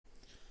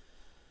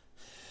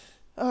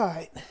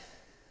Alright.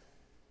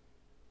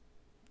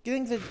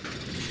 Getting the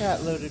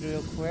chat loaded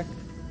real quick.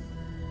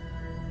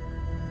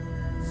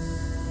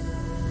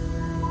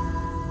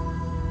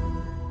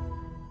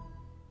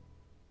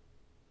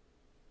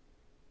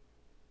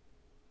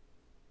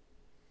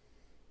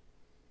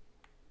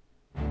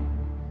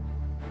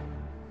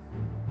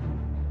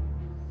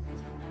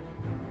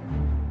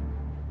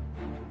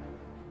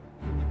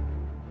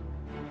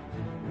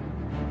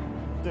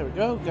 There we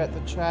go, got the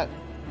chat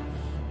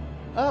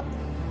up.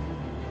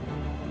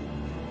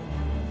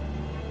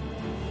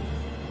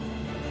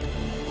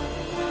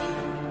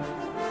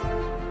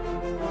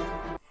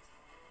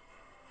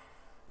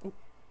 Ooh,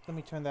 let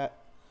me turn that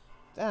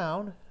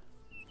down.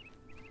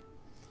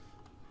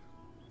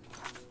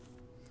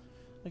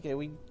 Okay,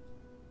 we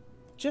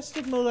just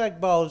did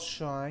Molag Bal's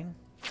Shrine.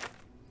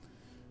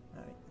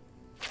 Alright.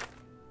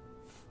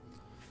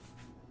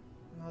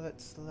 All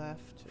that's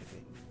left.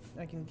 Okay,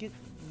 I can get...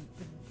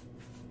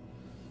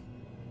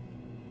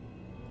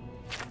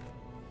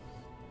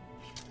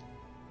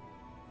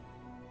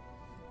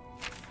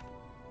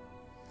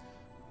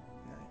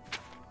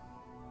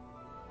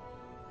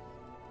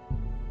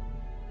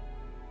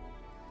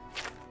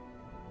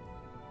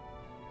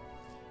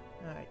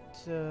 Alright,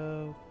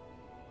 so...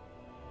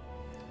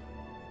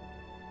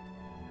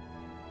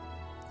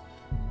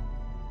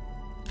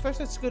 First,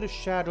 let's go to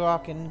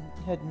Shadrock and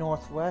head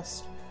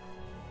northwest.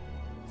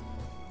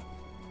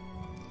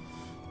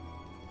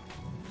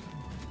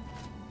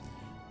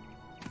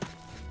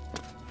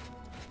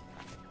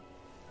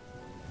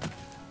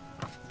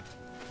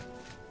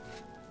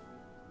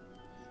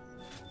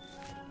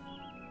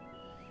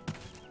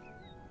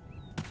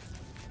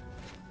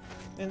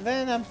 And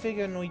then I'm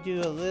figuring we do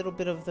a little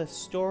bit of the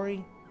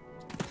story.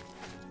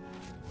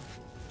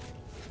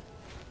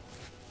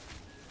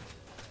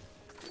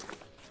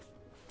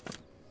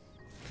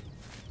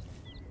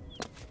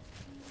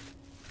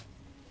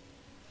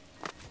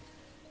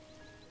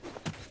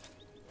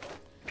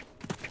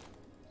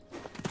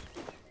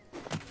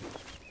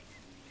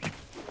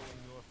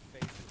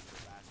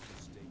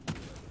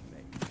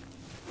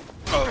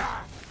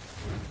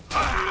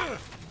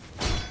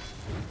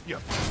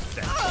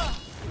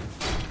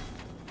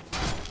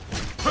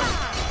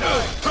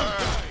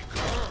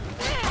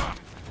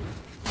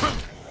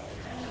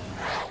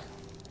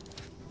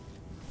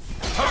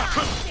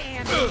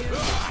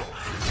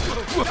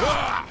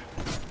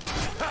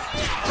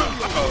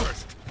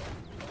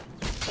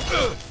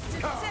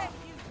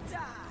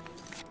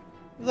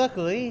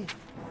 Luckily,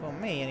 for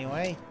me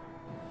anyway,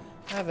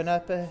 I have an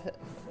upper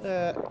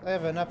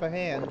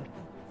hand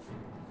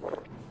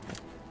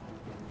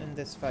in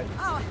this fight.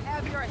 I'll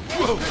have your head.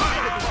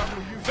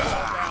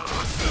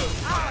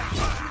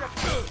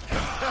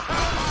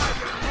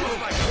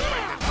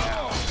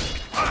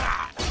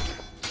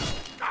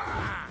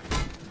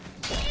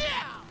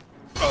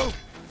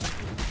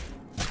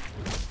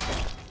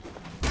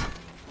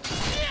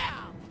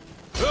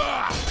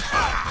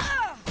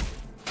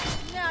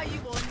 Now you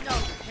will know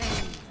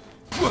pain.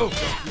 Whoa! Don't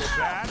feel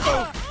bad.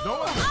 No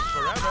one lives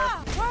forever.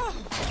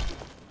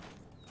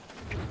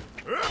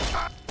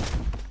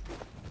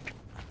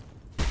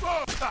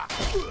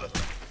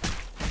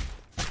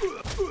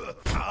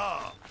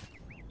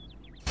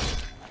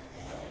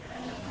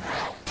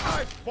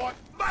 I fought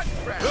much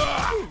better.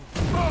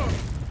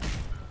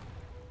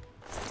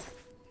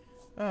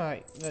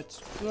 Alright,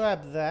 let's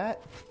grab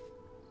that.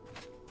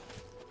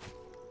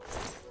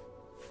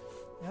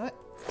 You know what?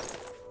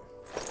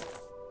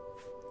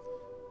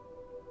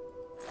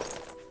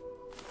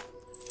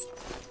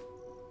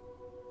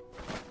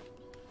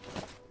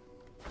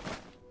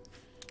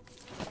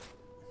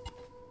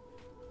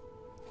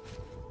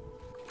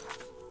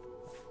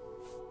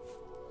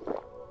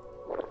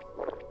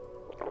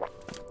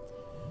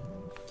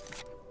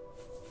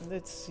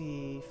 Let's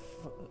see.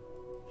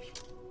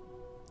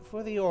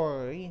 For the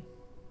orrery.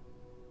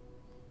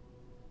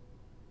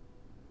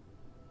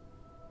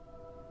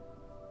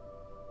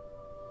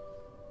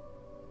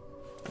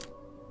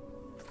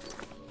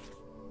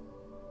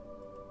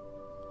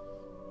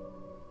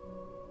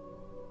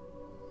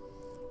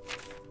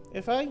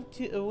 If I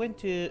went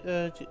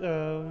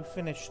to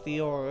finish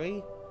the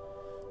orrery,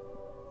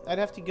 I'd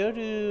have to go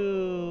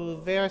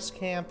to Varus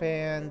camp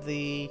and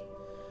the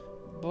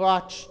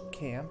Broch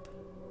camp.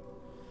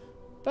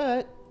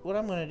 But what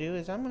I'm going to do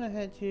is I'm going to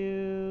head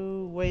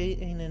to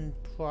Wayne and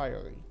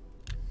Priory.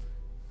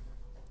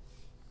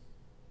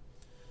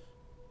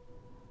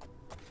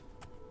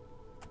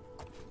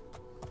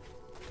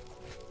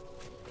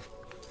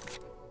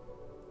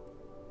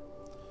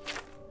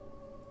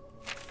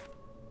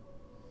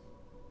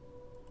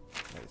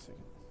 Wait a second.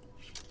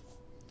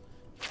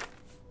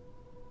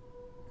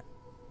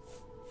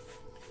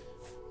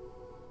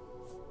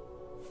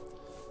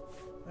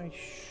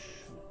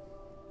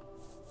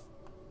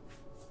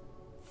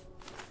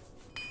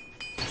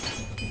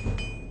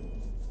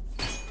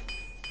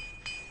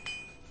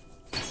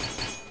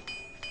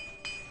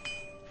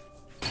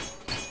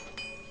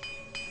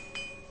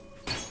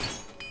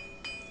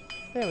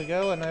 There we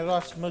go, and I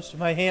lost most of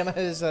my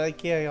hammers that I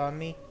carry on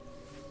me.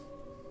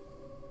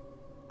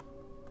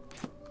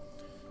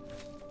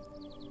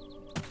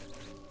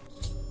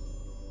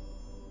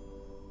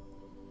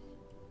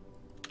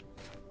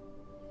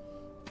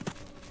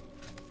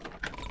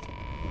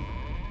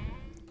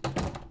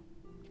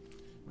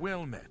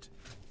 Well met.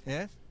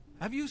 Yes?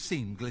 Have you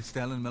seen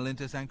Glistel and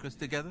Melintus Ancrus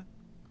together?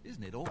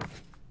 Isn't it awful?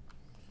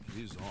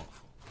 It is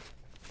awful.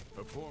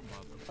 Her poor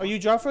mother. Are you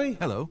Joffrey?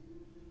 Hello.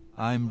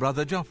 I'm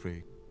Brother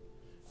Joffrey.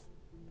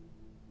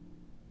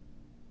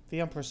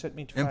 The Emperor sent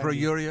me to find Emperor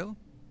you. Uriel?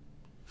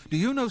 Do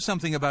you know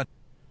something about...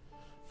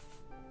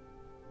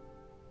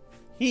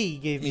 He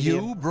gave me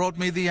You brought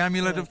me the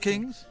Amulet of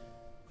Kings?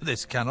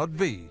 This cannot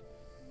be.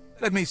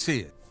 Let me see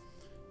it.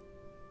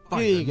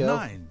 By Here the you go.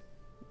 9.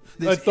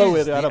 This throw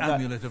is it out the of that.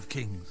 Amulet of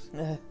Kings.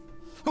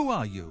 Who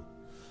are you?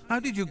 How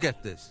did you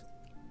get this?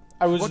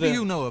 I was What there. do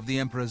you know of the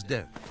Emperor's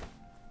death?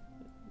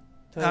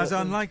 As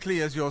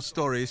unlikely as your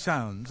story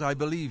sounds, I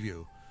believe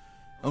you.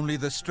 Only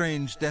the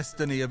strange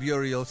destiny of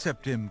Uriel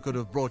Septim could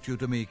have brought you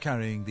to me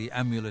carrying the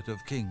Amulet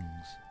of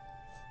Kings.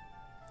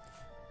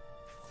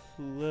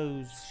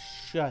 Close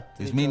shut.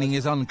 His meaning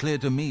is unclear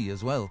to me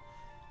as well.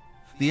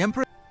 The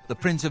Emperor, the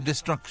Prince of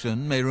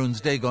Destruction,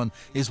 Mehrunes Dagon,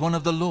 is one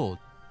of the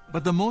Lords.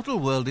 But the mortal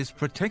world is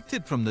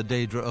protected from the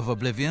Daedra of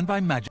Oblivion by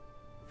magic.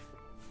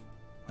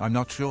 I'm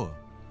not sure.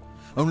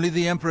 Only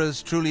the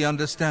Emperors truly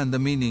understand the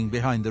meaning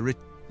behind the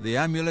ritual. The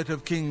Amulet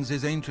of Kings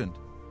is ancient.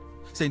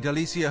 Saint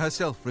Alicia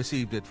herself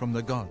received it from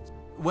the gods.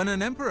 When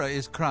an emperor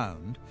is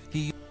crowned,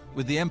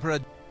 with the emperor,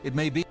 it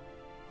may be.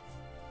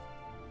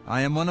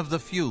 I am one of the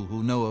few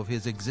who know of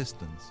his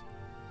existence.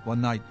 One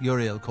night,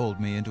 Uriel called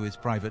me into his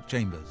private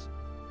chambers.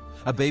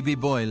 A baby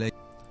boy lay.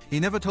 He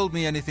never told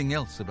me anything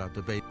else about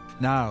the baby.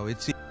 Now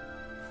it seems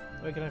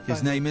Where can I find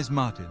his name is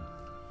Martin.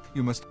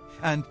 You must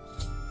and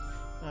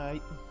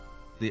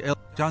the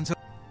Johnson.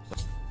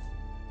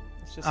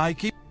 It's just I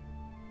keep.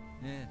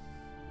 Yeah.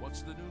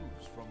 What's the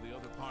news from the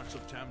other parts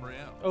of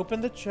Tamriel?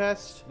 open the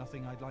chest.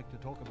 Nothing I'd like to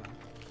talk about.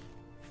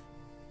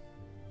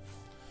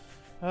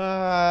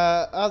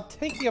 I'll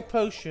take your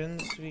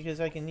potions because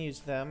I can use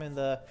them in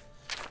the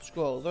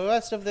scroll. The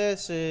rest of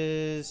this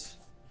is...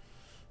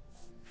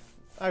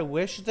 I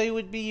wish they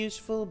would be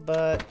useful,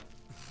 but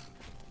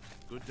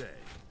Good day.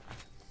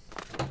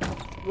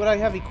 what I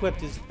have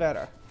equipped is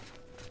better.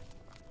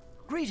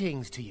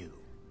 Greetings to you.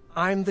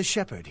 I'm the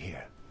shepherd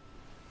here.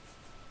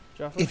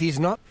 Joffrey? If he's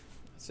not,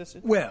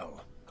 Assistant?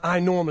 well, I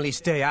normally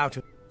stay out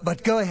of...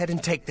 But go ahead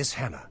and take this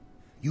hammer.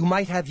 You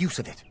might have use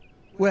of it.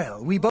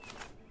 Well, we both...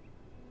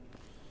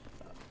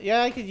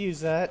 Yeah, I could use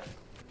that.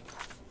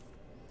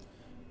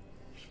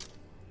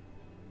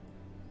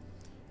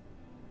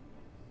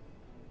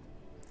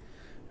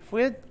 If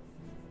we had...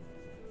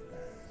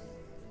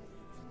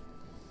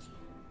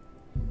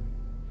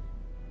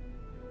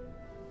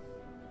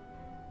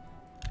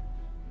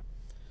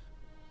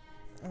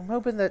 I'm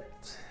hoping that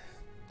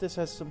this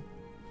has some...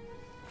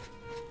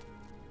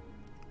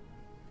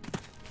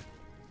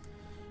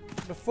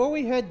 Before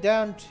we head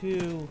down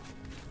to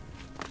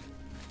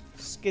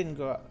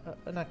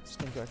not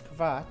Skingard,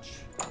 Kvatch,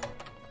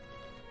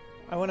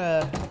 I want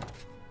to...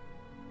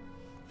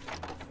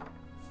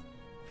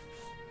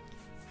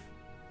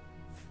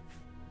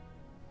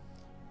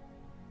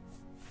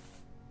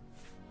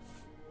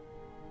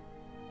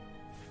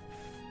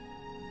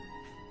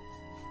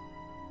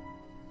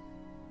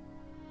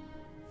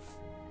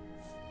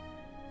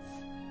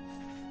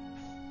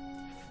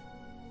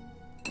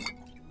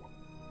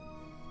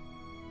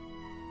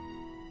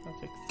 I'll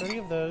take 30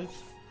 of those.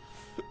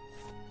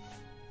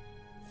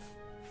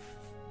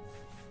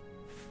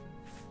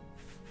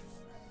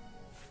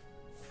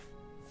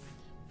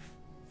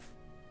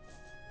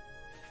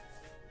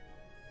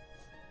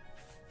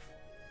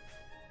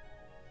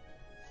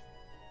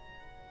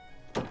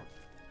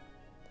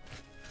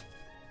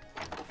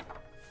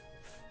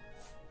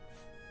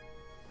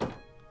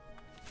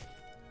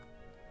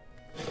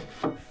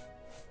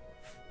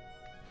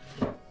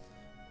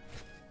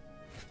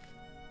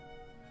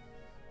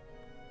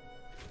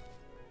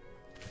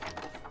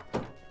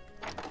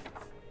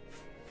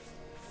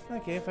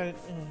 Okay, if I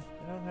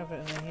don't have it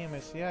in the hammer,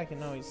 see, I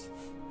can always...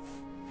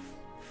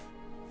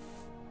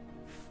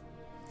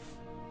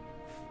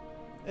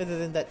 Other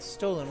than that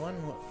stolen one,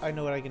 I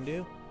know what I can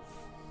do.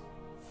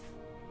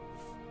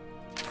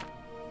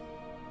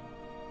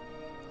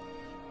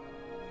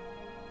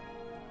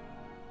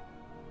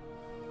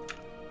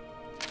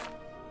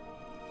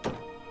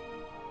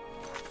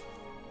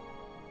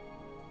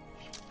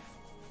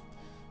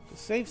 To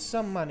save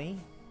some money...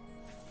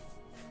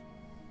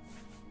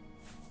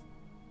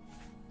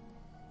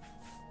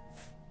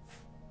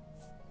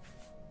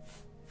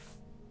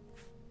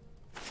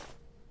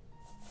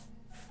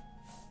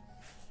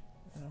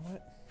 You know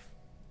what?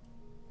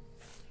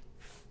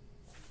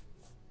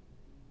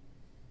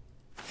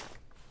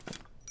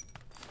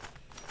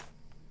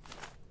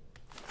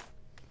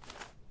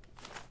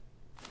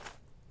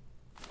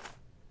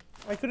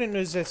 I couldn't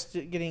resist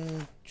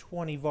getting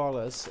 20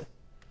 Valas.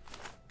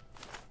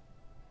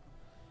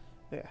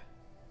 There.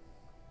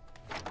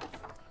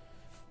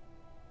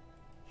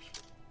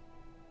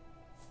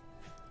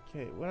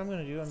 Okay, what I'm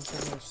gonna do, I'm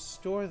just gonna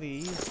store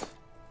these.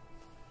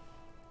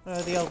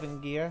 The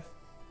elven gear.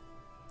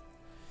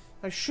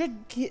 I should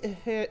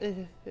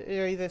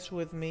carry this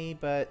with me,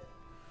 but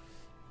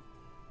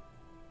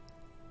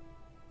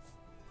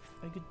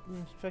I could,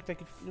 in fact, I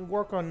could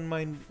work on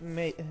my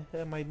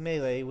my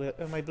melee,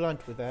 my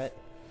blunt with that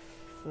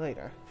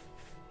later.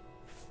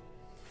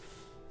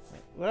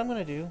 Right, what I'm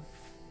gonna do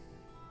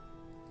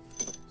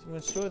is I'm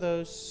gonna store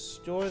those,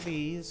 store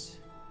these,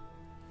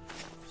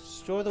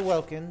 store the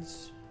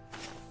Welkins.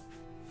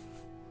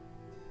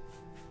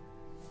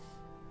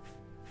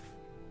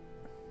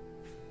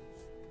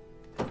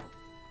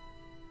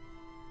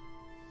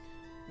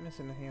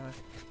 Missing a hammer.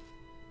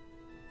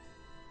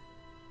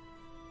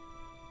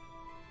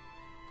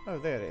 Oh,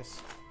 there it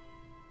is.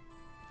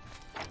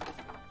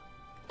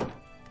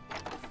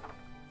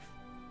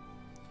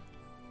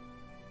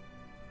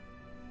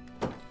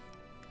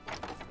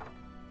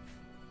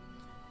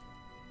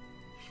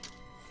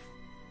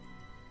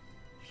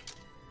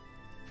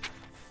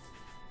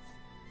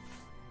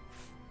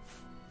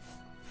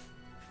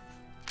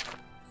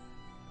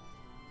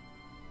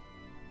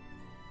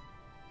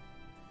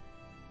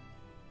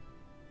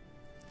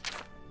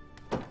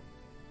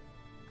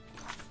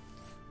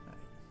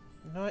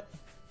 You know what?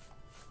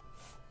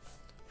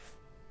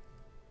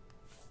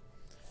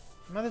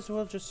 Might as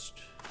well just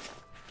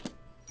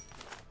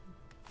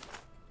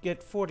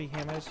get 40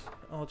 hammers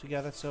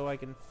altogether so I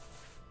can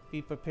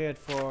be prepared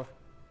for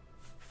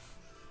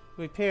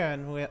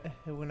repairing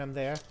when I'm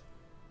there.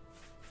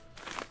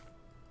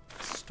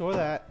 Store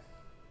that.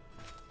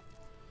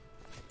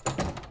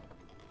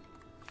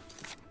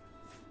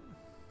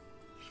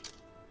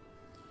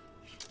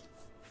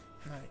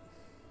 Alright.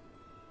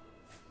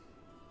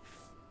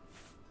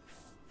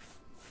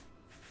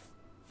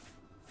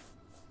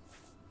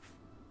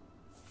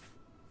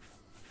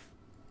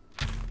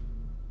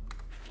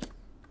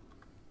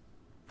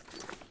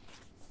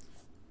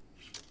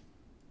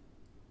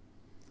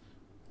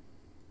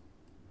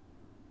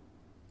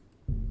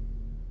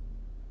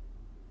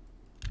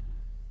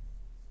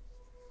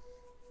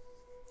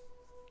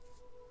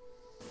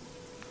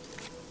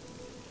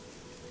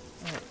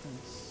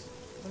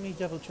 Let me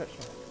double check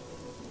that.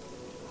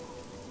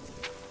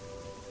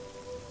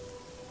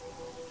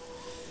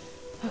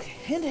 Okay,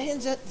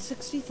 hand-to-hand's at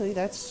 63,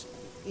 that's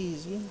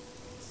easy.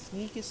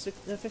 Sneak is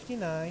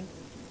 59.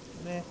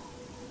 Meh.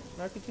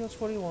 Marketeer's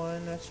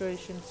 41,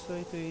 Restoration's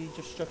 33,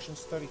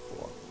 Destruction's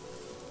 34.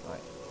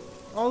 Alright.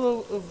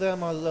 All of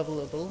them are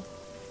levelable.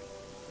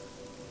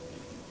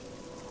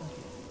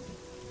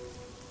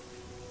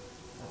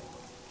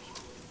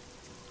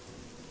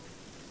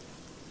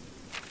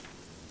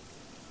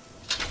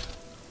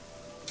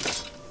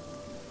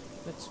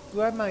 Let's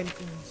grab my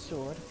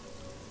sword.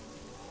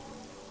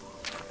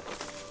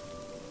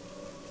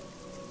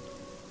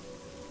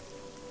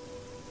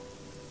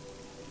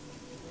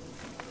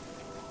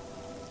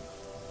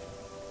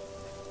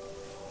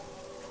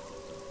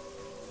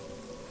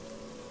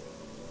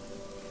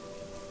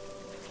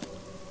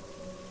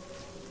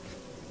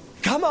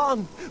 Come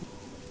on!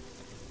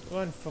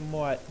 Run from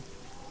what?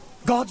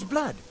 God's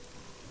blood!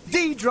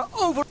 Daedra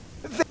over...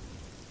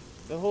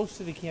 The whole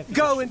city can't be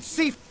Go and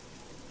see...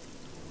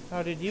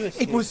 How did you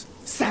escape? It was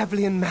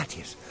Savli and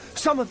Matthias.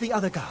 Some of the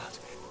other guards.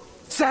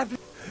 Savli...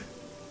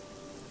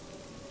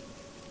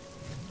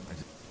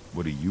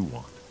 What do you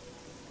want?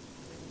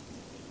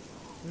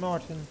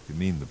 Martin. You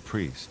mean the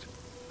priest?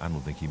 I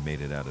don't think he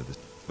made it out of this.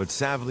 But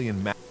Savli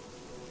and Matt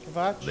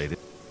Kavach? laid it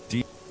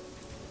deep.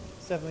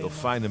 Savli They'll and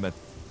find him at...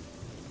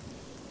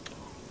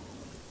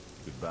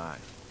 Goodbye.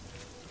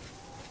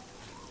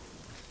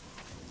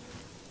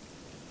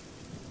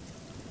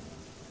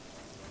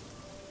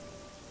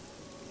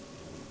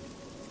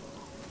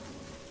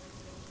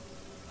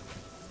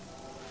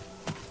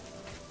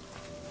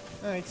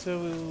 Alright, so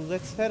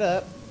let's head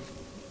up.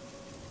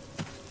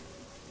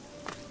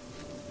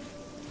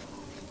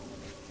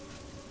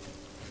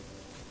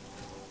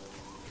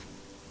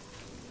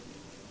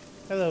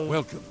 Hello.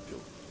 Welcome,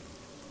 Bill.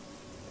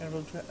 And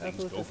we'll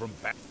Things go from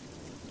back.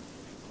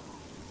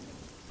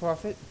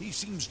 Prophet. He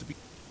seems to be...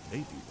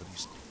 Maybe, but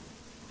he's...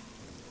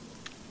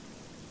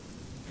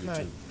 You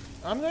Alright. too.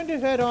 I'm going to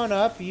head on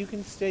up. You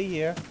can stay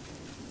here.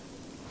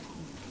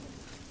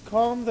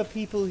 Calm the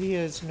people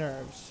here's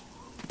nerves.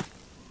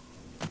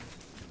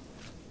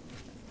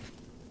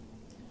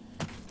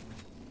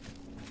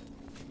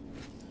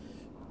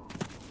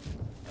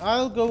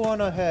 I'll go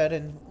on ahead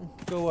and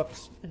go up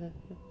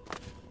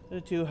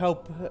to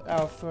help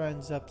our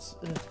friends up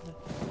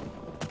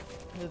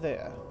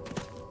there.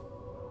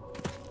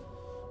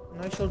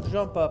 And I shall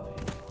jump up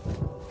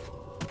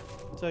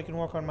so I can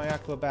work on my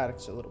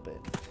acrobatics a little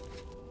bit.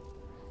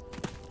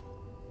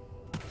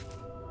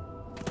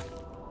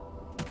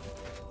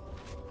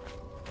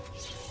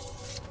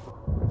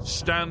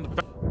 Stand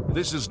back.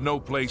 This is no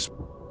place.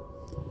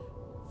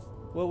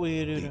 What will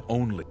you do? The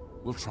only.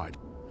 We'll try.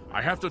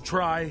 I have to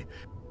try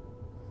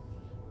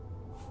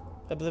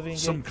Oblivion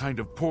some Gate? kind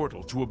of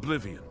portal to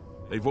Oblivion.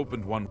 They've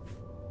opened one.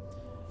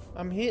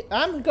 I'm here.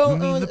 I'm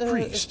going. You mean the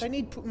priest? I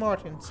need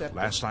Martin. Separate.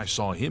 Last I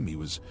saw him, he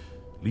was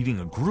leading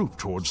a group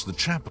towards the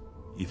chapel.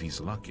 If he's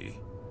lucky,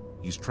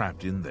 he's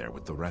trapped in there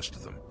with the rest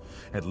of them.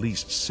 At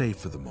least safe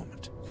for the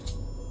moment.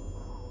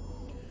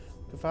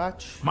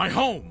 Kavach. My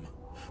home!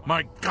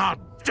 My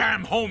god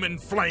damn home in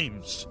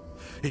flames.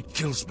 It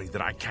kills me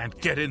that I can't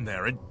get in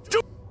there and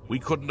do. We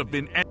couldn't have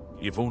been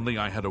if only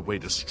I had a way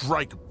to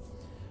strike.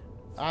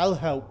 I'll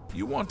help.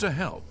 You want to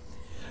help?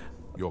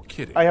 You're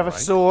kidding. I have right? a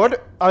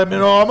sword. I'm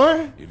in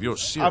armor. If you're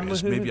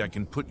serious, maybe I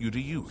can put you to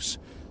use.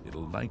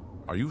 It'll like.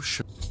 Are you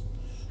sure?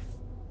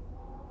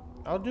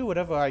 I'll do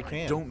whatever I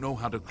can. I don't know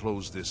how to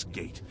close this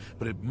gate,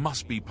 but it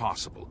must be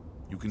possible.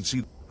 You can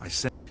see. I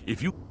said,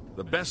 if you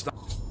the best.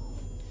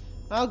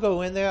 I'll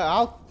go in there.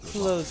 I'll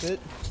close it.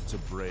 It's a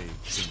brave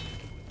thing.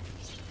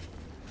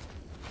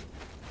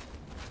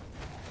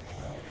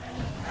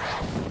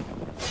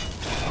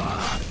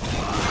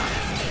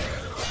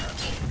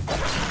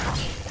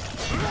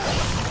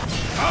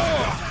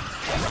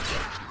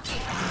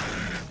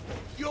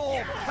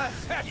 You're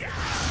pathetic!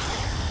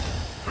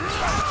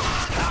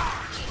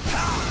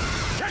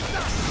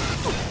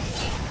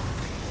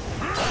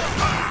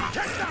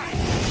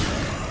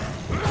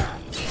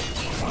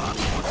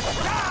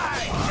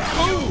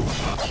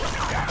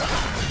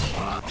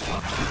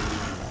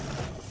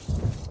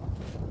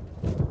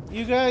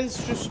 You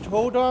guys just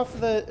hold off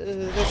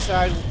this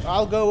side.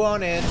 I'll go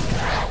on in.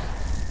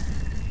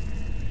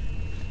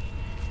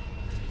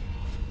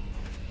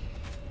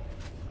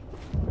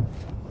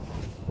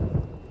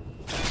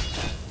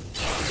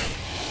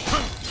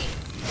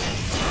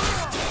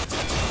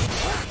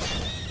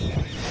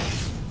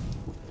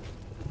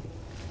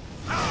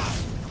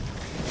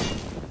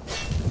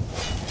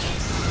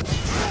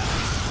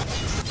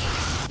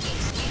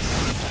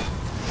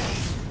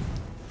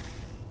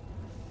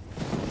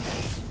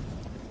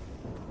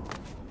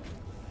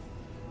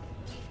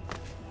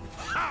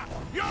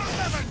 You'll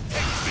never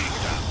take me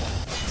down.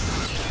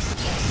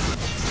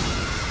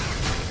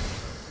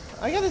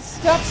 I gotta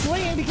stop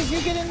swinging because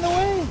you get in the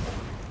way.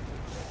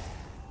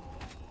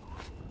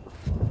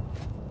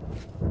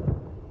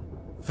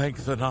 Thank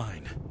the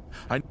Nine.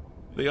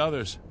 The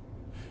others.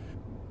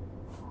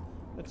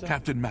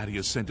 Captain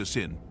Mattias sent us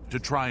in to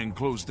try and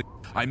close the.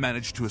 I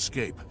managed to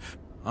escape.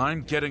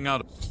 I'm getting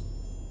out.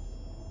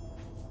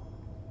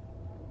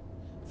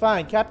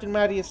 Fine, Captain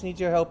Mattias needs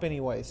your help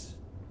anyways.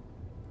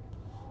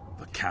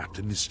 The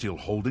captain is still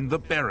holding the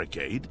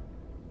barricade?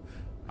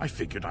 I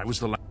figured I was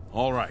the last.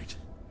 All right.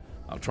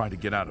 I'll try to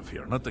get out of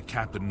here and let the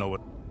captain know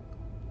it.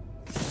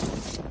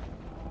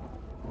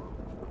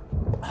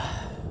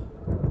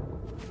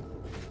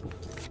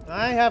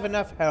 I have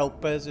enough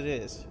help as it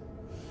is.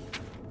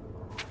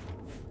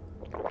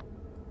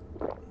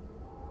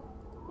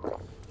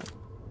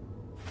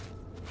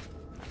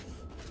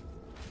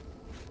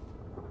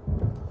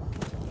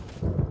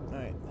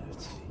 Alright,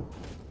 let's see.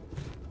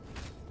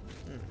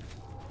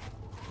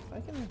 If I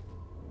can...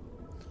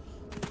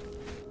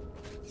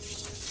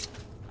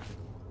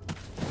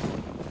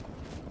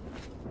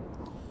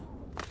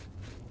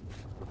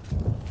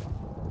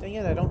 Dang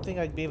it, I don't think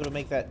I'd be able to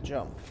make that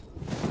jump.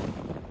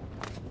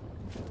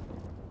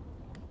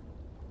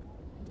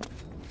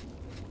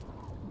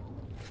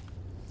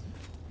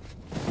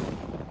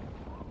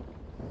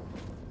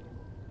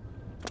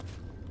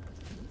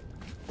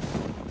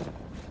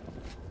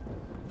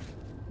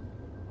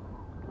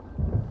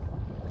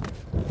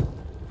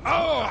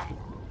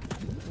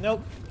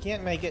 Nope,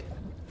 can't make it.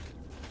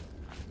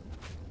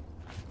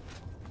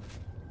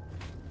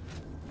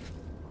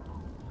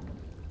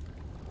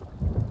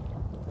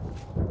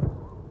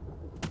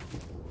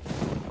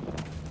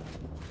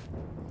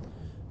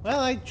 Well,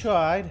 I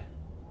tried.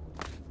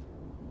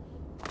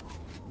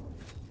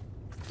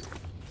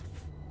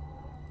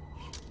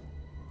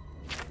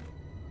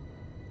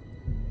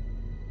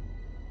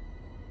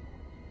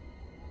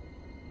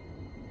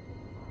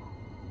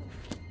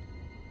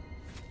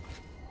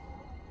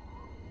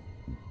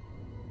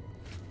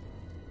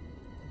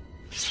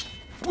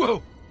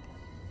 Whoa!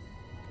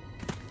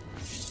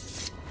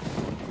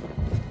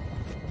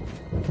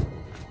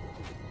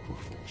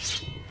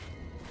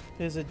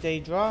 There's a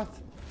Daedroth.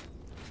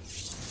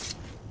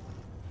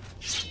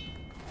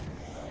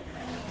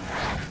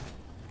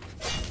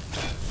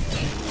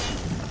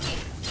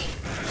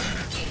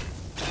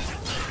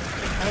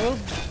 I will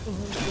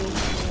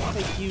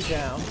take you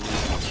down.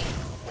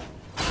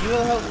 You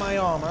will help my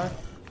armor.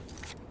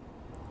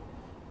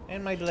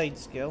 And my blade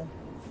skill.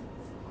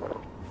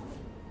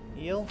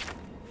 Heal.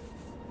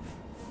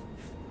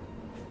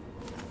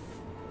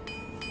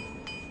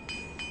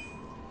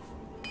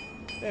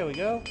 There we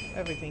go.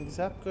 Everything's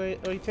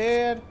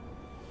repaired.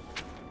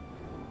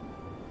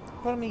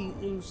 Part of me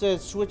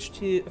says switch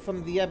to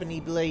from the ebony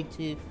blade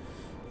to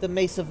the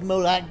mace of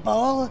Molag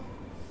Bal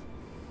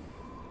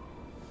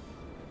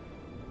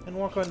and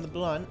work on the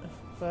blunt,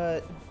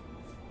 but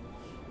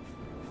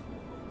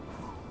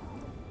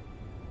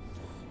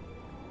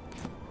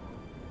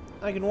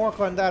I can work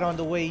on that on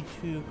the way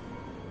to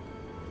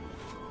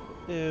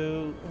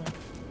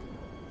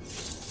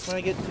when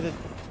I get to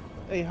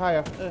a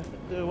higher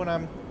when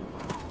I'm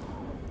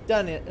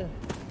done it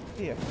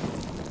here.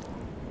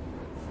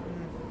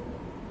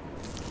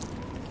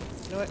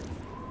 You know what?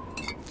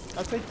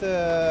 I'll take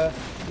the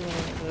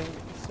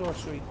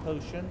sorcery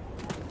potion.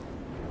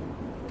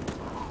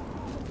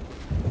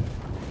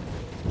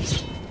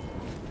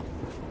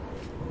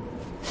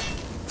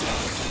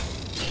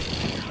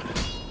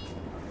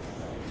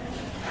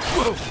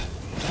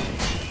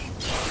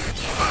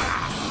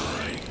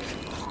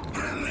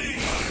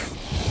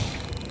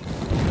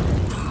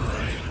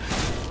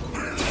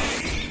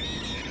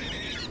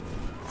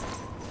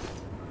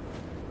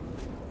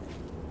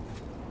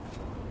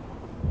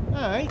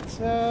 Alright,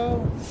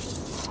 so...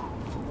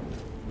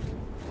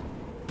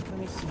 Let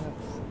me see how...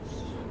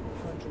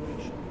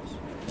 Graduations.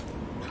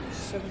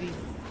 70...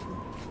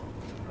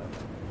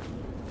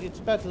 It's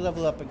about to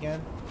level up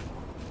again.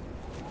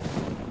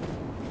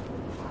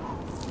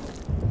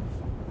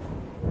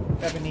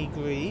 Ebony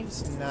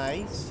Greaves,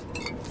 nice.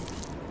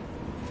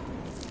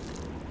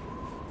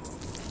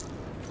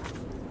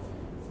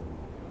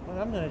 What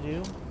I'm gonna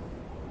do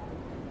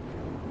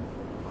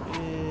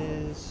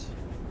is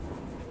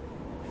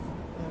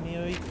let me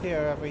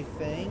repair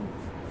everything.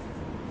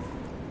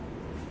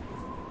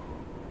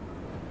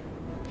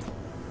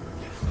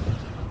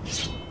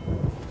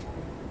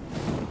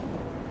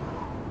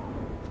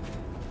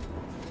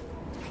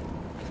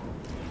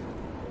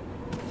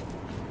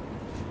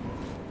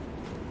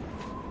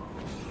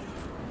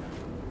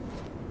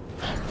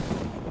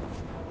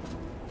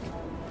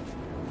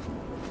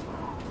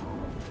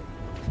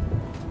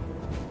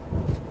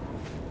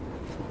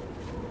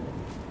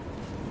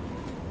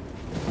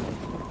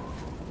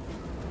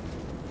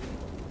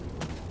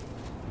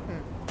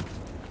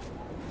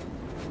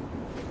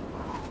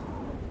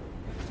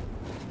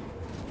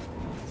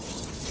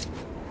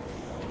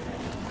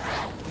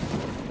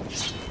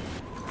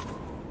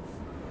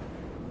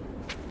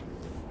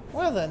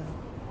 Well then.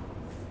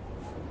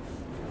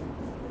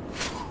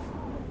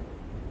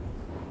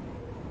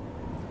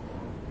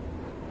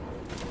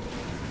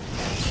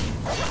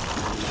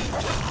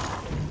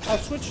 I'll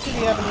switch to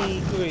the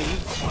Ebony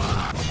Greaves.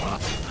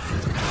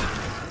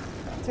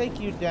 Take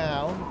you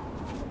down.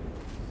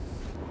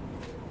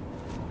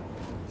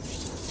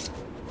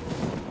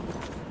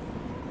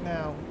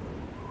 Now.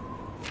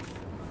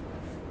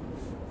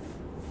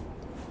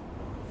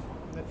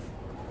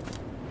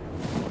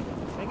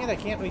 Dang it, I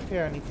can't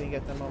repair anything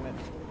at the moment.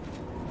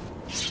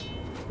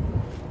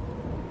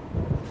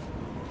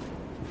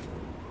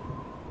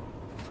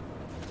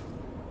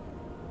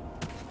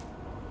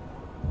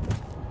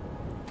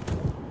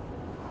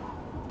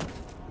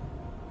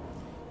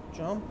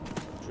 Jump,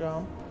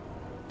 jump.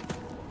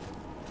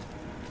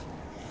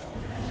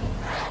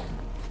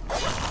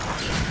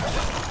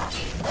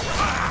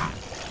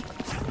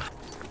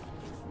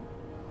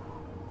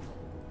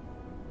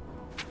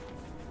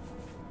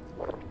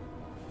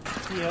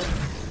 Heal.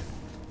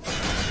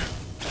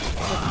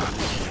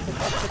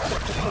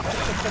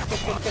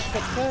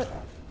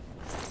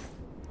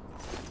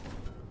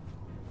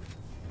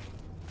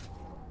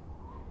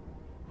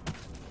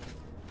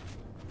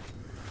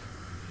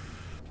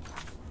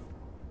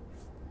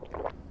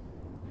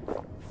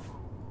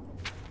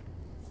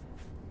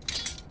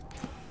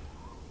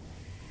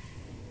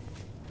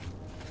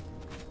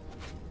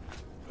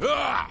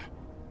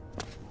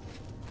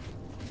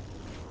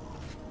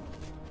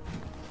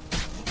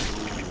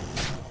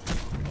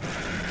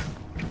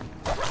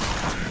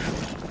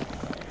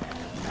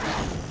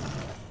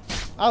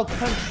 I'll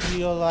punch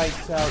your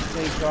lights out,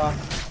 Daedra.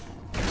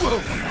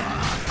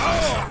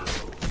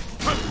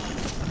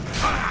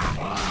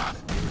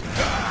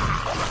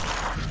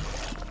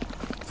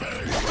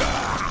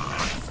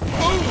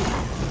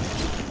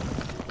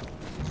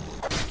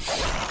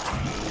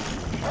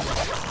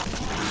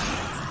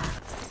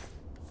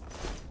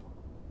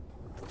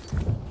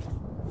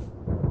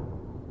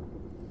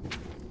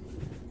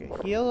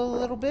 Okay, heal a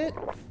little bit.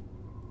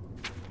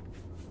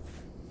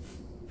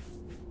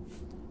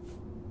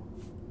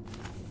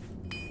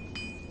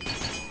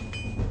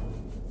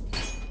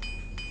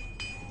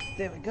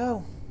 There we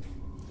go.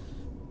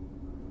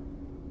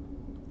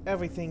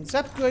 Everything's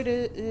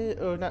upgraded,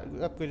 or not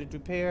upgraded,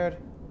 repaired.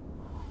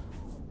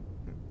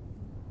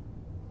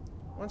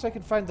 Once I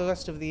can find the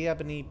rest of the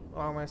ebony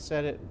armor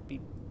set,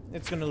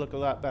 it's gonna look a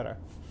lot better.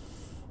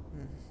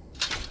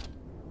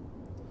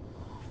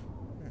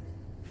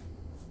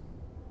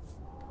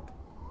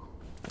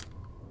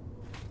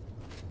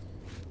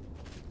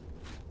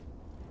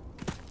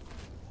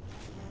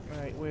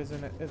 Alright, where's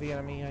the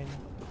enemy?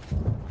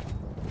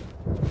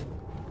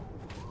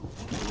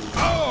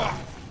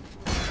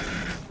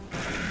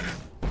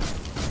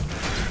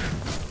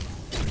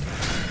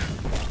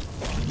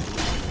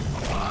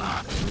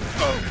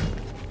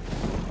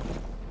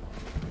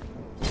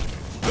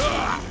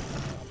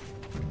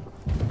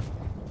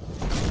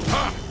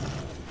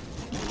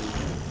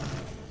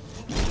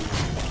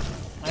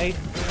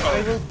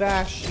 I will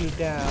bash you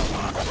down.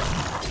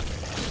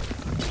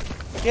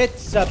 Get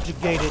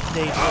subjugated,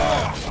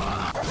 Daedra.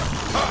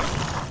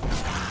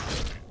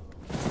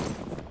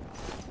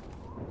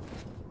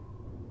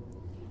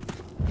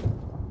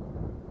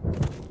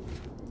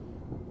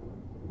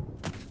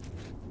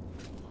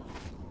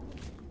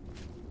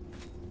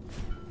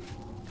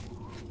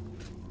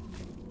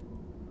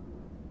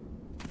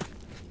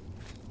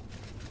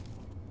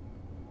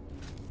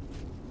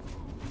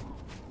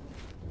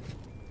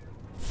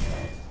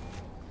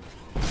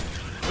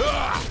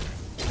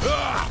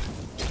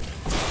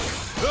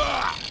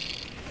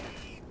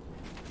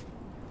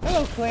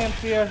 Hello,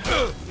 Clamfear.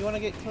 You want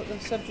to get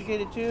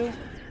subjugated too?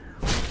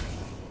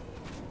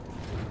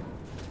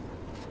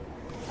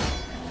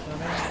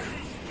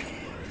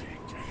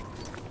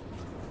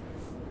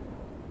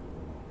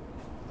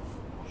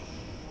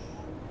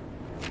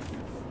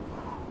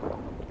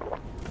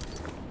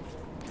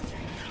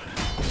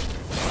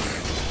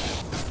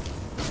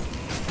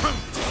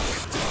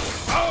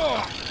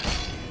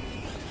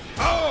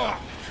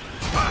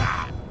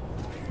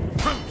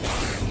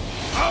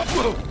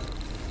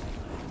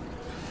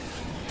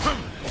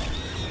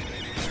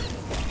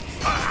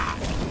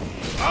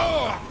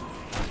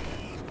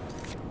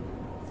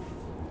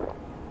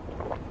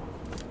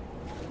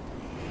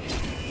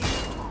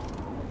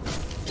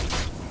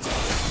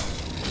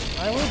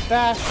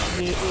 bash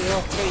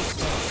your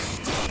face.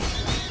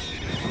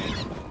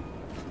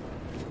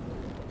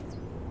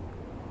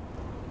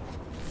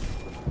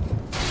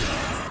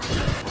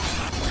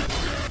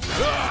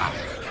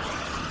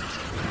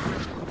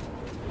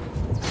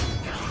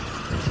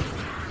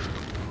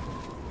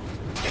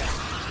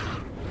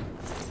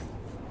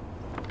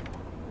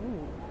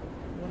 Ooh,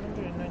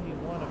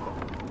 191 of them.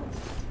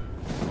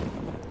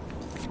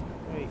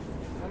 Wait,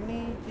 how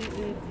many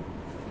did...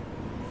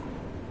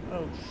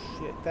 Oh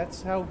shit,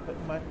 that's how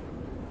much...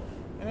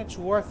 And it's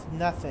worth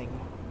nothing.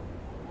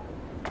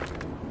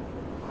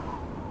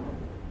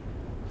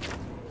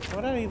 Why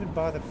would I even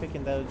bother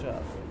picking those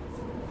up?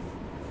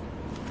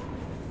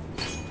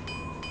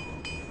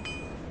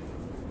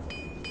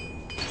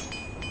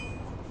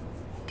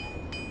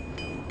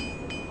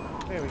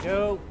 There we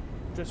go.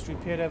 Just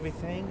repaired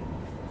everything.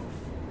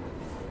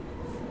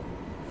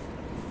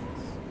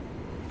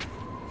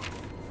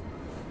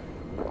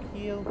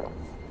 Heal.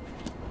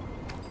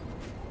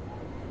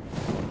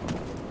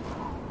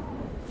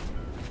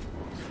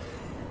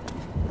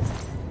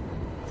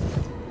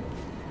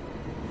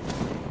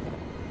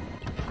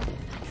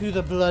 To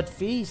the blood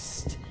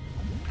feast.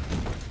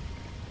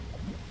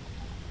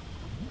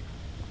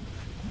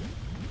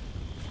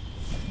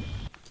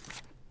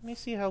 Let me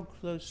see how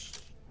close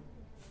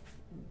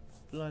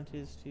Blunt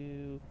is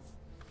to...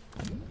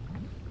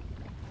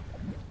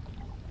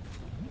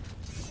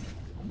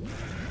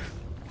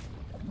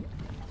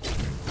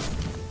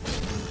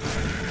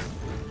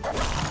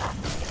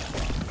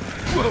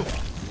 Whoa!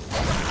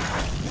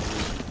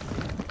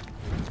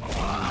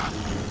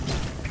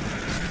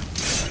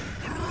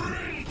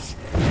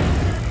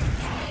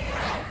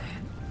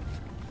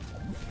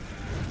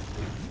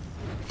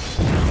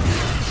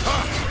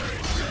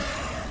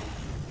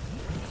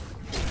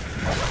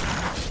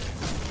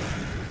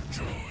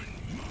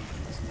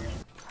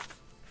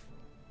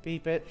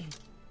 Beep it.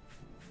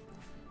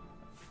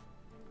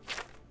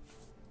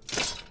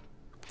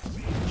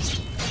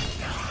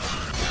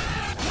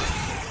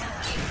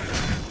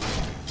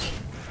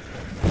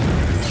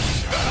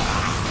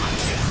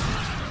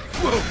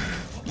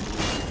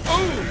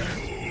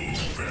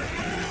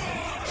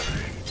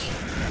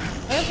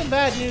 I have some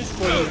bad news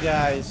for you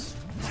guys.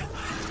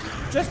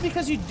 Just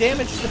because you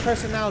damage the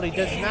personality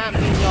does not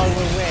mean y'all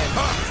will win.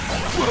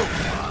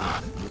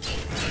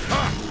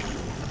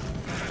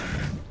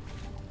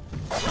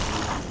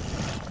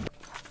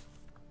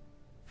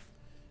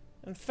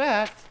 In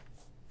fact,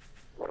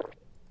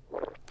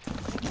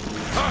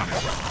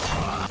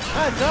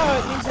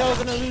 it means y'all are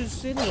gonna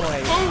lose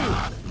anyway.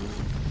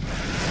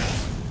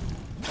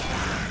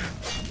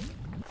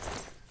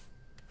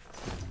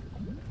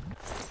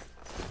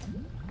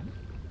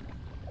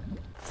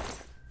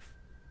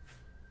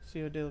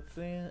 See what they look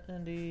like,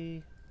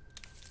 Andy.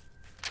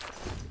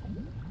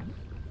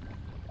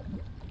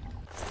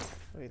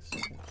 Wait a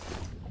second.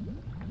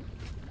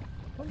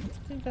 I don't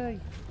think I.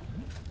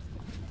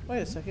 Wait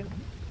a second.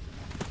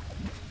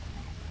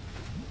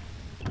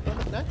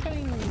 Not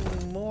getting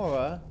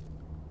Mora.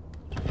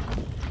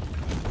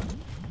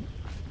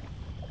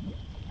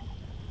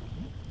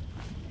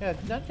 Yeah,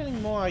 not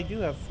getting more. I do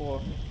have 4.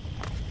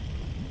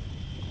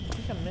 I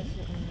think I'm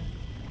missing.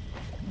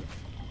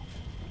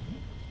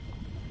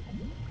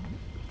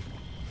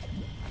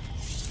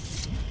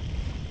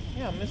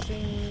 Yeah, I'm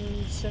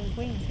missing Sun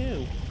Queen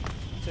too.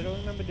 So I don't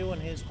remember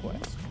doing his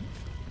quest.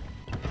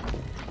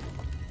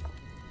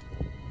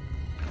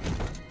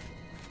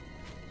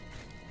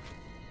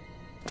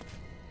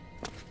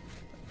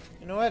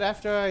 You know what?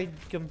 After I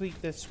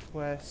complete this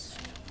quest.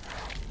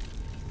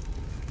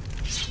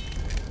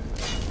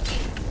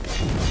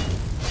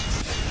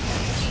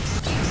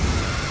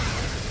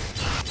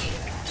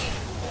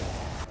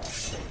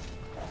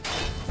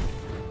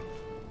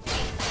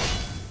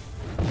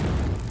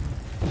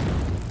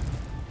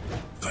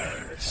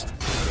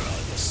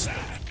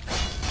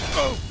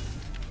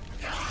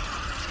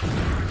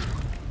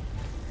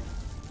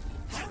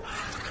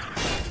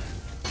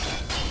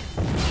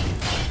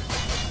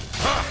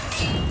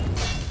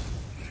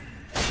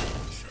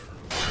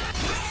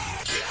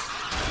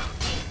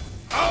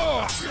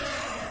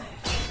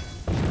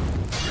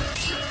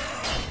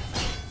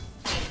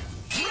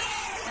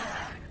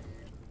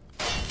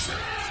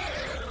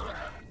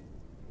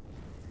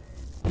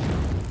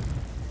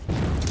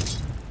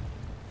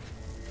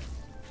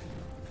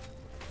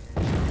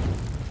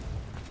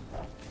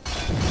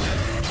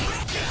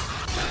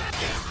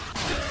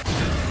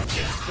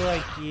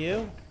 Like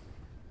you.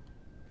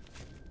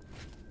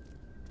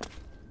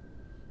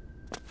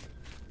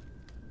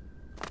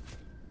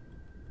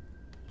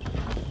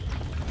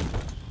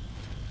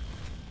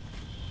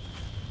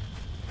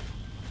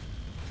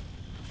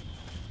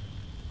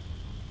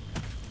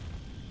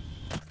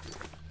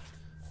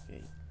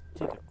 Okay,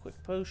 take a quick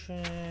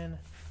potion.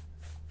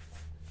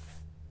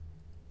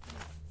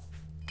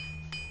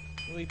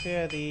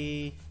 Repair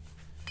the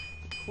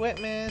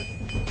equipment.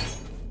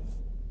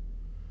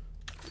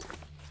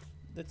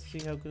 Let's see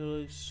how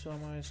good it is.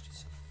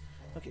 Summarized.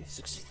 Okay,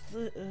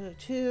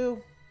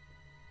 62.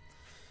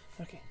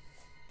 Okay,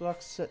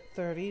 blocks at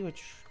 30,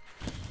 which,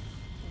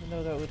 even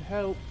though that would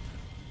help.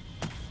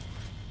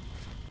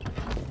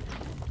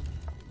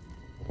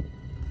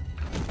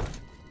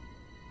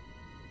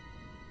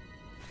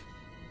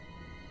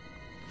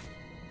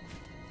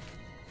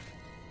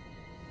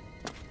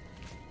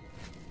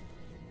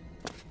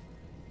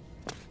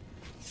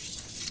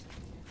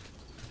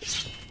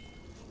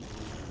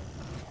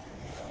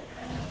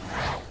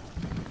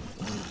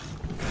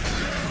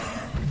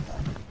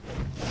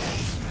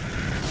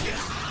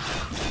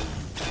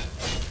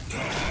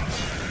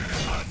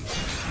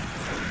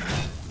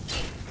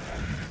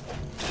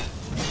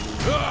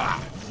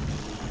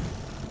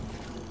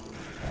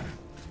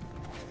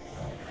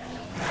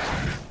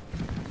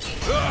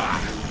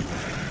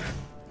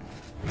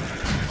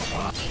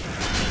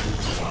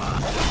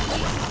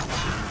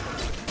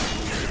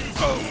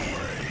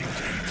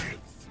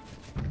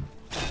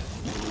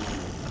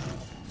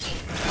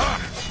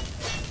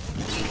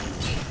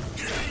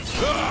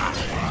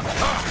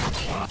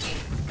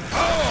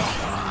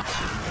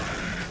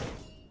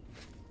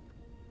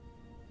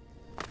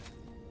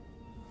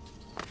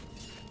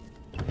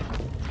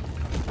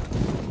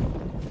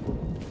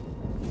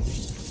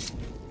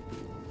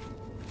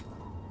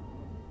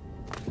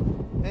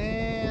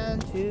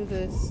 And to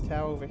this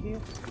tower over here.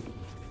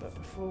 But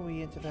before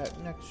we enter that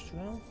next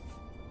room,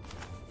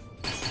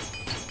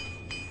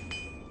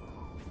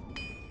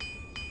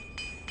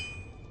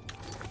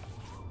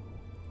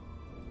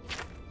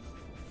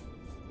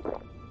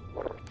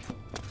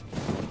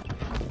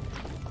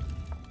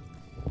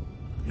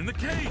 In the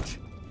cage!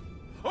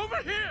 Over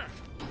here!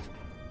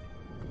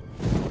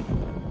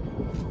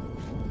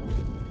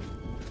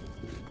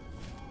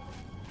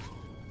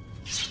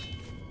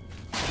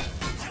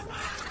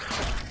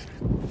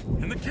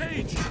 In the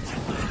cage!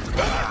 Over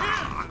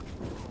here!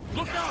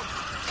 Look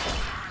out!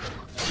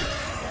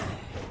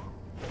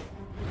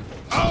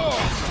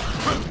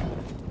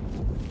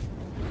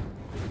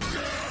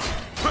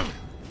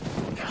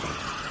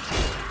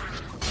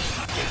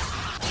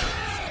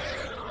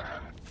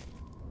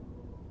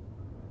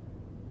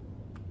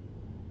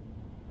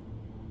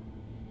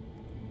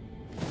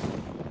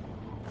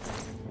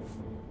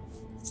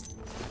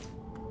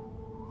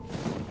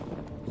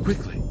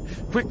 Quickly!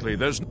 Quickly,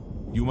 there's...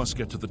 You must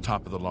get to the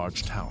top of the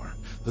large tower.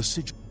 The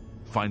sigil...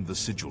 Find the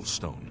sigil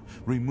stone.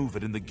 Remove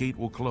it and the gate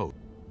will close.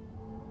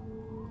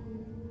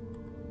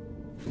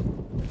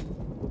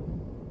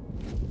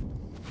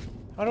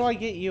 how do I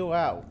get you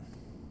out?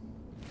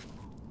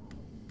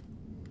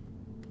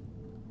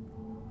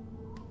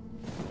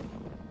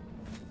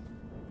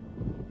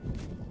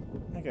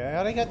 Okay, I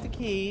already got the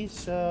key,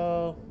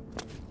 so...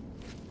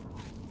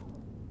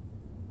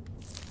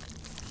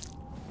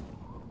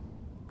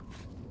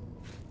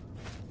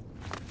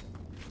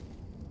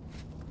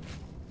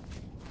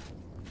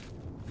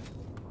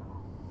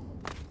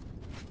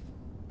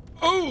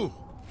 Oh!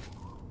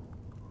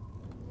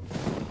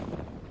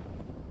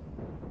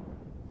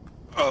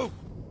 Oh!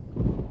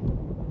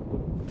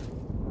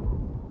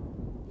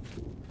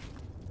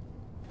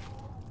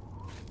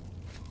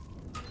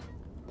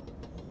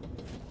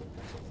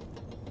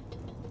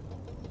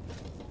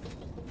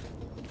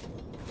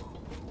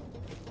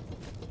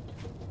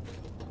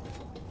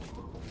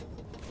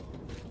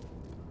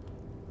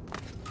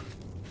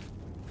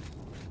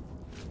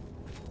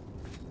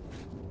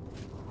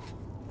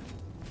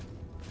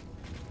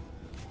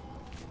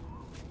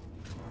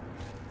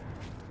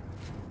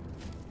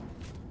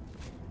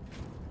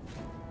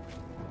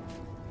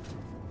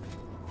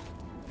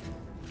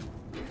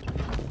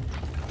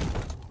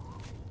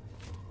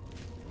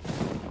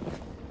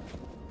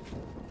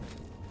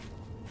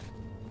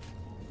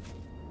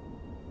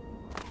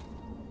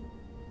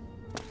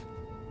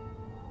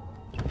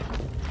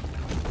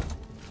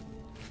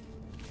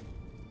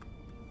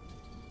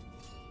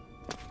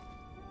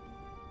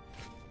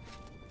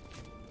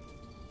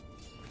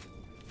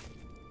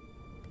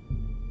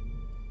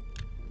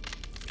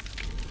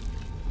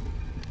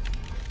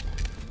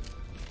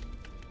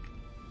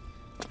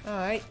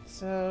 Alright,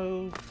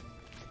 so...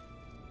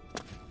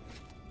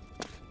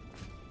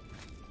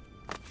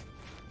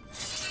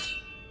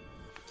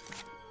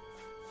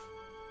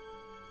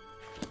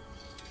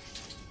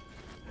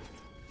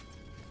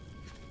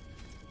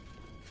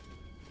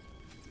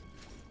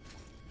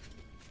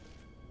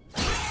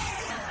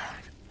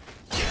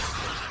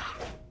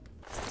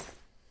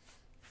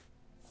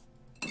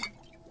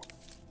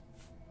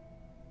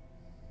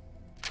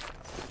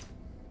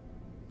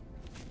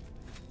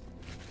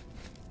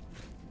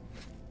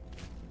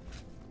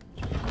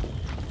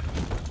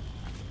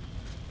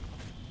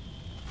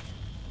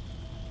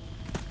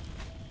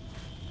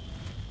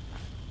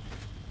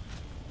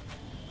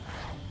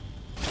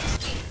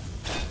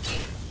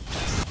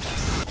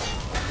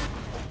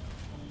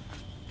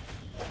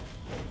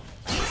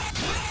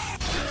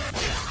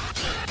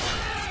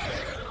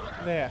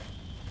 There.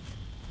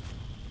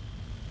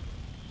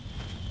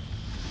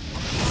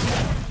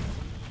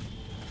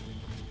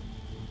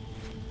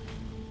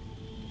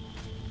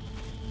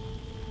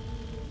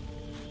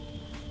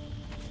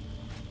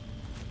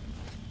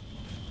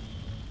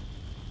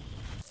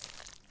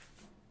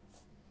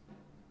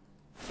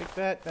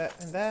 That,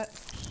 and that.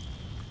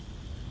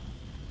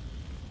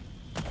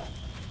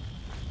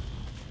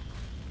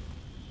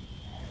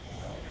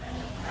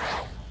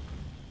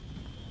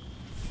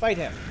 Fight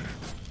him.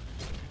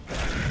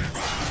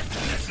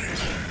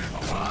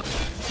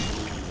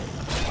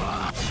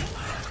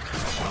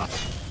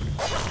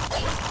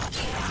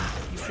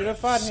 You should have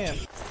fought him.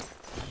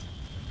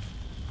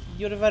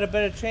 You'd have had a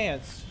better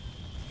chance.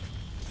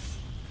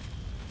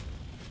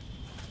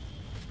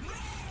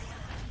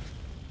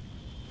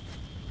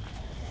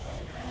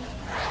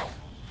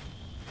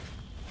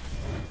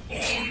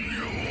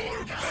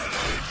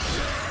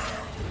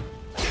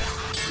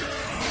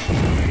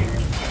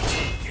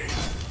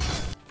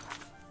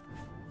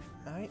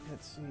 Alright,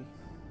 let's see.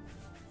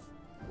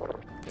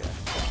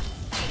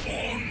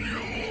 On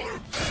your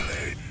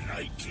belly,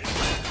 naked.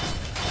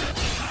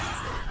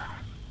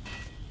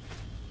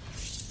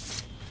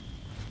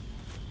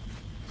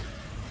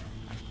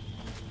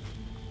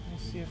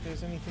 Let's see if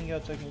there's anything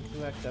else I can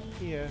collect up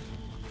here.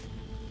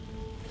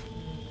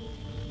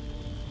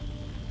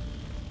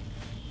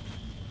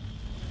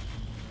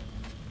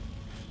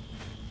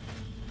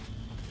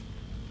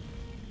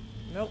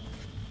 Nope.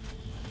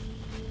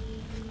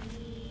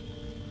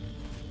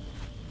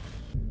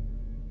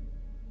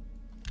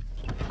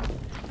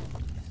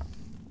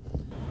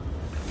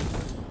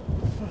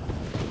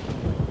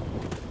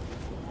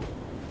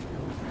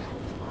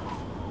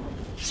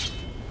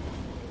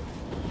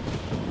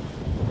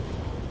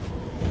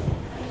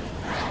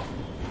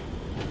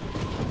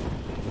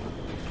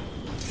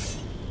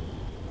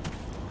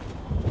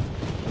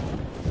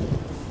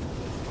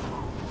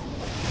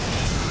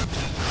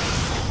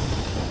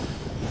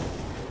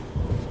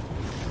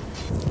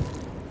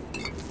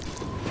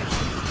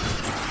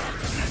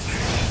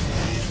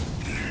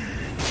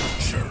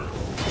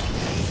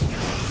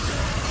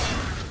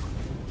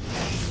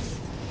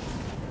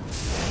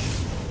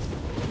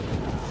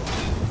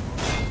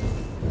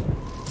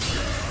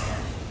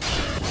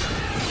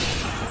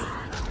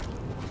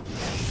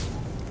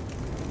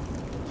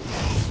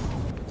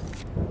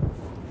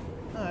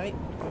 Alright,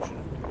 push it.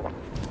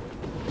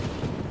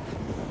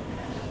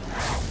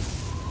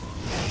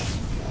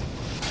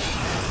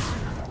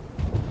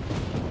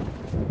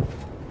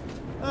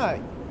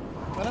 Alright,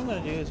 what I'm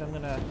gonna do is I'm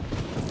gonna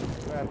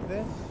grab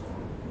this.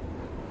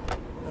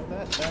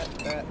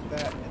 Grab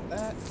that, and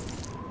that.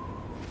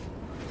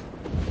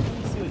 Let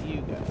me see what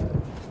you got.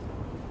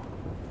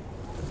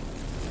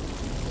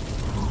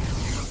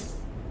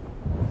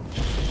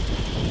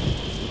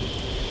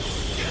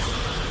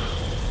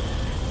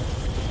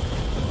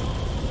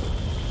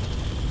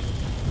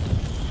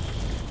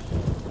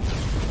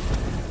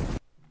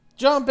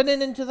 Jumping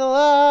into the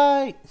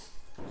light!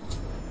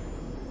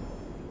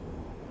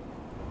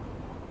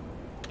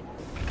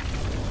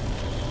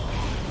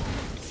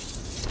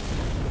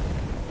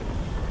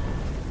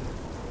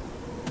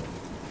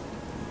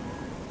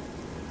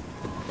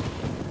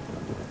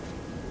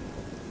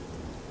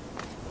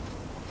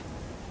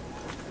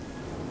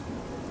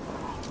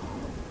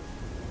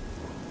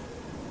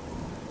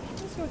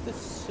 Let's see what this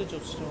sigil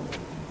stone is.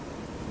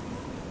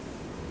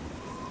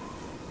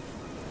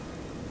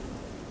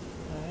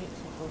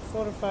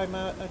 Fortified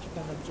magic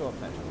and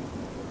absorb magic.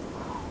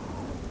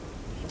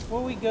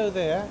 Before we go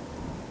there,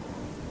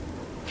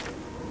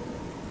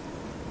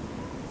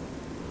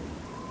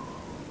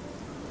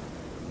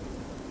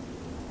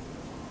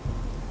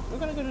 we're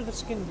gonna go to the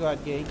Skin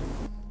Guard gate.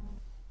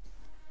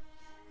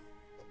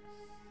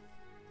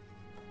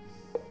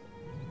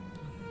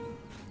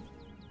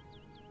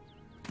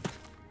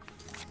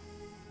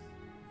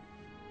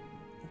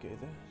 Okay,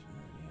 there.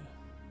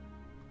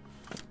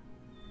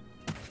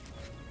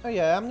 Oh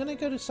yeah, I'm gonna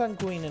go to Sun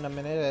Queen in a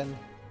minute, and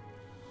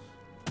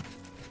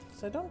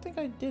so I don't think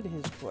I did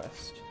his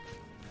quest.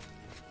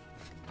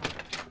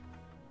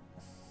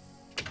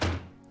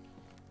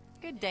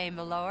 Good day,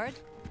 my lord.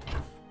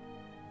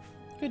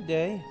 Good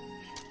day.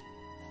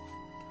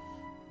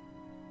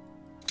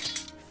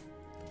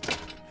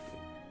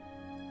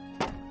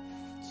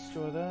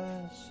 Store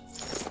those.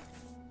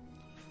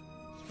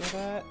 Store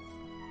that.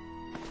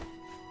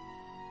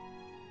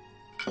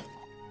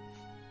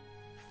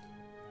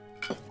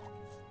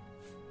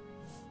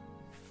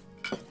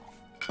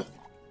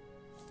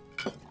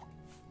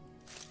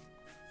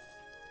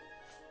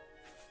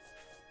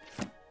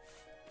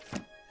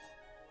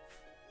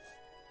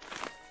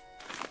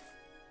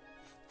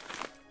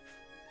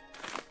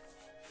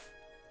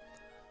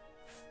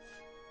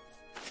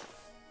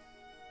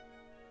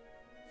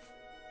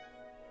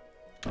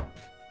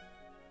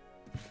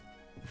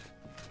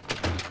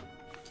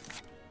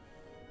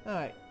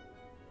 Alright.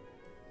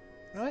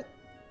 Alright.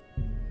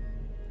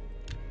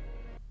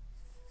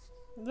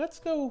 Let's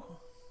go.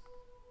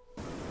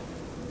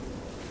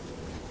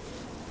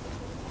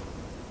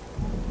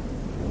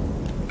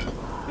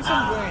 Get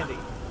some brandy.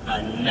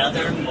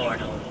 Another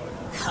mortal.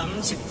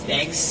 Come to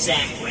beg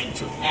Sanguine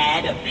to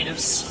add a bit of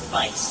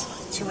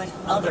spice to an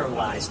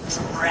otherwise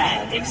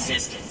drab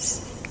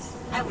existence.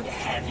 I would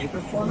have you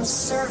perform a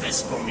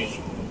service for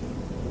me.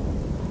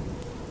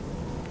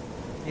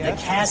 Yes?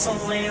 The castle,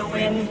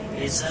 Leowyn,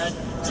 is a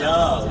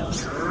dull,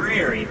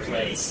 dreary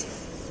place.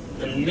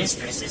 The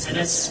mistress is an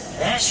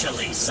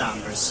especially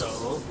somber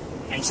soul,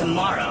 and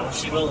tomorrow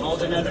she will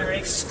hold another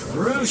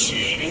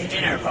excruciating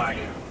dinner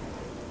party.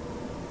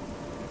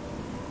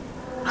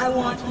 I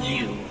want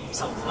you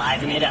to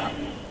liven it up.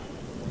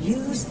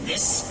 Use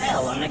this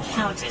spell on the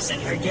Countess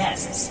and her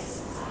guests.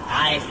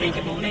 I think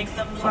it will make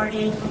the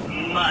party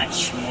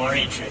much more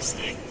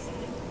interesting.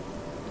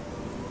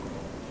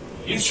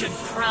 You should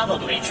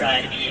probably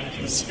try to be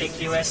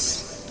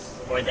inconspicuous,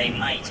 or they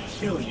might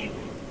kill you.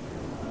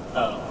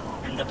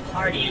 Oh, and the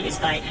party is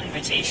by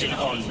invitation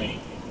only.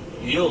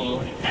 You'll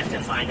have to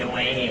find a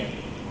way in.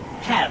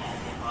 Have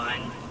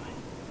fun.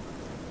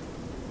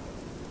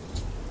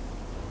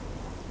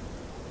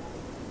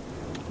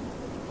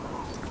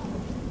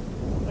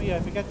 Oh yeah, I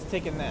forgot to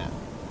take a nap.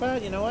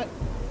 But you know what?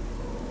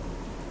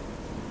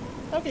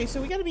 Okay,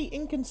 so we gotta be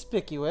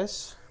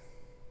inconspicuous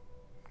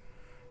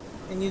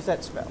and use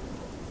that spell.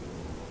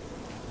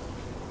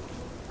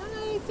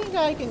 I think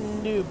I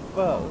can do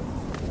both.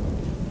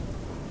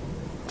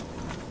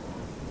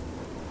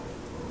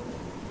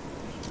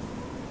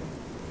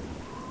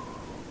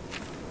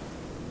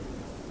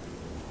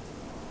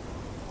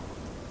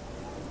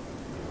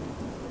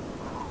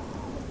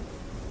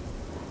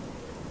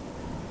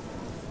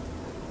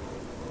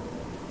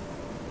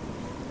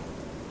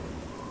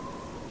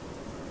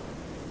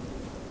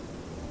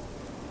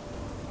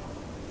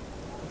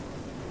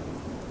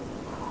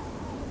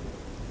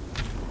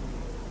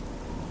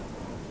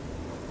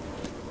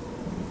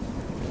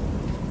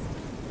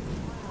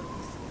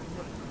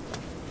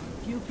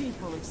 Few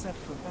people except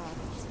for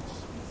battles.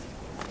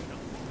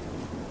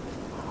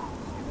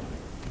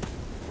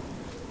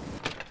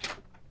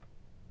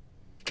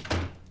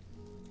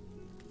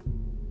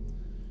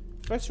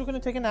 First, we're gonna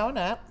take an hour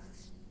nap.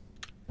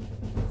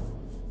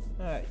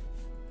 Alright.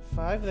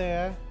 5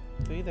 there.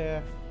 3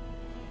 there.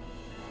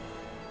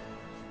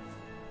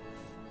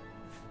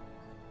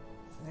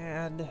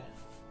 And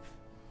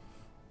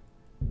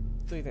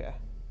 3 there.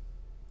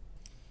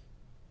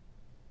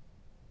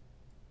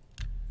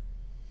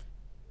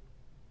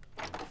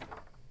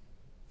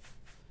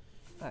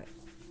 Alright.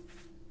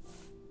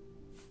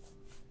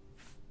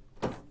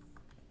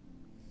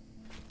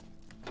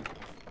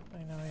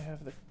 I know I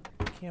have the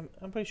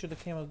I'm pretty sure the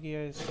camo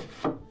gear is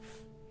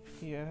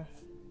here.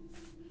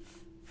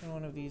 In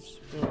one of these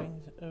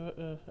buildings.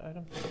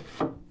 Items.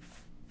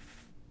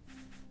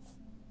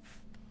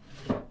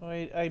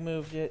 Wait, I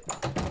moved it.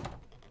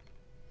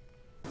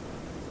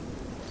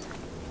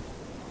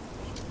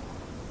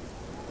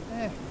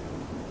 Eh.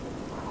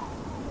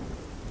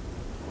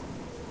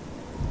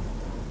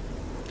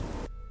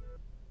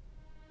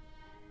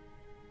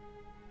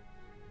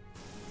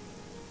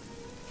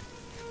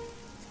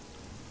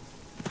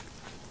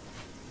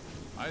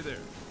 Hi there.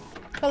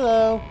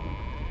 Hello.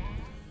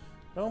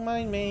 Don't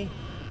mind me.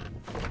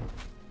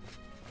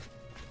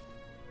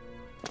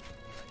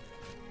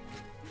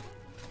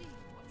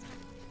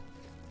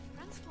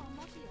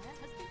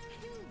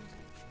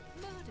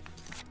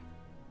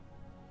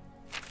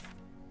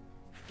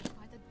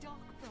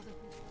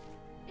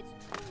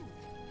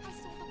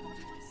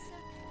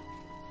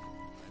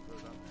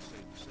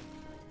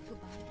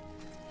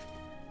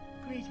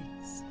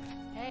 Greetings.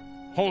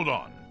 Hold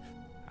on.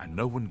 And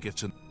no one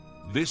gets in.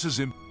 This is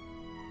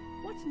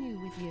What's new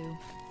with you?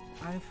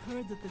 I've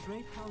heard that the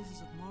great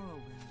houses of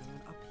Morrowind are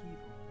in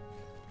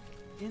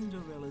upheaval.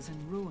 Indoril is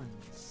in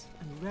ruins,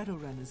 and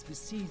Redoran is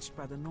besieged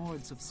by the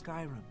Nords of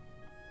Skyrim.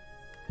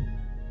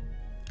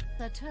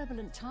 There are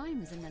turbulent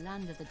times in the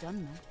land of the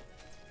Dunmer.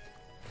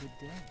 Good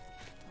day.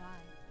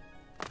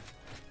 Why?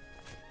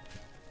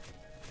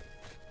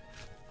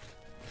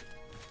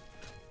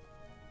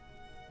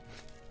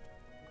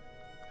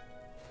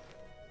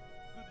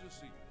 good to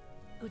see you.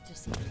 Good to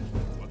see you.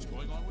 What's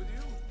going on with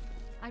you?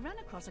 I ran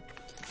across a...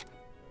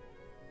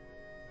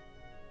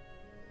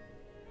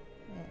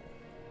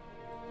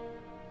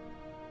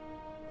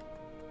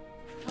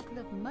 couple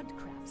of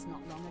mudcrafts not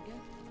long ago.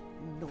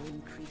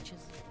 Annoying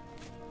creatures.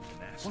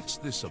 What's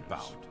this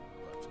about?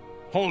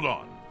 Hold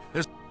on.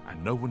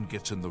 And no one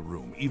gets in the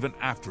room, even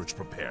after it's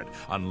prepared,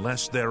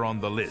 unless they're on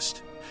the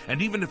list.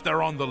 And even if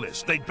they're on the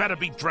list, they'd better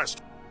be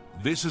dressed.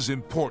 This is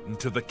important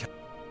to the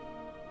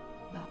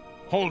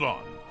Hold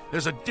on.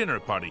 There's a dinner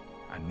party.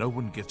 And no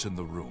one gets in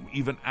the room,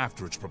 even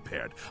after it's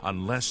prepared,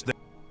 unless they...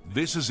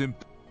 This is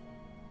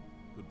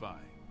Goodbye.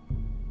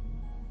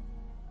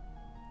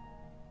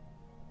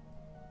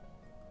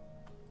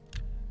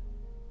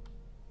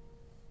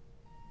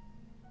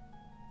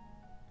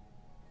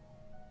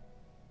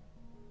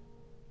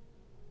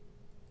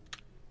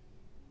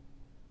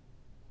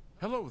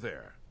 Hello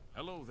there.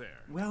 Hello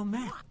there. Well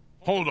met.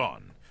 Hold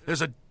on.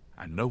 There's a...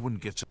 And no one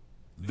gets...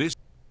 This...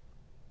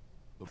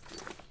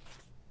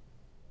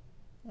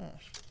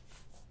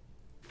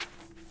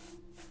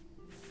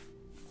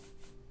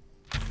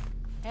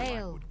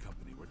 Hail.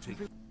 Company we're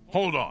taking...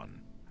 Hold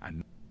on.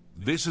 And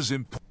this is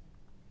important.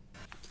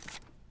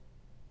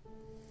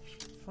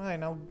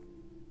 Fine, I'll...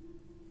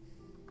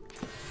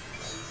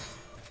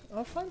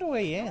 I'll find a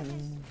way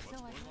in. So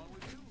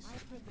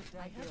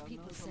I heard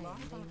people say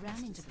they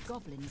ran into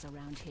goblins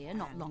around here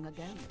not long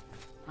ago.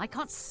 I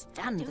can't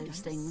stand those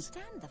things.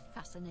 Stand the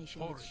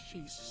fascination with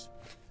sheep.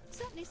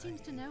 Certainly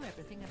seems to know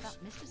everything about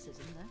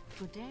mysticism, though.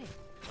 Good day.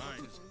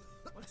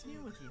 What's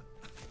new with you?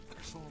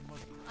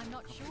 I'm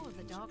not sure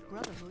the Dark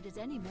Brotherhood is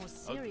any more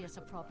serious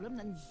a problem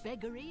than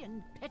beggary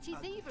and petty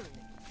thievery.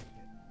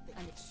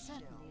 And it's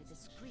certainly a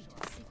discreet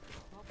and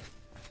secret problem.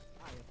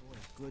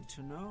 Good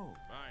to know.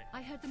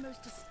 I heard the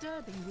most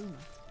disturbing rumor.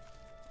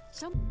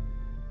 Someone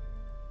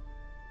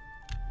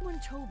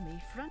told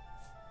me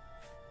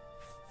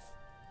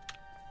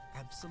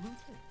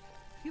Absolutely.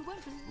 You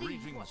won't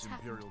believe what's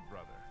happened. Imperial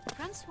brother.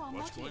 Francois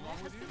Mortier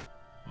has been...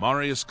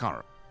 Marius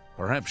Cara,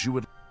 perhaps you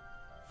would...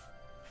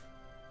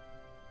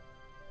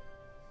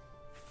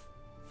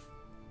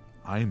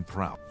 I'm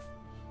proud.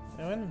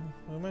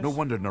 No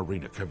wonder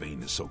Narina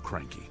Cavane is so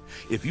cranky.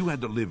 If you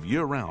had to live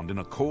year-round in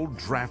a cold,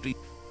 drafty...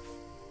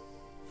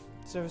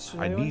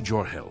 I need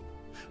your help.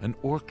 An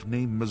orc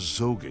named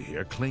Mazoga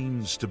here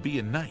claims to be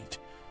a knight.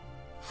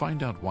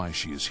 Find out why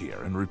she is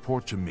here and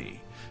report to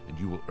me, and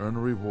you will earn a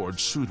reward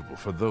suitable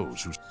for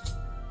those who...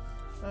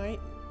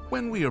 Alright.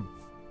 When we are...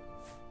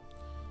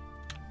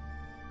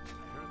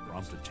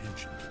 Prompt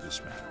attention to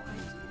this matter.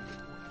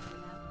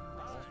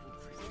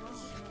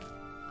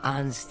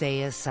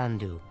 Anstea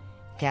Sandu,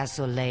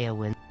 Casolea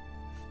Win.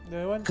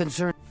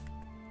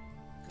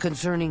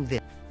 Concerning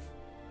this.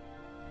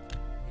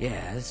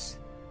 Yes.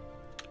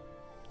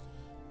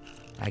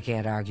 I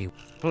can't argue.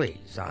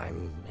 Please,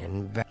 I'm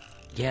in.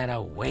 Get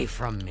away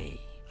from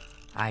me.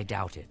 I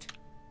doubt it.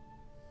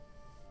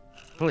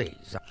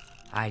 Please,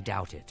 I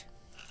doubt it.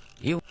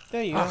 You.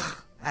 There you go.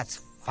 That's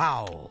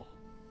foul.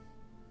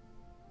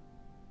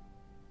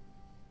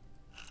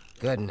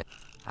 Goodness,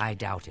 I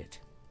doubt it.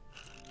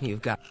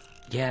 You've got.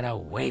 Get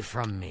away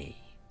from me.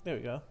 There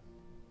we go.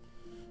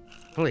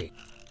 Please,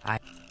 I.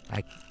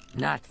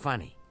 Not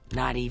funny.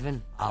 Not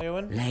even.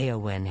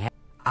 Leowin.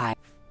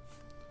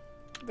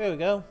 There we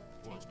go.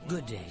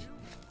 Good day.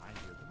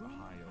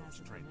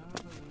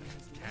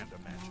 Can't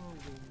imagine.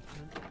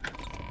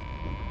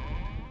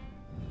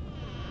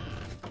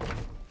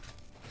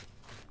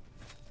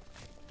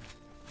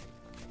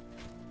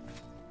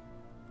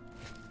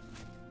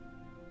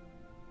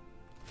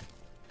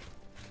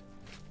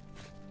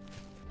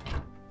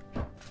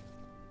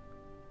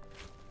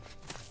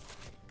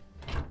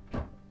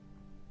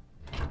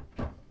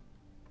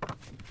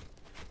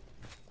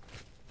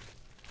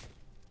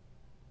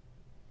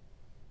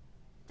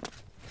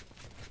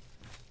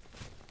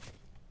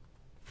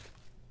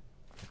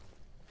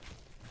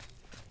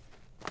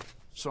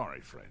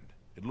 Sorry, friend.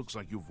 It looks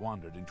like you've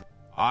wandered into...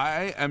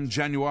 I am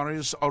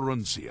Januarius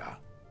Aruncia.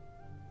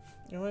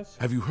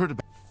 Have you heard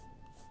about...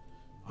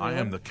 I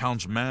am the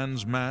Count's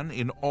man's man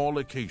in all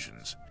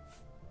occasions.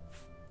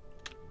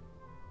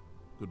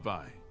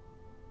 Goodbye.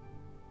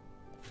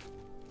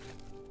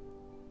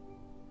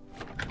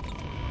 I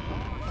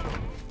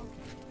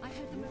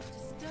heard the most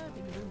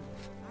disturbing rumor.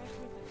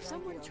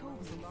 Someone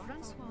told me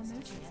Francois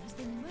Mortier has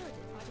been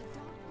murdered by the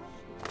Dark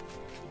Brotherhood.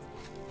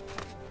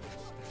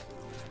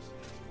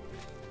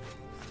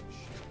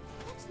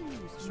 What's the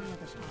news from the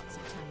other parts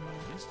of town now?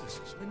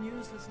 The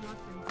news has not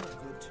been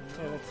good to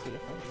know. Let's see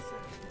if I can... The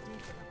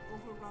deep that have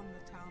overrun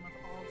the town of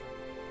Alden.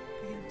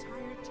 The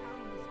entire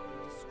town has been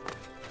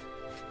destroyed.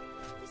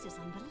 This is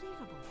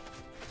unbelievable.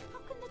 How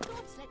can the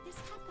gods let this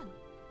happen?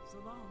 So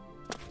long.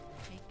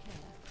 Take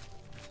care.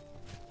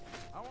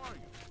 How are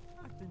you?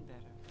 I've been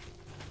better.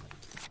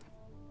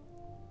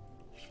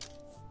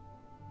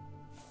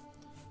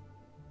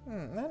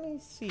 Let me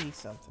see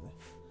something.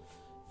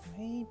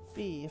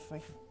 Maybe if I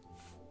can...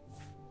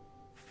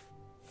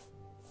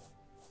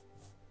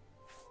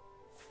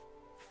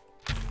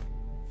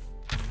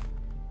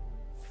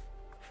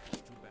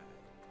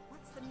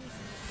 What's the news?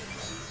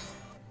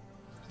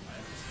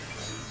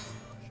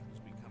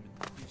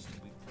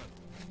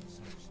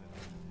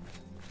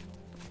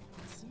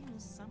 It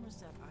seems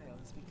Somerset Isle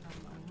has become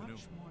a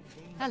much more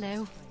dangerous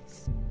Hello.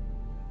 place.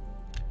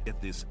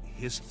 Get this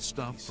hist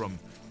stuff from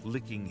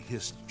licking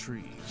hist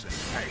trees. And...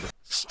 Hey,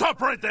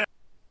 stop right there!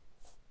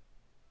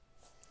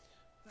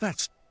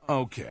 That's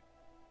okay.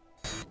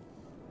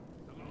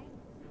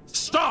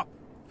 Stop!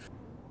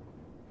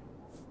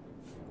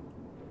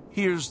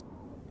 Here's...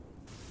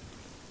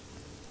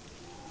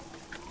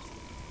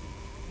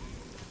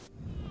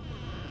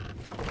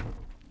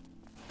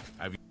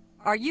 Have you...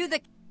 Are you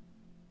the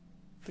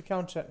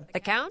Count check. the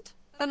Count?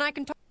 Then I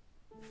can talk.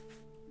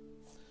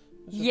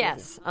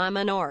 Yes, I'm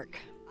an orc.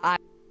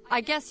 I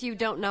guess you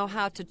don't know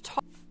how to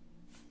talk.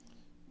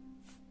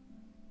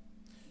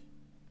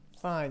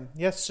 Fine.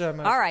 Yes, sir,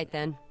 master. All right,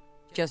 then.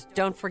 Just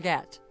don't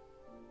forget.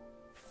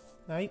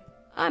 Knight.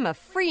 I'm a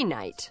free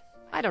knight.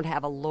 I don't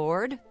have a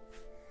lord.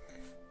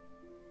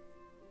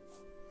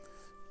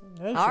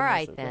 No, All sir,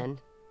 right, master. then.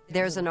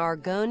 There's an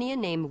Argonian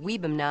named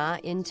Weebamna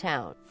in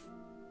town.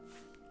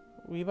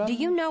 Weebam? Do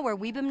you know where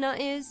Weebamna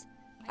is?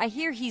 I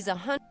hear he's a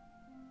hunter.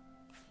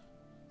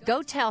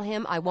 Go tell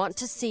him I want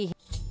to see him.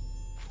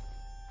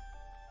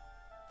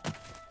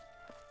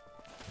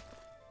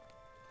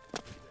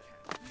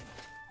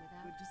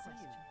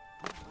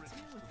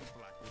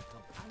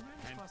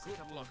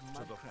 luck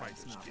to the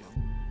Fighters Guild.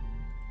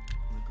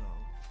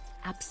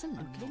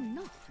 Absolutely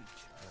not.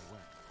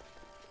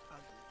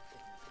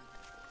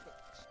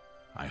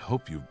 I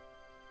hope you...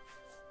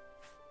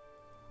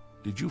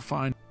 Did you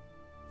find...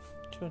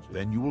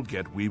 Then you will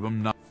get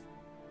Weebum now.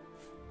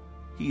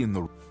 He in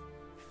the...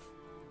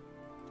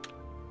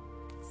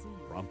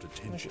 Prompt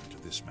attention to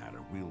this matter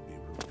will be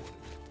rewarded.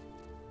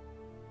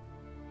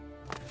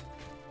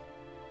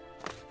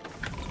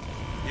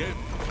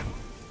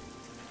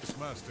 Yes,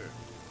 Master.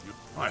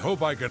 I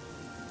hope I can...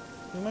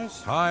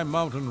 Rumors? High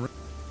mountain...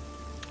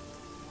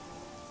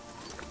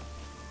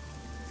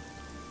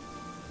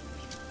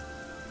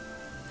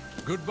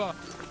 Goodbye.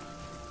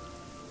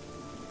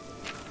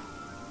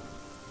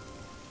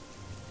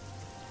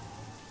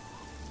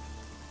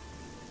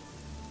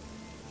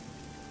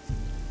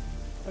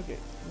 Okay,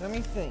 let me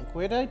think.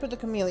 Where did I put the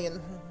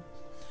chameleon?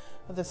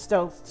 The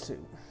stealth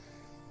suit.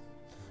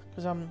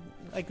 Because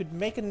I could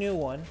make a new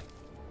one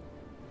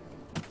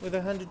with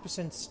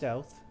 100%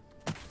 stealth.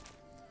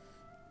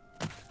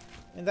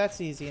 And that's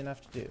easy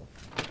enough to do.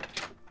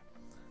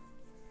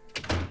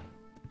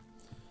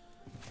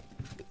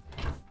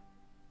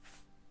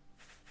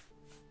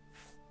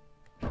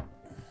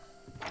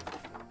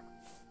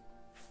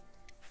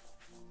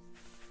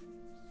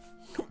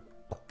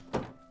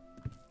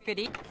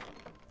 Goody.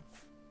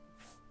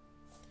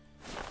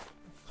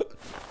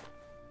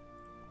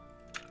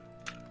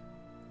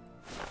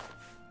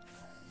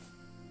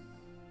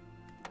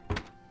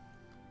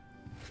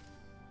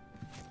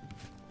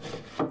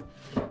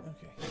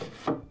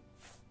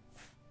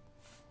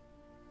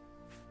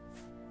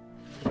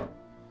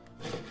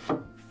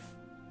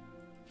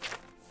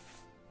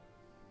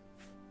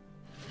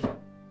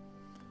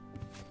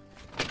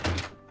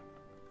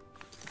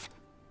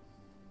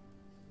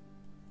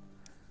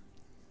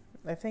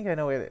 I think I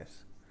know where it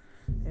is.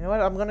 You know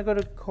what? I'm gonna go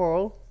to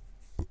Coral.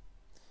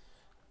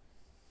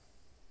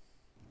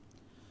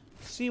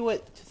 See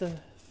what the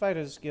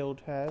Fighters Guild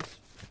has.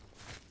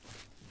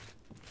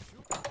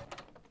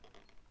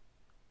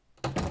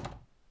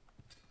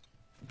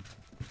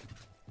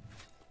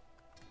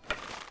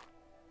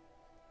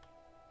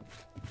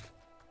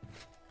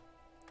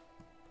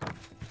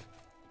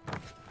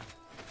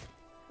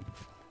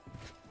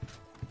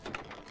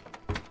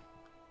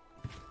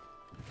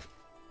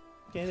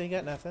 Okay, they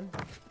got nothing.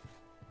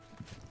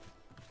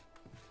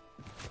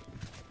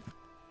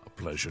 A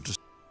pleasure to...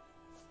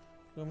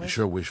 I Rumors?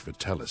 sure wish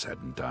Vitellis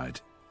hadn't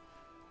died.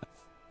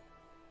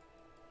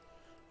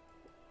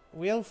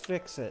 We'll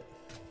fix it.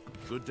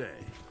 Good day.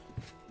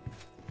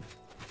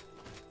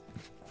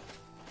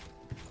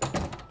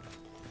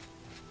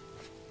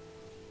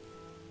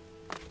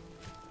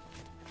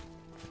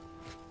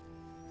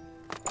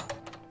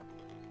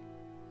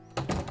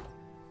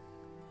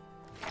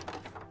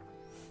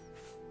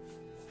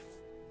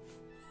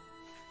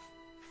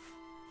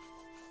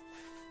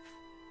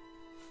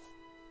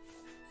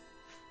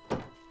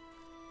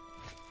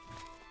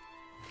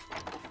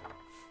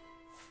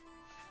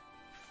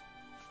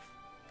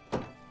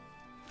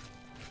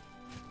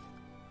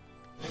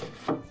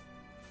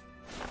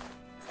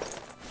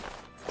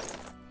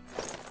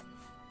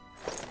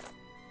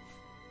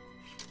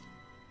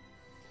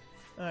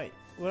 Alright,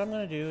 what I'm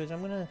gonna do is I'm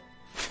gonna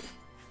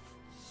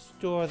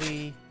store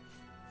the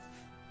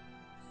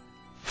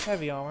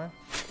heavy armor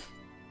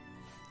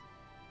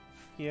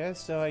here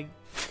so I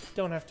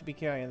don't have to be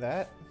carrying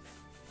that.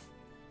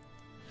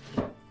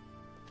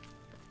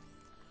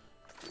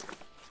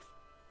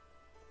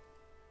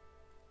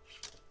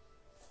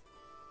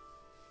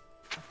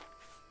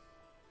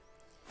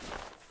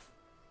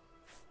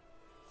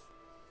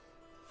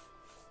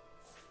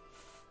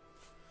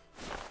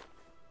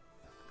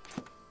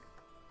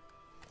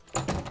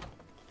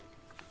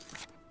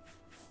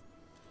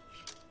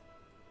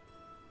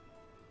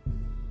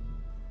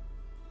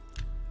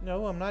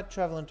 No, I'm not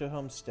traveling to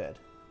Homestead.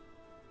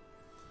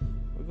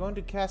 We're going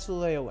to Castle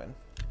Leowin.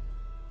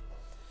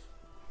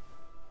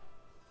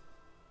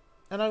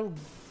 And I'll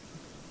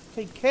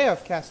take care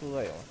of Castle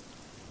Leowin.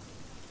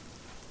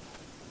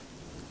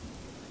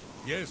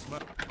 Yes, ma...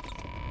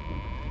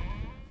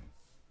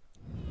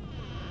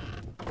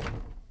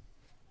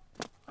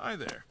 Hi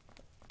there.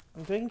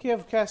 I'm taking care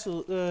of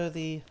Castle,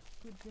 the...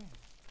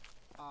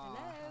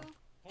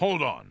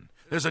 Hold on.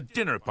 There's a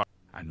dinner party,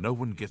 and no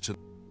one gets it.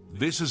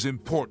 This is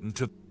important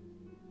to...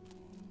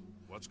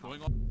 What's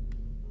going on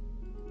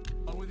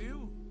with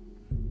you?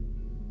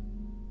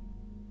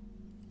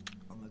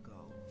 On the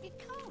go. It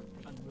can't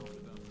be.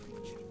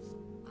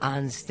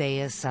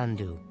 Anstea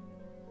Sandu.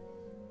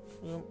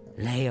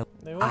 Leo,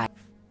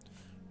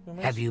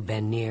 have you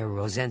been near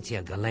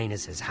Rosentia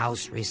Galenus'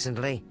 house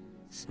recently?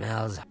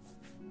 Smells...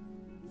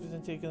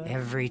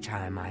 Every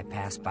time I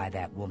pass by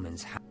that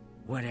woman's house,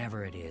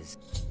 whatever it is.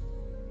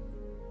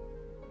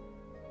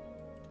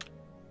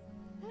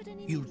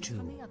 You too.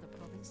 From the other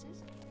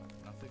provinces?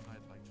 Nothing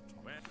I'd like to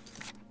talk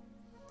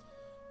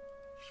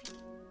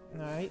about.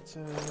 Alright,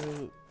 so...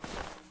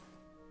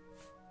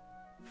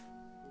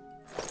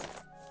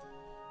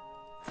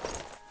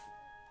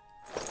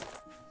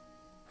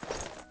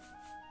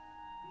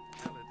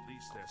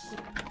 this?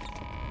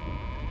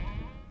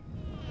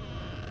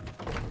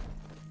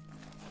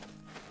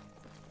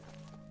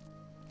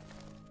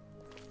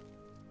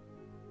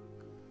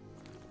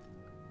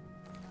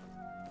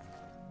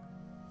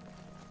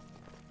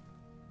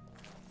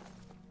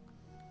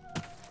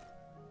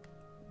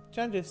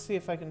 Trying to see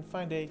if I can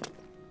find a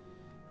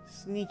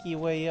sneaky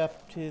way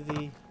up to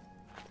the...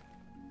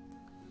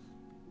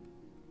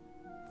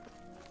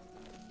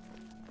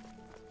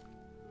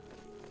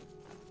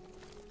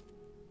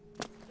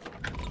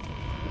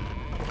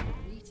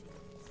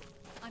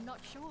 I'm not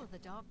sure the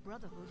Dark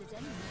Brotherhood is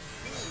any more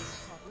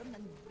serious problem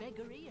than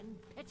beggary and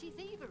petty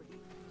thievery.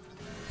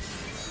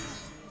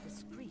 A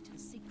discreet and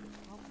secret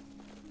problem.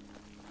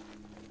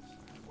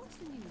 What's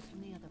the news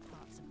from the other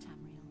parts of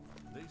Tamriel?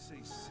 They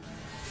say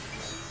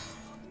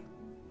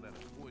led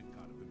a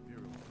boycott of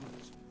Imperial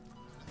goods.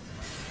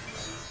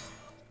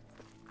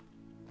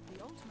 The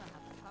Ultima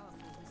have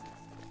powerful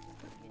wizards. It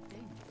could be a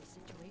dangerous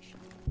situation.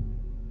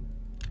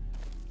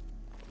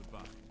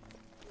 Goodbye.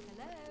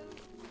 Hello?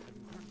 I've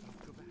heard about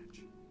Kvatch.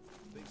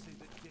 They say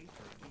that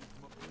Gator came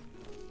from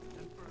Oblivion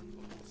and burned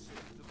the whole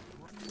city to the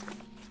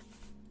ground.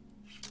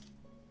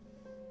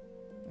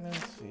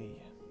 Let's see.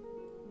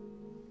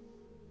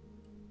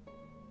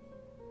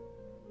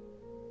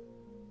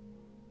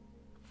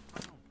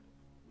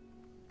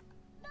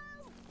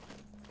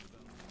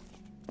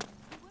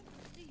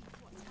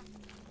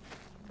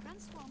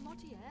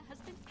 Has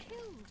been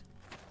killed,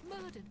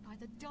 murdered by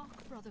the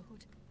Dark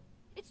Brotherhood.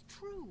 It's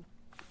true.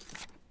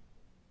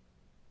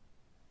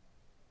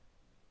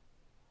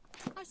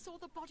 I saw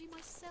the body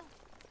myself.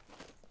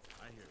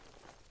 I hear it.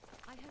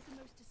 I heard the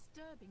most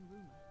disturbing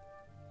rumor.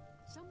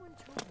 Someone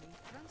told me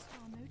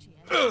Francois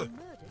Motier was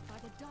murdered by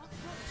the Dark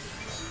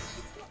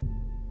Brotherhood.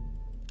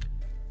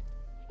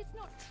 It's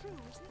not true,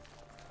 is it?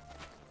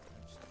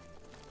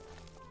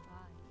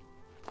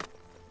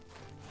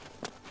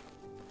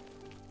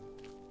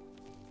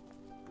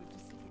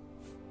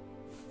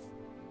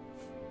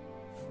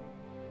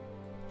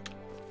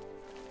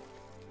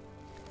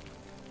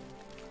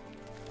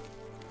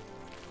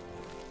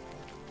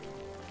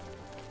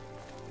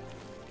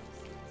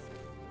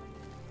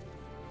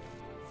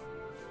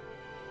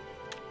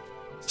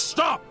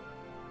 Stop!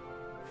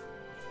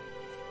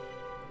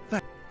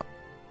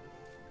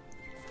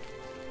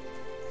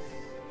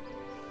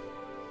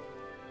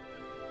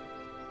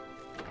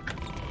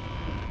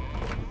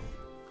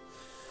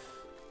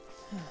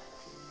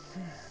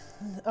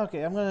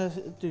 Okay, I'm gonna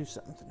do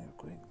something real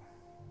quick.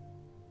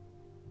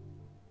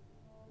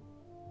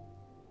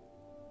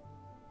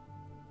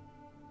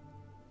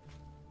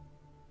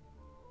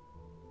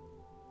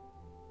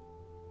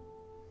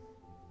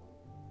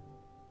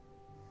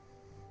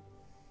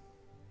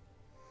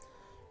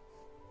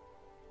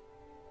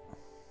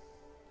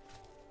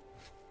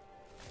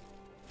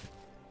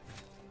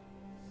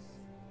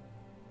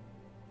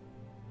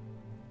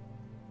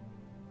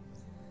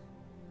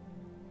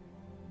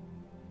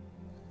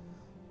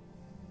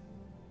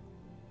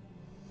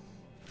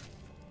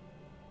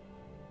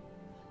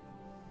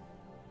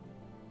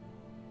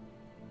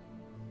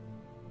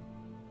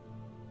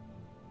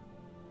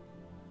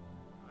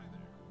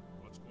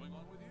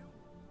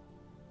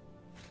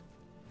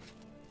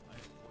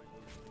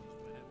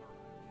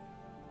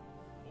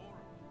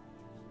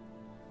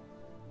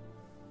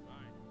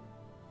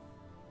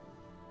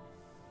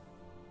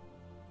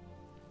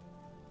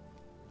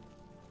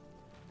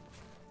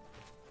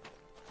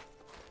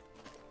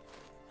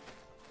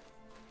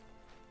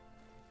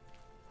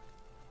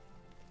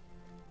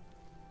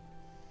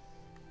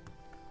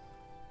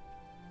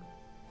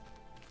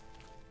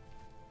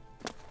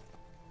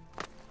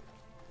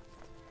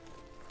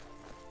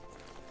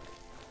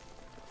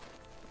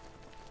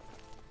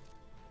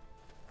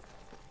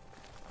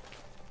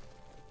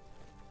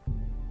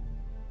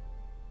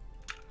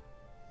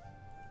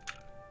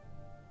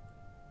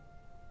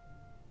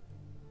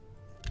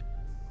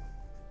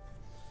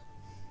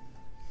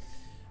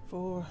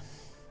 Four,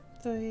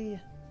 3,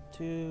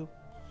 2.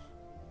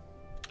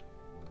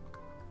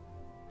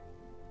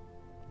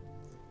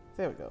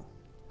 There we go.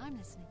 I'm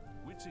listening.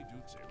 Witsy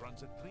Dootsy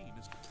runs it clean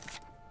as...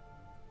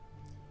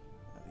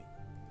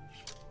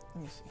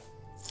 Let me see.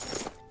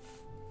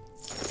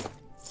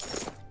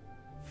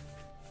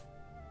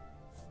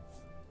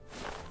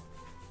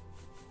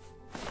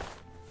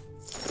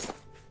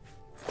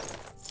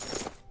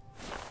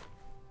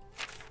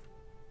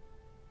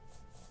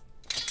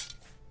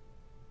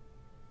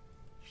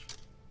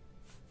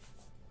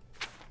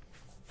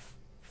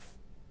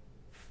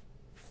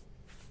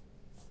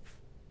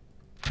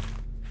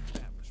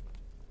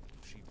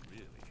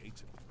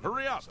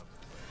 Hurry up!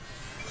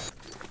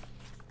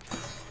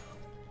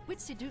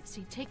 Witsy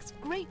Dootsy takes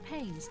great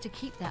pains to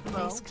keep that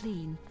place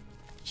clean.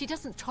 She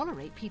doesn't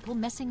tolerate people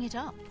messing it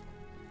up.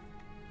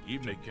 You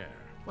take care.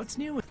 What's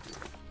new with...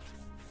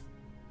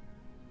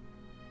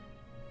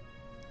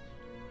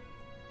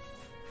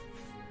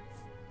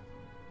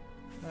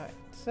 Alright,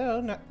 so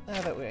now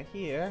that we're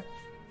here...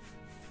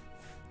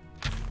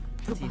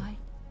 Goodbye.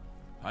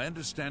 I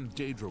understand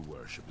Daedra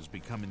worship has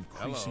become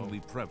increasingly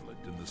prevalent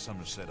in the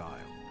Somerset Isle.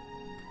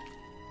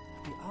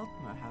 The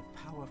Altmer have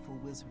powerful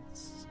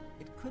wizards.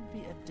 It could be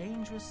a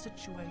dangerous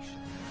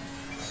situation.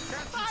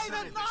 By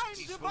the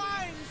nine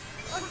divines!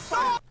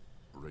 Assault!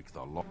 Break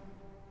the law.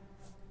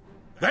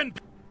 Then...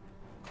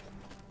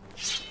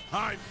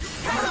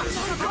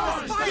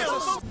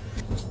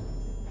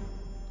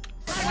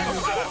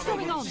 What's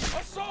going on?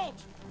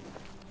 Assault!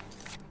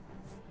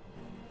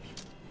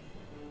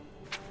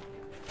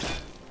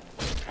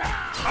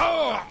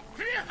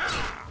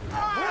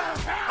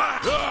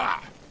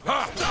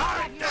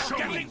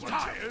 Getting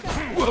tired.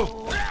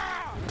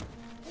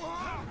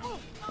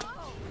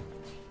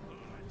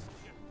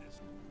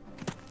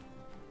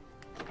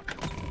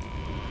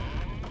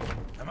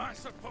 Am I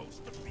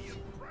supposed to be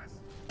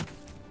impressed?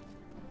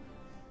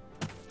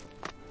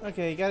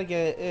 Okay, you gotta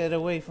get it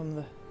away from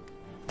the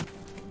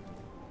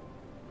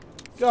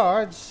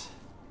guards.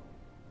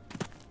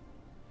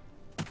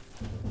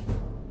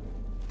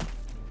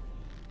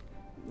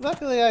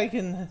 Luckily, I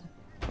can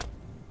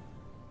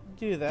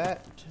do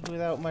that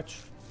without much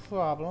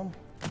problem.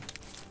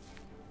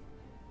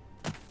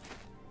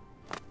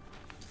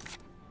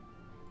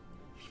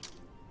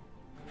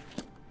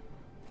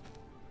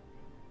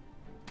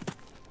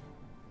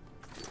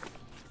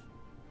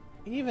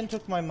 He even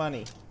took my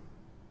money.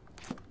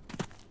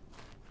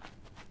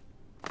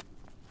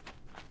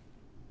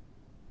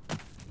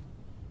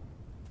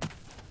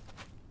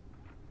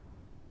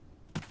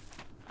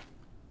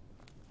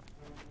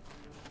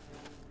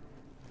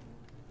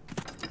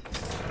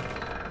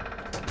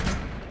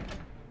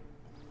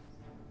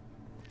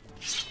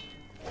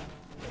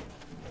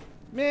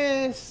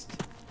 Missed.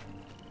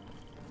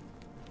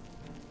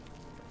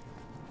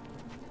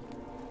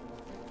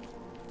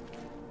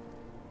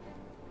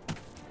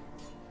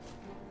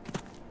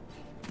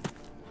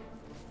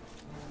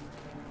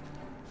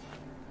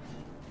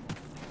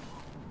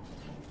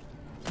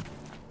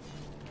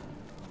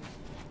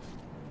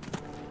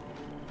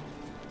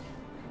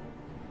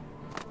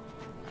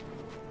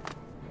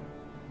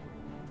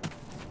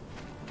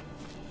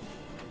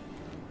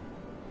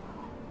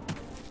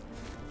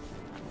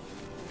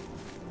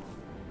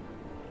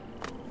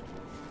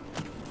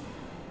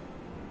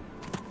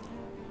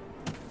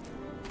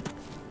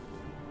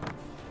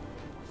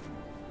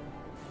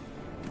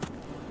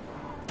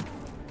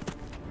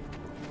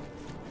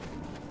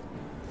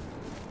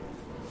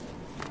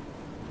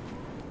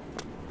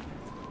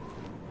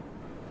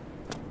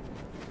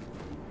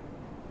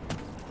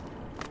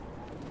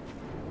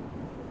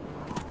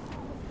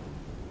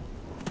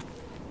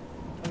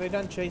 Are they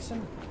done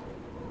chasing?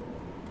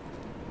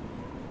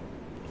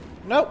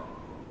 Nope.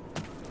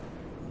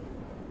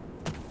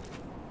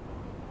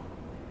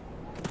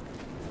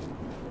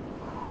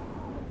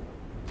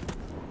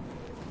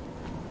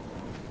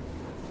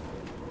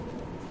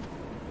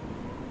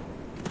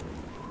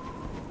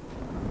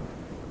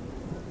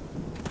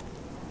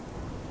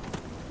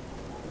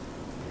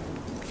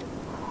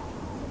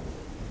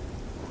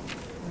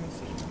 Let me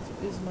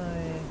see. Is my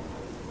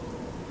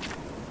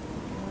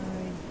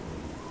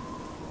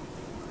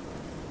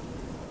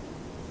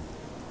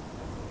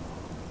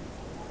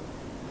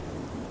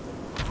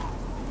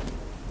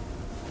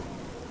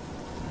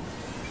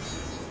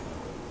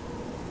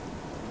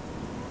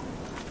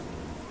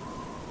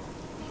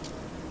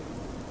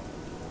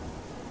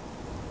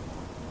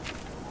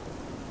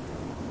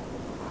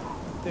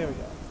there we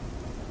go.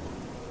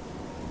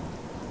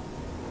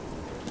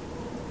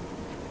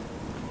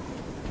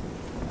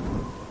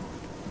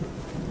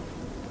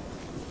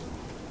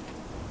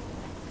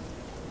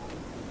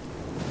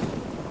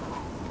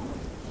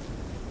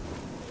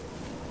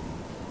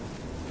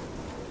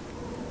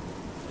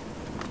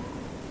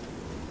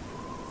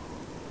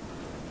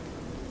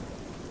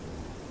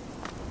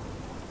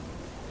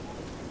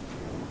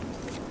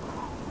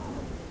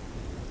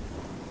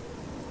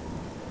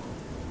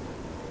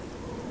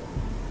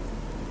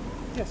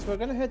 Yes, we're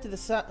gonna head to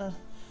the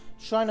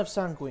Shrine of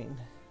Sanguine.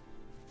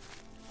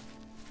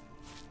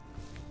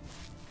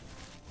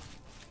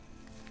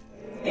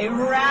 A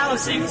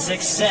rousing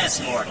success,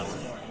 mortal.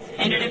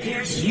 And it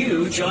appears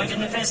you joined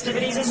in the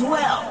festivities as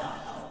well.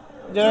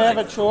 Do I have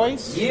a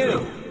choice?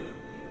 You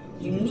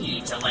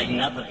need to lighten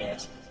up a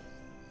bit.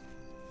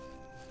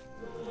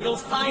 You'll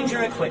find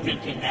your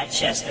equipment in that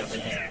chest over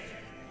there.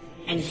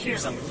 And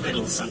here's a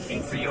little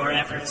something for your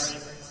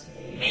efforts.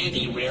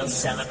 Maybe we'll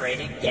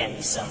celebrate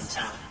again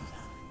sometime.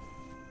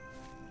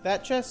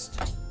 That chest?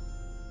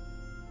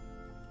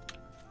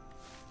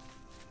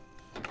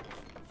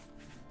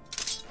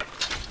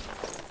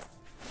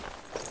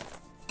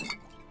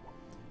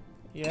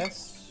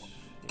 Yes.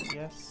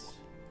 Yes.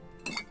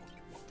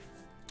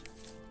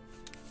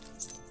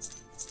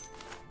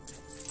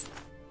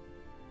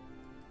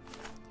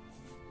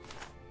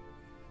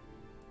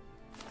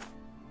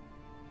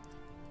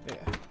 Yeah.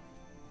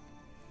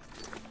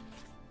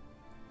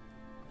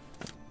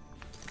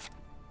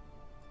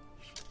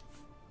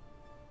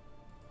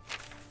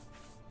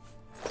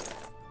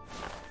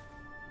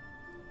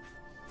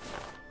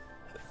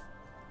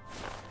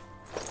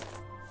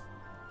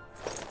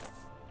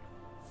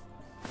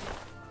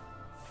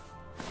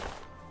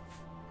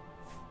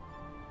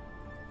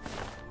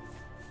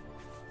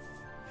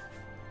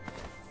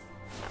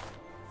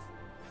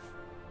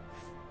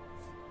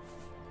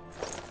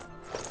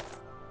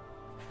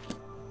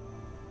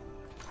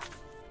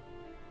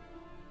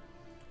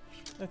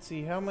 Let's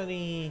see, how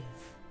many...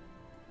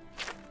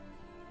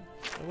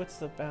 What's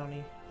the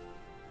bounty?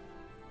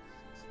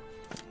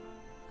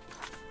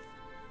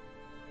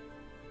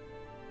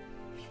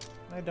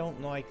 I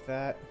don't like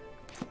that.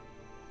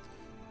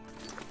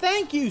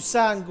 Thank you,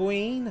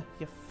 Sanguine!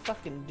 You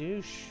fucking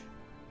douche.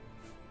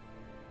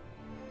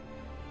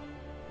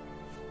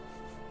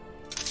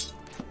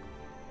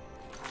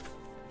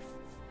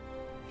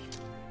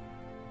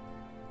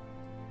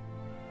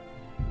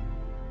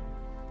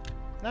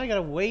 Now I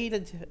gotta wait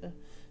until...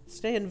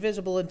 stay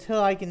invisible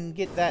until I can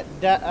get that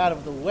out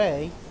of the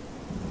way.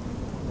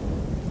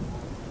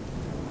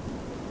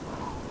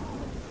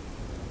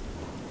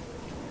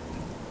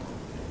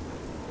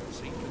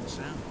 Safe and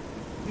sound.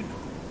 You know,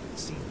 it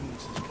seems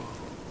as well.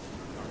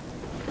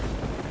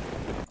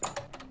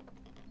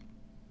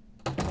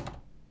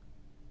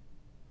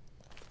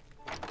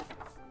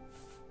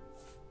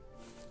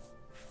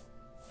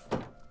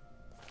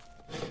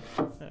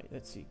 Alright,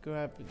 let's see.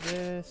 Grab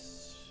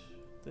this,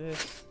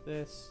 this,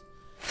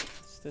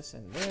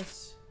 and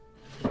this.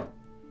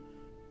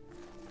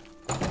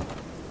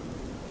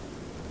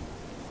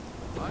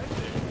 Hi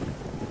there.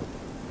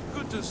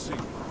 Good to see you.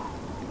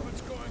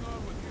 What's going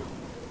on with you?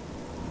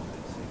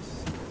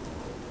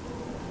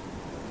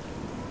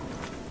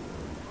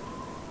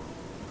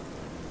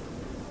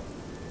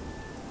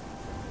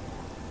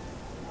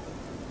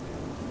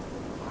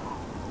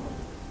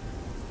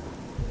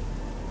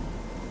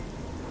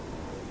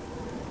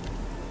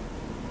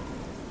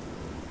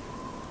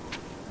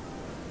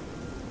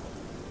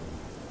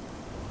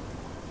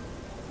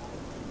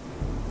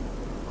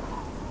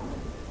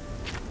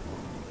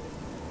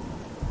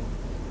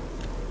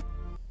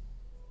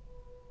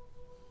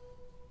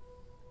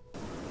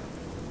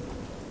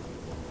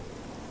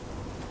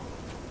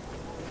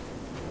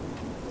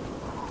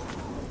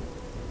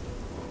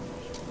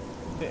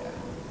 There.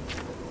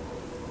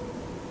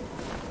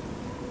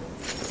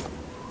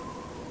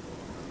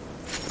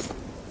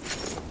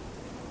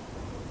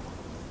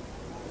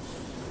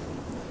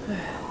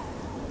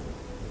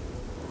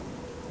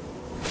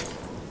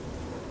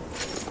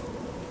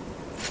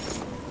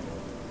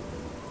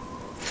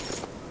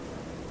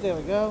 There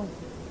we go.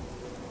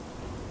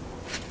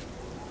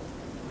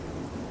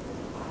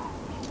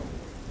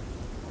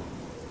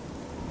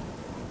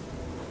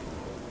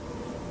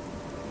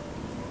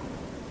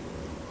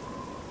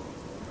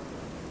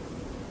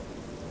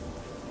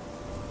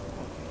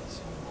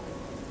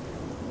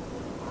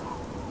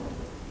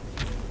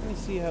 Let me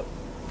see how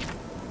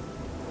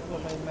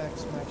what my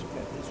max magic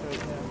at is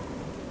right now.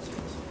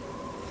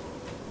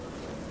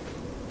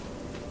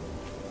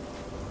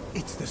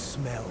 It's the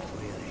smell,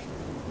 really.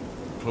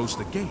 Close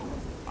the gate.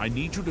 I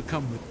need you to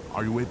come with...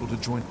 Are you able to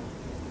join?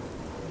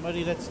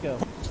 Buddy, let's go.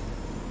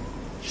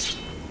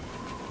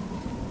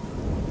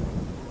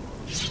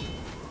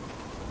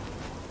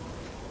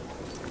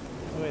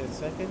 Wait a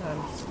second,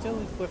 I'm still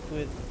equipped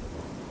with...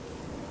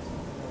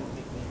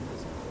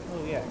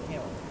 Oh yeah,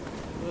 camo.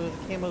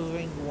 Camo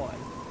ring 1.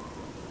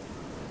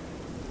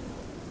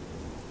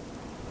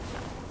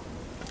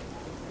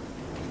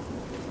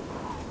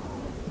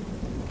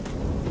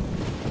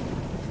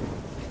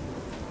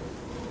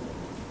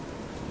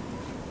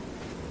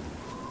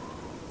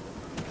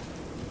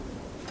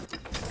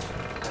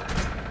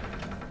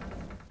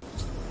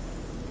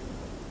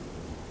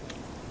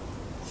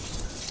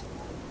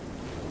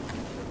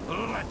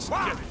 Let's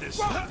get this.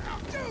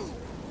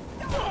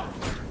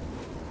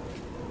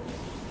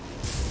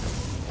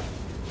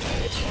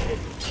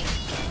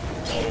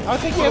 I'll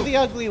take care of the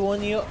ugly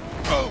one, you...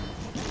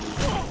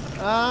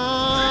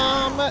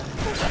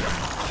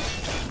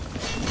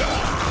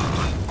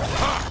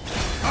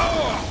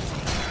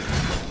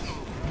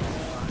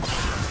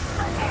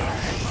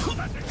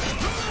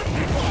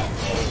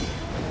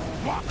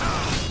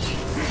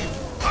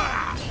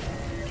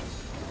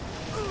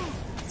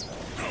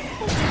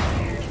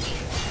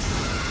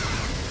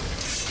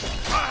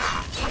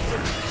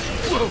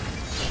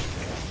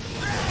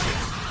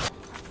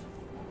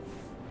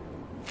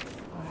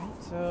 Alright,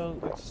 so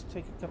let's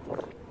take a couple.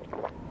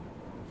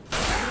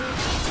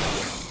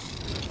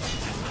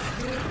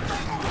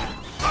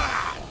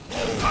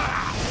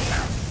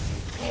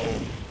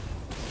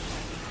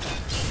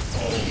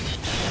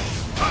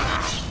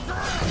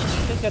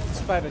 Take out the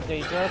spider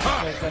daedra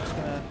because that's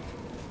gonna...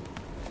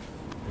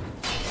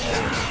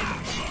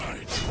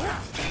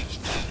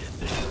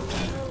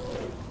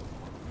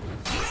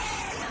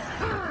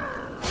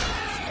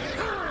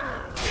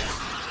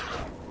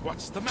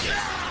 What's the matter?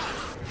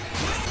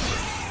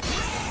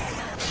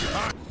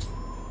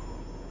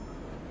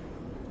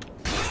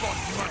 Thought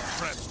mud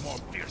crab's more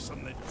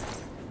fearsome than...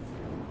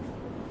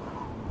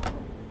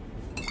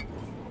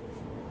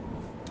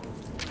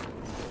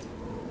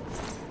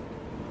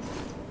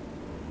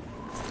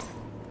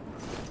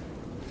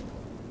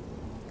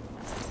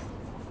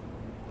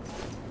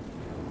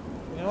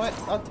 You know what?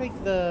 I'll take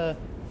the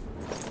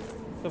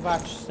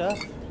Kavach stuff.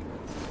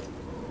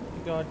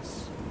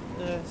 God's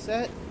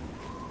set.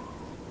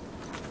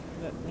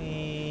 Let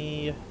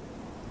me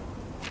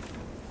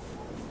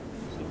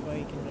see if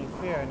I can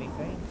repair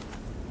anything.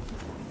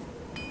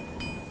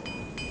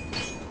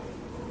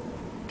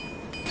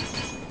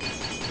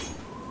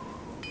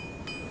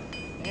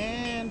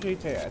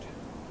 repaired.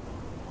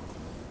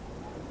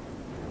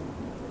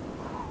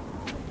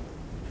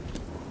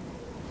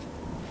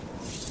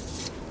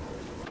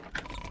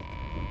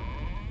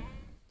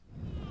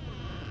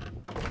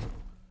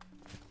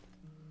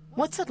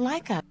 What's it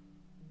like out?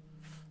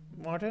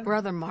 Martin?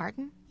 Brother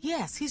Martin?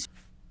 Yes, he's...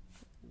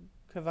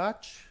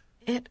 Kavach?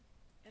 It...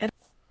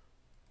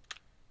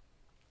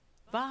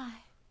 Bye.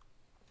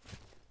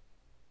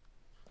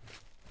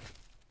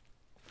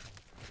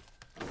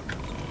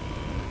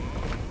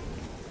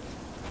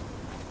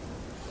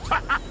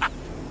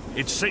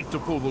 It's safe to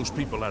pull those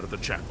people out of the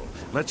chapel.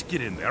 Let's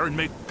get in there and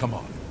make... Come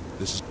on.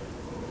 This is...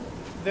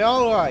 They're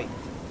all right.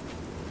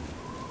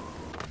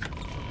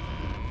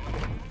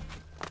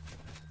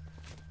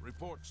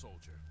 Report,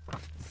 soldier.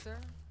 Sir?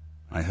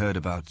 I heard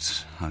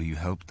about how you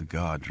helped the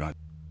guard drive.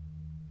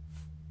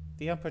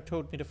 The Emperor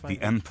told me to find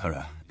The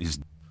Emperor is...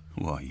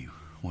 Who are you?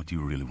 What do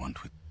you really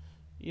want with...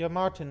 You're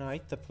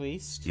Martinite, the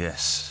priest.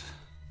 Yes,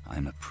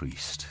 I'm a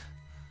priest.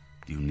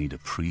 Do you need a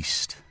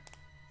priest?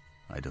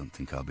 I don't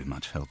think I'll be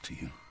much help to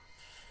you.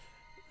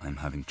 I'm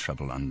having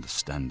trouble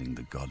understanding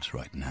the gods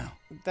right now.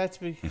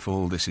 That's me. If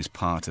all this is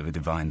part of a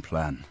divine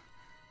plan...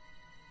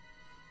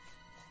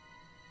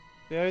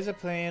 There is a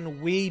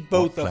plan. We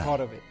both are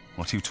part of it.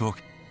 What are you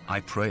talking? I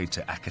prayed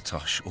to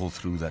Akatosh all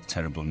through that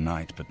terrible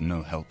night, but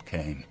no help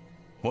came.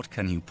 What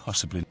can you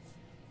possibly...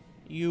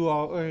 You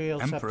are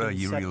Uriel Emperor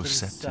Uriel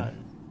Septim's Septim?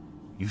 son.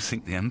 You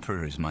think the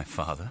Emperor is my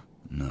father?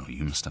 No,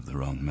 you must have the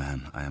wrong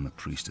man. I am a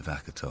priest of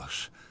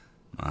Akatosh.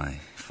 My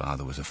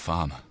father was a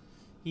farmer.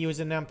 He was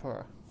an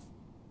emperor.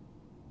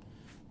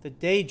 The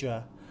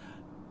Daedra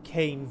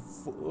came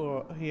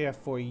here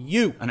for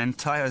you. An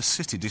entire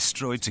city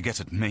destroyed to get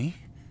at me?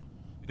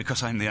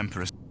 Because I'm the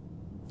Emperor.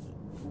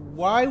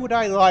 Why would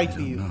I lie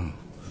to you? No,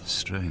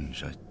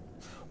 strange. I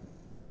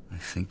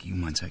think you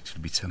might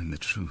actually be telling the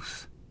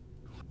truth.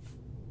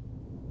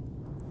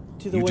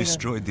 You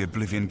destroyed the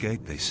Oblivion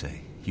Gate, they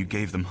say. You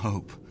gave them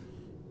hope.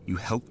 You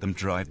helped them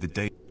drive the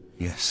day.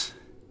 Yes.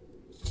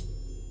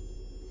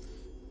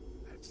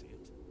 That's it.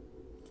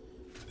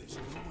 There's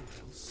no one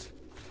else.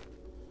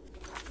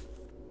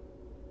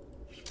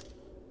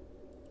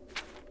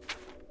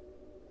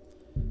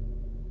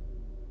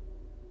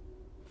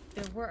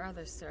 There were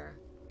others, sir,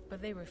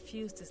 but they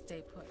refused to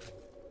stay put.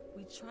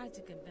 We tried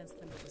to convince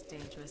them it was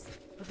dangerous,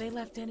 but they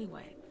left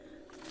anyway.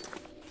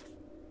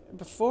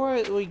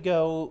 Before we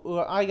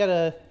go, I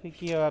gotta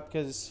gear up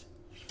because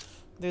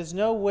there's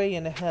no way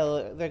in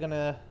hell they're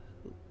gonna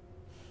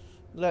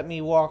let me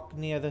walk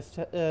near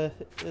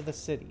the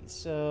city.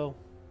 So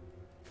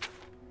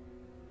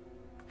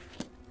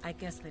I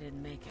guess they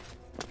didn't make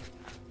it.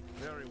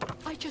 Very well.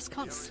 I just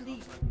can't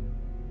sleep.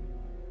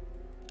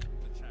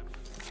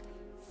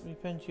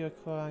 Repent your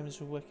crimes,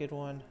 wicked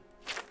one.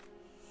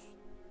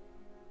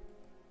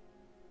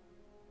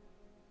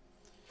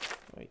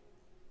 Wait.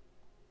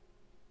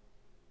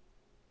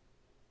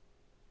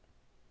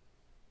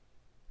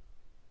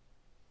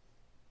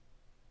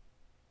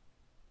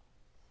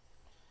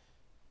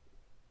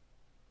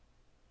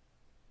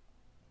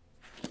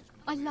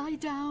 I lie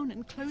down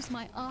and close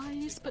my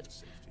eyes,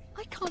 but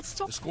I can't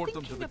stop Escort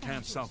them to thinking the camp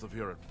about it. south of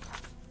here.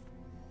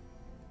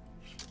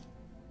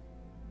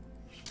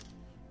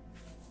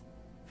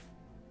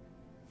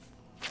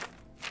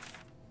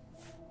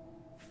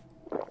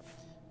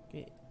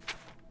 Okay.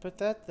 Put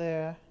that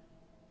there.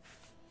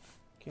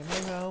 Give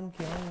me home,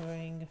 give me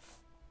ring.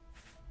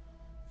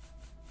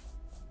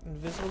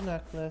 Invisible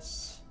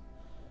necklace.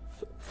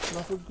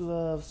 Muffled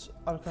gloves.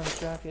 Archon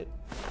jacket.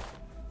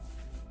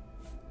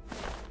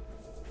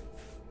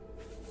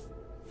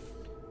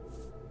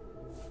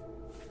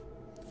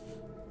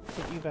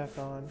 Put you back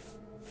on.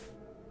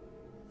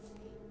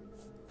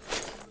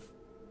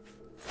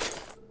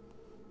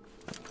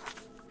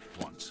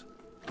 Once.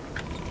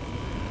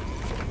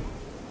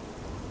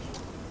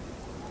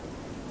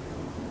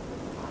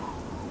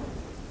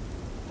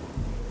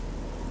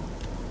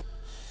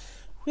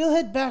 We'll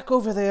head back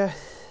over there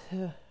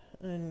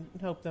and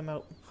help them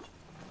out.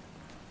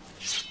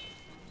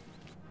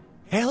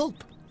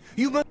 Help?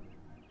 You must...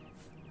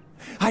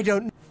 I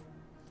don't...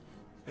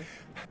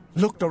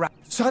 Looked around.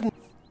 Suddenly...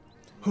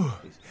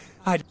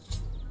 I... You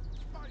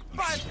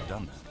should have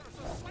done that.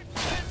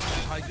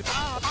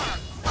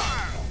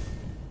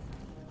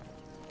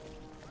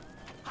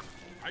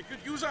 I could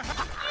use a...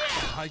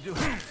 I do.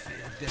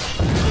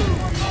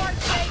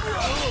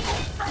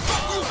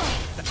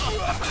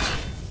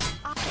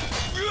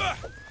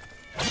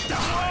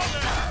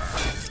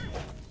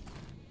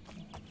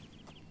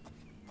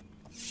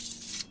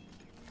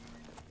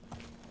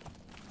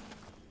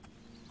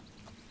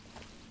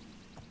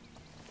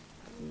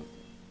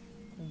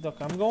 Look,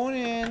 I'm going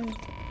in.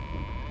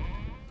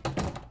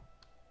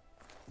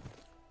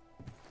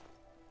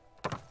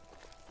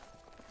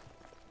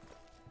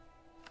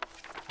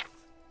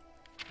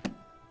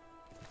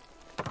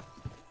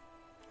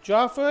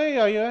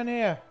 Joffrey, are you in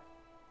here?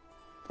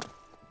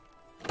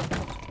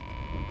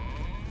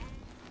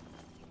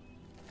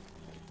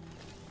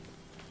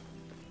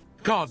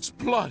 God's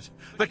blood!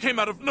 That came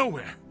out of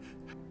nowhere!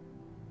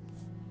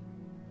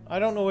 I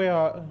don't know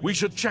where. We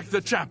should check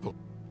the chapel.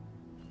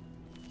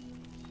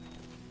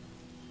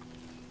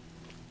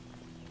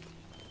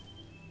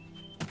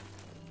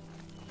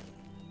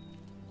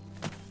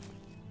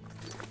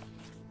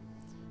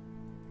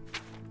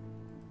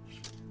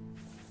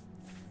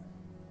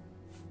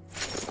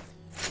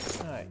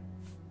 Alright.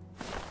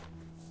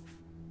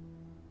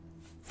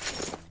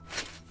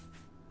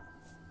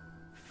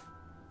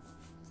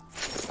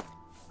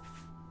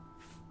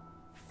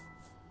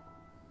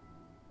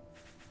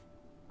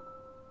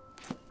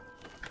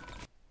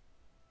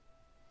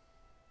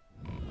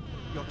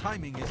 Your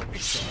timing is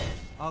excellent.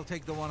 I'll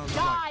take the one on the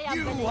Die, right.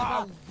 you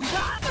are weak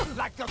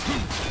like a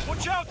king.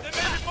 Watch out, there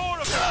may be more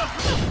of them!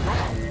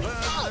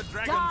 Burn the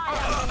dragon!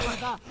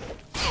 Die,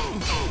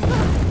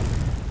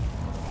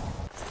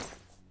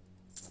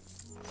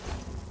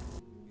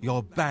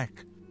 You're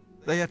back.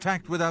 They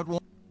attacked without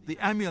warning. The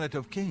Amulet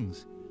of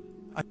Kings.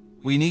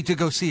 We need to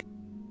go see it.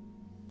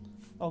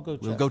 I'll go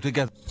check. We'll go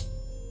together.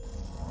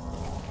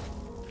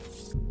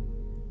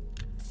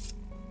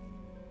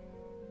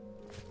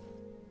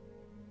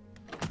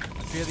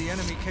 I fear the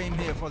enemy came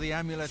here for the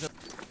Amulet of...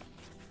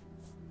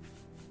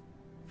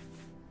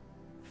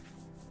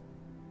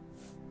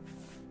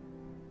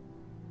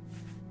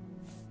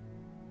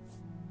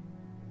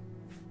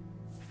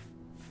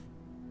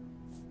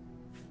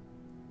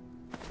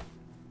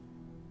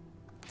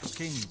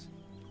 Kings.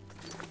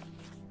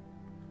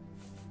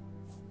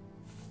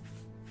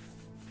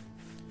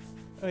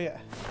 Oh yeah,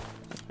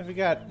 I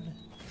forgot.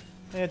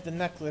 I had the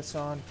necklace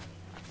on.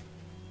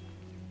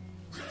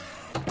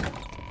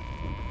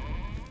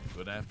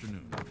 Good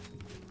afternoon.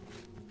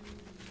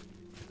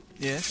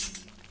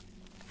 Yes?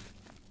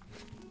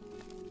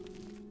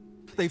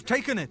 They've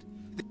taken it!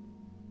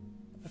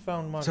 I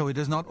found money. So it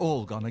has not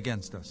all gone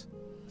against us.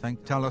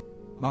 Thank Talos,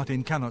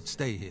 Martin cannot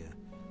stay here.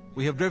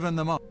 We have driven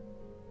them off.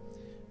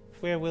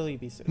 Where will he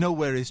be safe?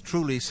 Nowhere is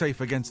truly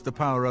safe against the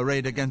power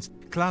arrayed against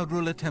Cloud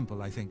Ruler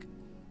Temple, I think.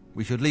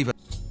 We should leave it.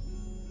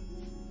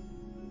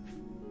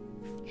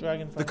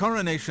 Dragon. The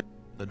coronation,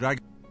 the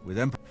dragon, with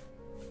Emperor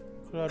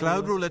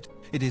Cloud Ruler.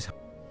 It is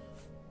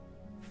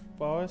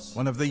Boris.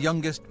 one of the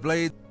youngest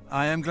blades.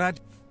 I am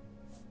glad.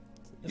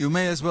 You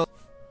may as well.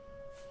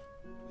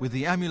 With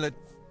the amulet.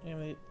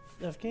 Amulet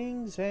of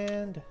Kings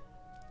and.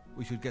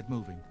 We should get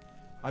moving.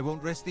 I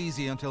won't rest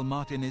easy until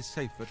Martin is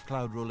safe at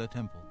Cloud Ruler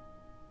Temple.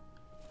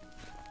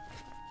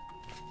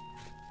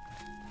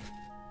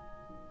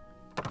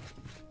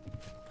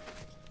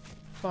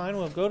 Fine,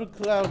 we'll go to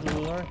Cloud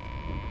Ruler.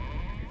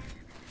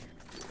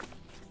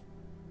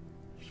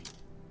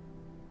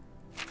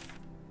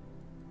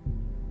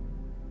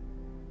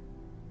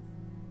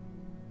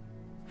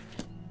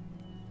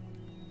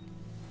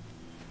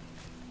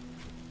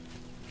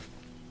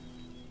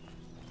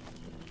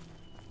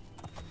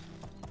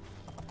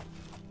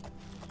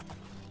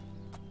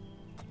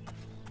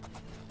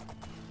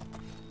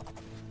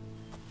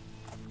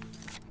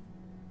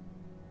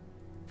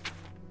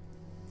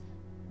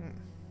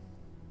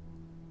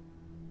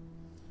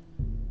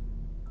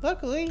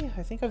 Luckily,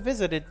 I think I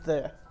visited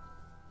there.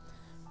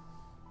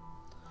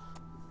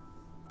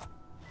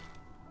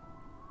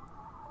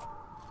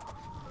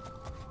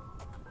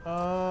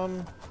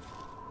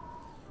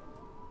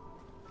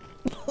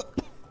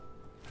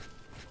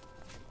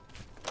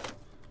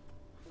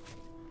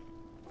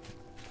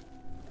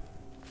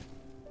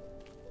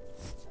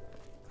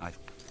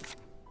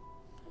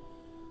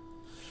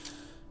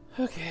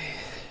 Okay.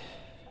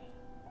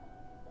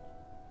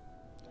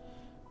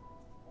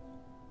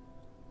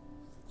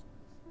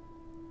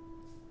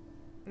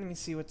 Let me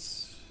see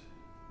what's.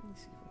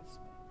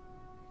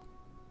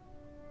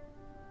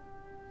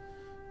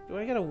 Do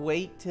I gotta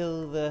wait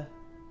till the?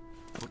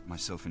 Put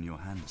myself in your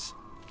hands.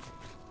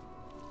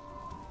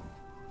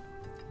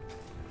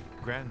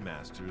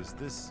 Grandmaster, is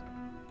this?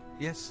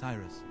 Yes,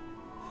 Cyrus.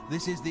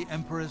 This is the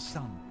Emperor's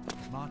son,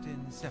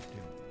 Martin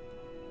Septim.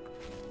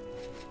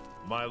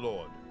 My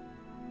lord,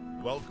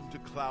 welcome to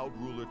Cloud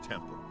Ruler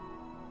Temple.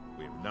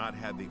 We have not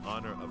had the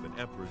honor of an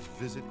emperor's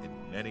visit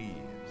in many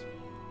years.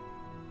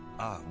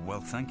 Ah, well,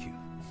 thank you.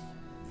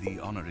 The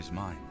honor is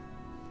mine.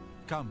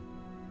 Come.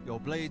 Your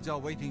blades are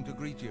waiting to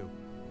greet you.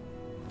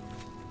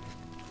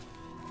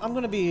 I'm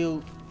gonna be.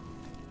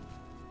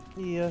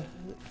 Yeah.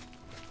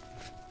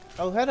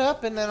 I'll head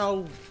up and then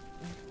I'll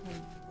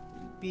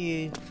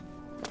be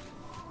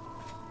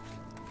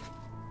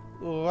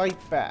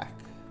right back.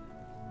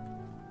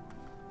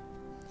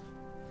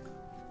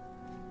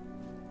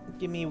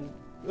 Give me.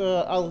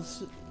 I'll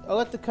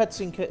let the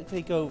cutscene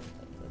take over.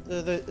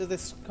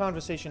 This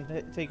conversation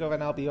take over,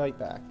 and I'll be right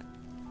back.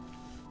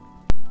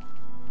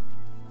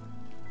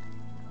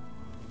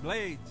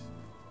 Blades,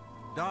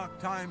 dark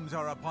times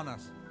are upon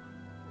us.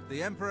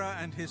 The Emperor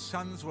and his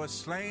sons were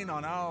slain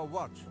on our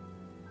watch.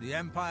 The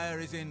Empire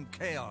is in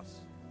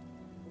chaos.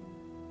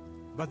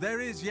 But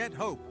there is yet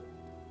hope.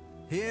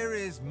 Here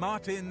is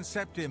Martin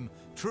Septim,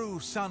 true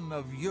son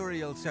of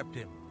Uriel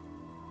Septim.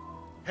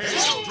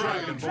 Hail,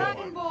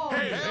 Dragonborn!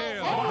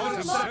 Hail,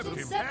 Martin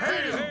Septim!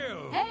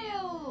 Hail!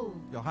 Hail!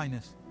 Your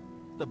Highness,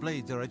 the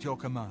blades are at your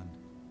command.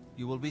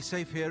 You will be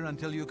safe here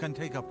until you can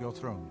take up your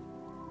throne.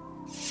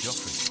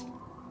 Joffrey,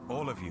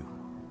 all of you.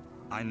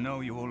 I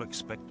know you all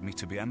expect me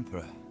to be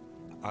Emperor.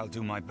 I'll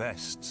do my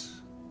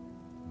best.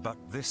 But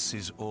this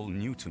is all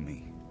new to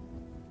me.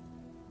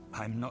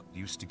 I'm not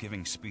used to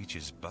giving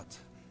speeches, but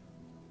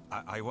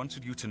I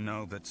wanted you to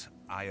know that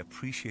I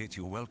appreciate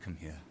your welcome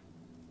here.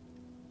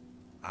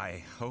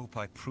 I hope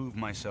I prove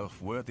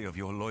myself worthy of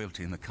your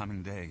loyalty in the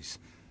coming days.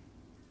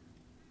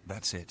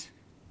 That's it.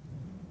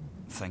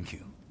 Thank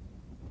you.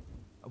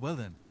 Well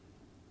then,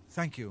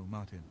 thank you,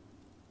 Martin.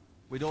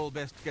 We'd all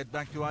best get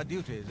back to our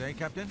duties, eh,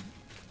 Captain?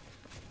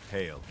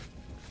 Hail.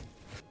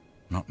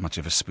 Not much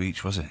of a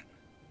speech, was it?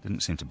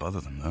 Didn't seem to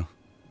bother them, though.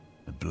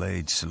 The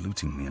blades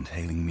saluting me and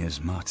hailing me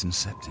as Martin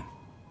Septim.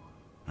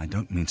 I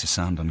don't mean to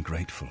sound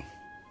ungrateful.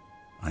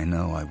 I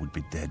know I would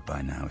be dead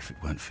by now if it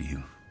weren't for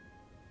you.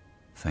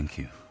 Thank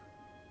you.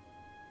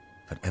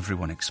 But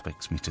everyone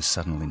expects me to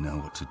suddenly know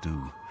what to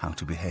do, how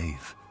to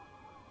behave.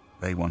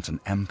 They want an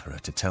emperor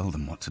to tell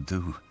them what to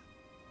do,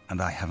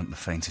 and I haven't the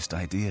faintest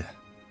idea.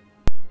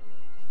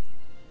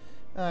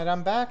 Alright,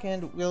 I'm back,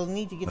 and we'll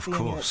need to get the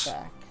amulet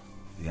back.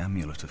 The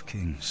Amulet of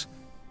Kings.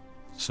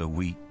 So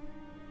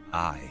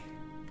I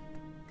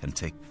can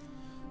take...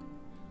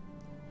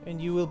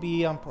 And you will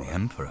be Emperor. The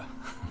Emperor?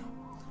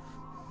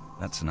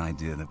 That's an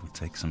idea that will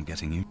take some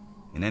getting used.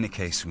 In any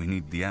case, we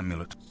need the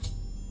amulet.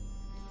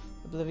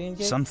 Oblivion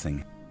Gate?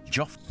 Something.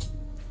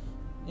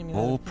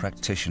 All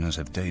practitioners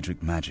of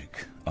Daedric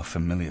magic are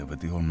familiar with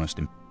the almost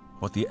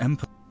what the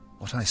Emperor...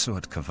 What I saw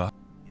at Kavar.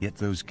 Yet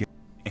those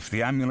if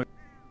the amulet...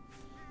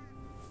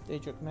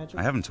 Daedric magic?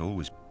 I haven't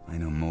always... I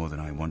know more than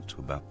I want to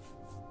about...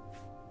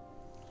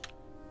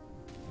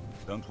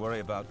 Don't worry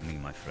about me,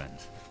 my friend.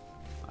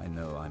 I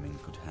know I'm in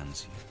good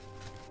hands here.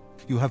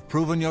 You have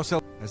proven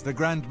yourself as the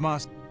Grand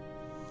Master.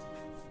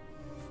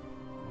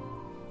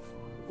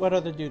 What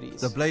are the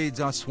duties? The blades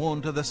are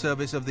sworn to the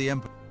service of the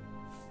Emperor.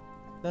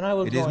 Then I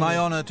will It is my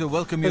honor to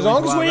welcome you as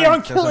long into as our we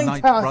aren't ranks as a killing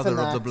knight brother of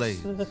Pathanax. the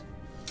blades.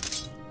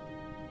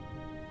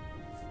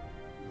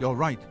 You're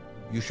right.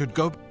 You should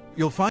go.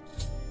 You'll find...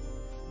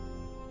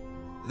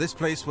 This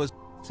place was...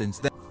 Since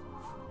then...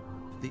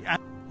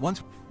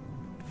 Once...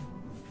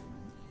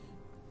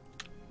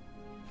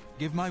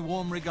 Give my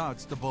warm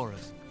regards to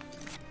Boris.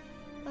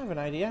 I have an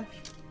idea.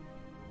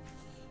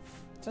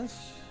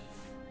 Since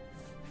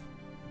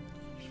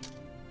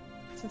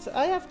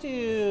I have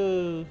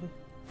to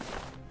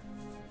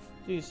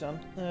do some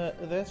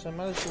this, I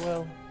might as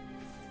well.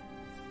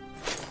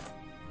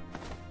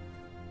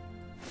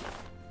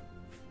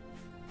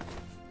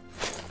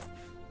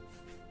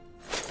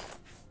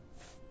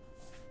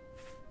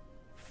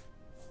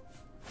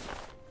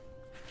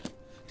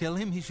 Tell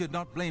him he should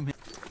not blame him.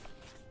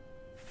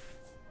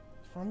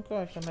 If I'm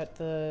correct, I'm at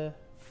the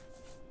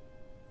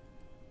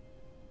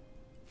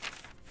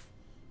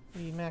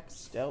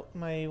maxed out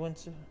my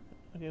okay,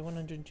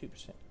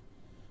 102%.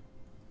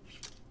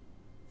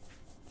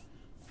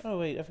 Oh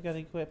wait, I forgot to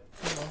equip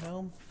my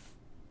helm.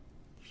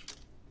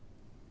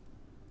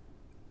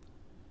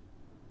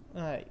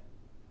 Alright.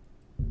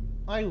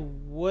 I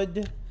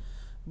would,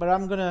 but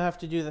I'm gonna have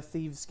to do the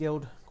Thieves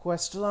Guild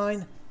quest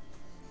line.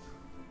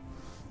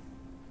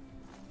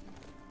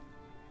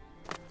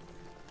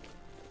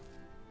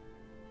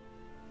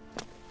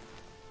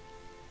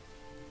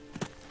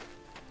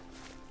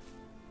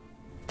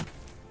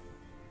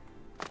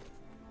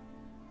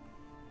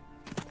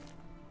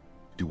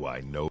 Do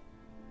I know?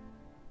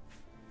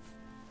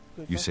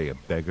 You say a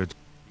beggar?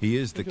 He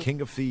is the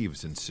king of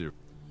thieves in Syria.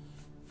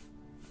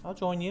 I'll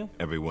join you.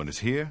 Everyone is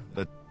here.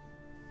 The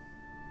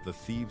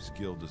Thieves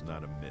Guild is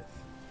not a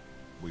myth.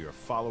 We are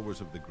followers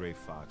of the Grey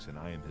Fox, and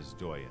I am his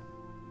doyen.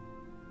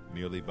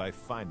 Merely by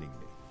finding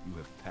me, you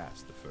have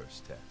passed the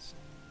first test.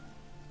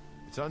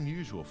 It's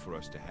unusual for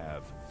us to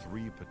have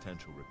 3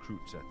 potential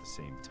recruits at the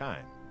same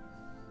time.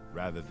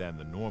 Rather than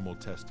the normal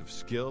test of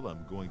skill,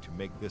 I'm going to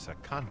make this a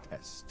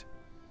contest.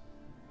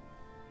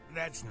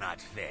 That's not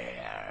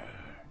fair.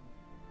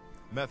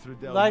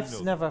 Methridel, Life's you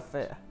know never that.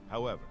 fair.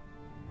 However,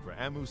 for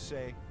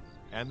Amuse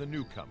and the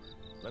newcomer,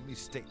 let me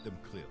state them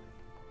clearly.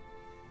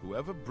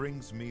 Whoever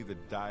brings me the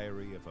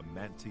diary of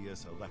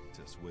Amantius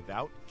Electus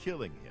without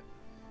killing him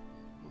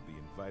will be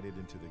invited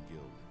into the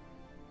guild.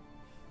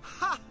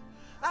 Ha!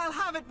 I'll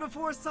have it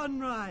before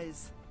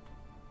sunrise.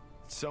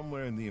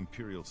 Somewhere in the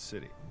Imperial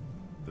City.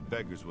 The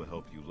beggars will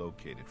help you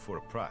locate it for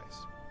a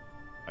price.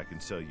 I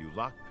can sell you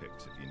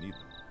lockpicks if you need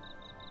them.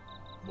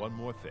 One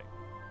more thing.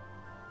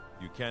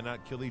 You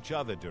cannot kill each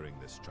other during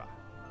this trial.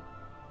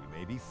 We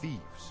may be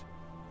thieves.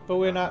 But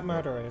we're not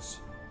murderers.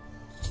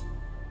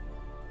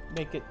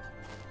 Make it.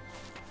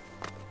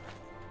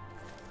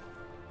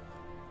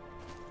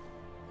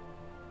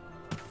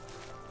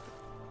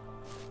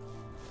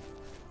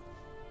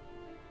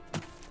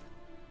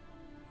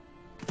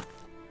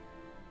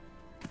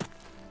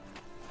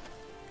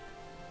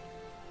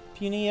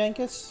 Puny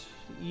Yankus,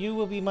 you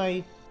will be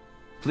my...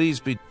 Please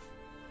be...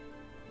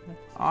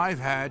 I've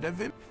heard of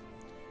him.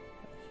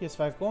 Here's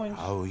 5 coins.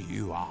 Oh,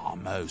 you are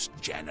most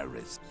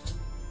generous.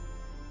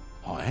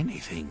 Or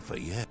anything for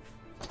you.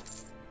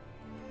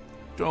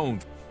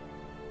 Don't.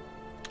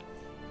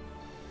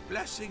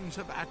 Blessings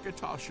of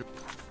Akatosh.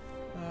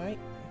 Alright.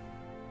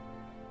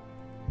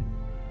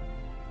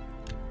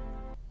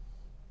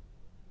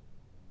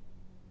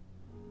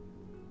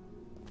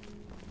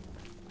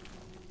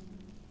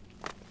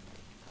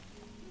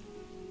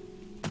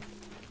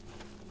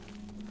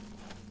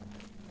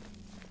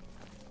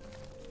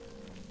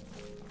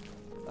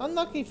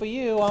 Unlucky for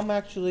you, I'm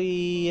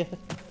actually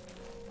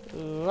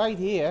right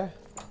here.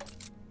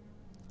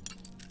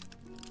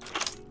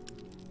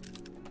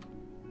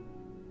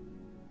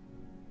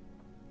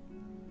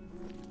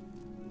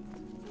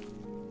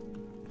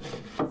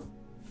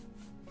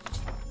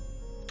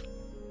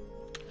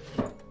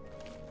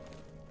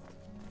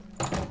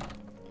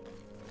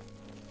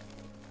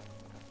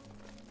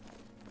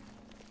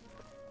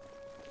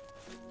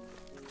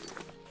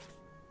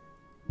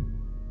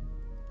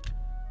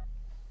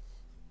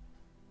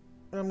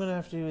 What I'm gonna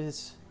have to do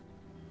is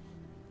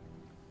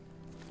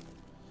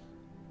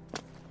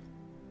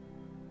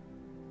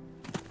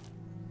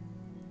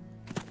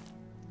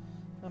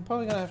I'm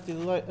probably gonna have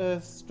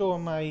to store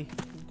my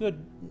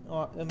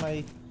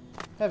my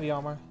heavy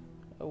armor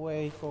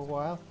away for a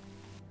while.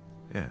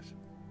 Yes.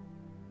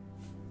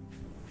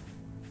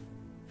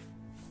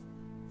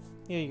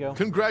 Here you go.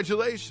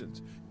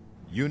 Congratulations!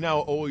 You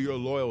now owe your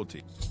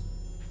loyalty.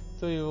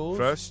 So your rules?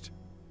 First,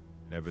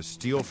 never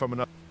steal from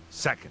another.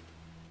 Second,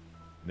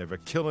 never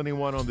kill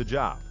anyone on the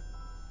job.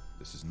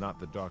 This is not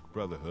the Dark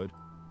Brotherhood.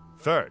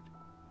 Third,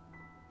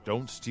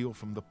 don't steal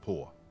from the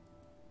poor.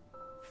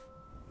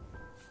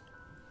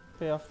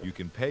 Pay off. You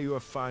can pay your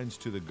fines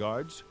to the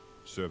guards,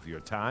 serve your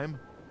time,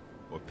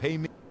 or pay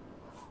me.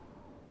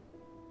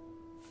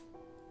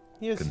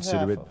 Here's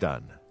Consider it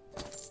done.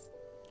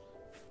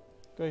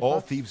 All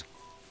thieves.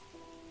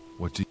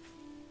 What do you...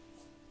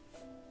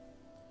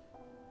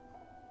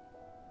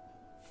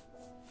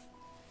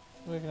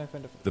 Where can I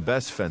find a... The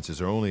best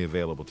fences are only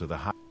available to the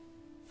high.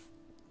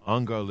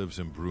 Ongar lives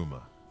in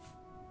Bruma.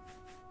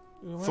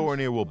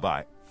 Thornir will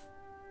buy.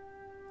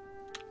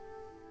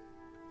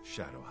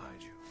 Shadow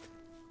hide you.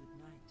 Good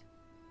night.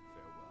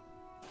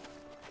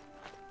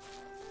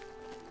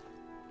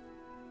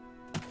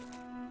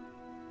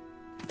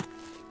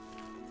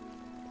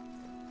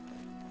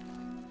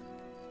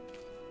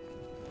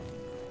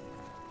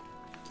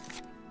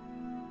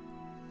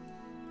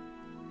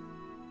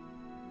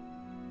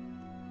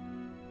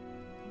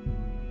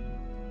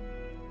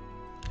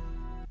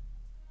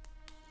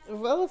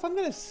 Well, if I'm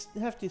gonna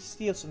have to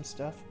steal some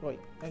stuff, wait,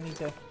 I need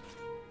to...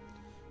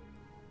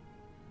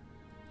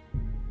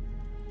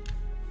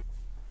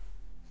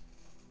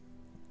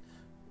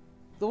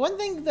 The one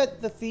thing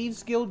that the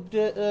Thieves Guild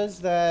does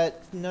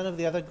that none of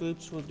the other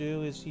groups will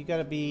do is you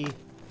gotta be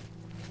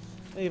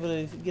able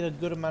to get a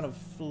good amount of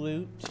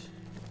loot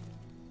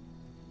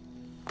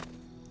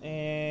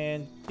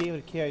and be able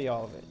to carry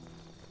all of it.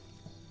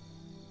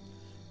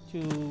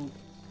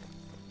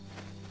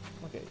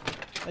 Okay,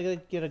 I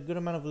gotta get a good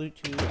amount of loot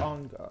to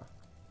Ongar.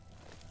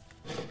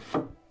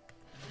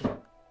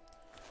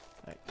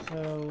 Alright,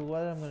 so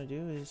what I'm gonna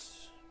do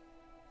is...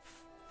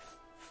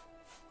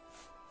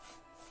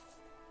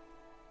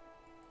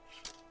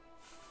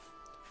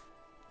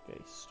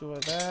 Okay, store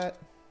that.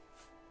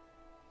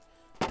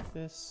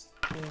 This.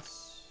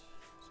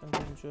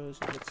 Something shows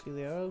let's see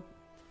the arrow.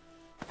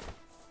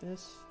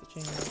 This,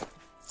 the chain,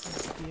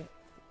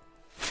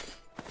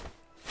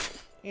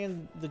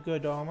 and the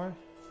good armor.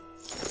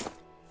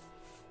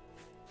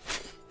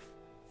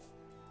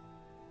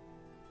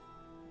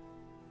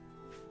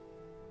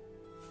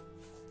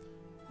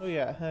 Oh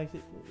yeah,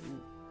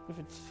 if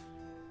it's...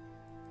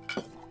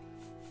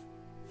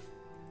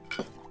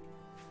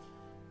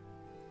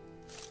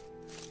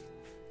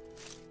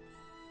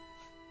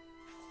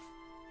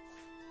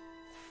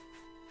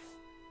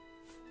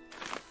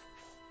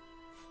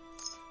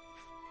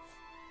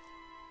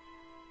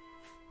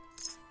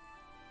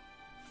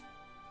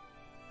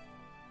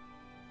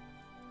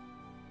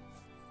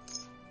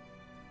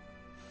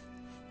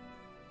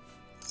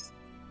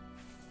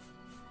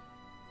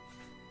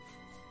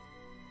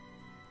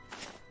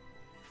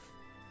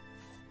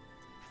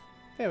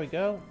 There we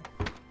go.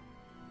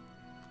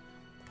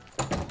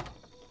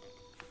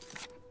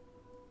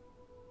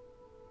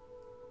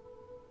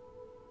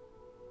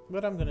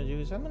 What I'm gonna do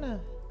is I'm gonna...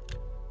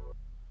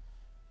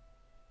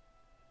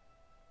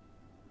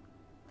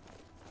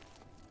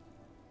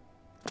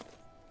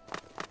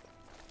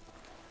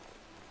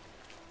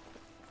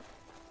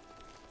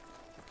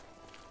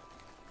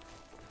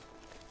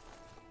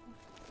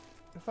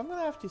 If I'm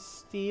gonna have to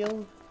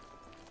steal...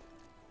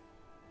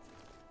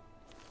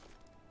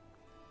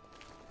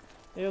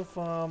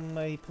 from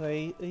a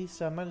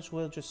place, I might as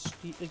well just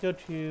go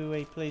to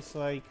a place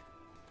like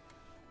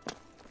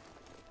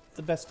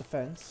the best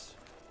defense.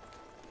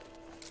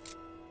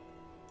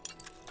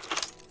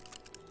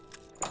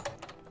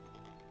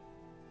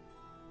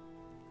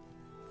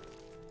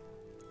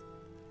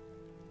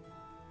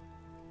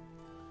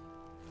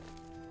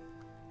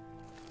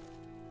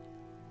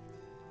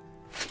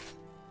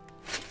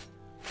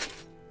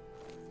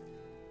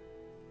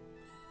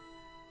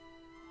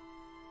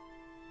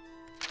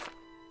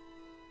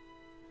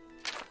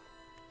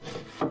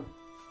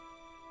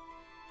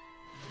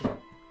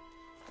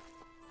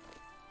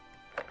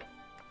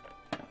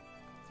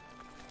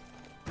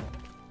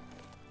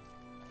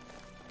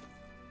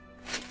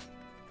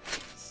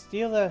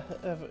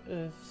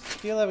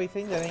 steal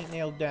everything that ain't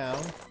nailed down.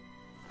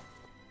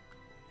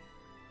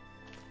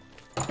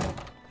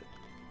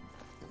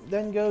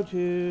 Then go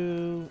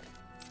to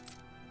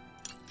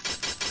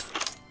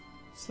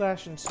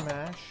Slash and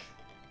Smash.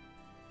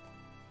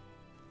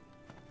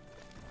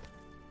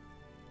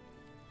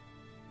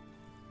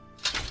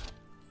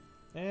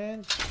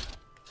 And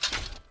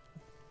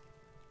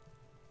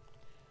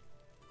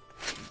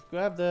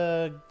grab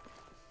the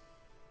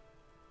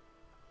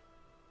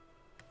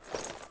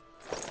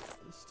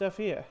stuff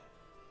here.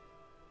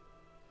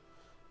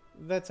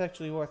 That's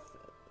actually worth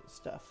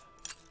stuff.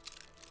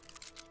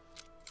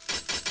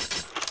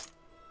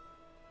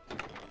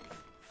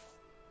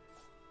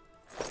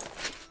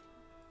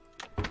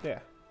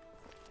 There.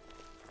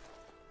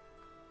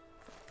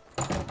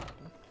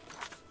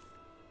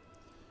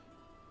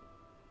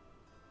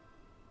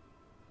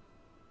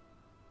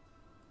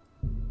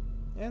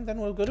 And then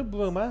we'll go to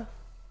Bruma,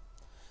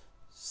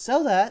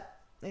 sell that,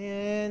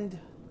 and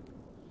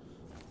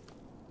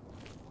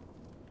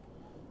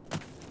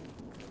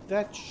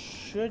that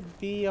should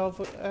be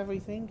over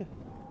everything.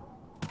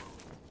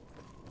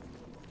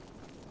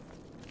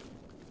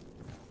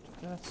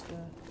 That's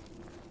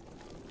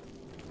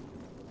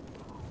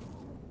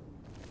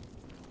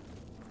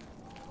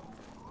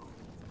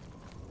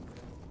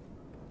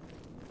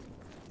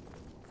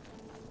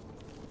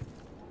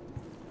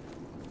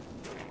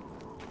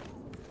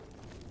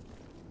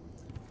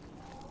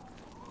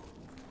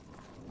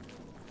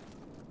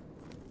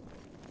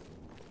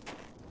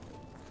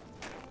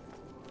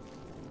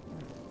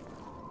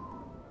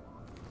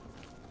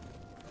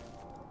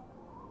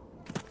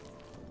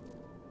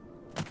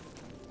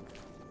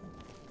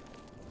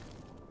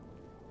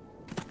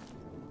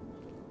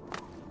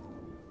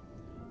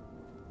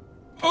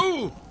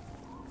Oh!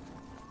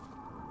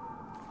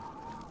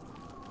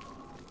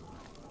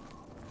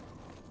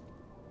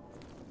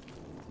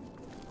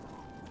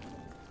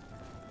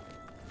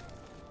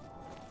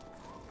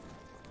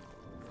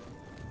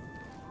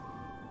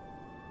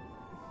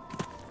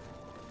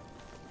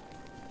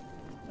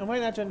 I'm right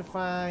now trying to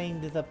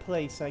find the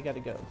place I gotta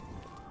go.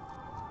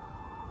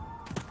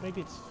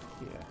 Maybe it's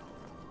here.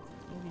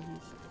 Maybe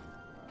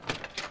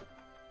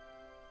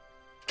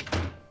he's...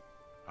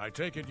 I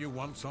take it you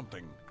want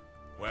something.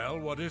 Well,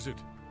 what is it?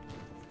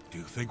 Do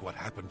you think what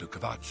happened to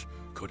Kvatch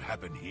could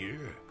happen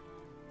here?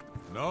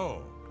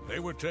 No, they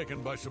were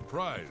taken by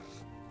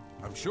surprise.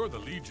 I'm sure the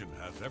Legion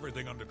has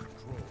everything under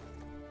control.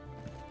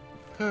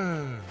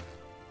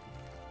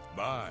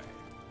 Bye.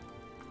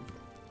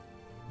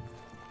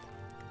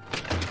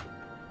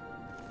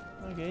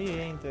 Okay, he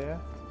ain't there.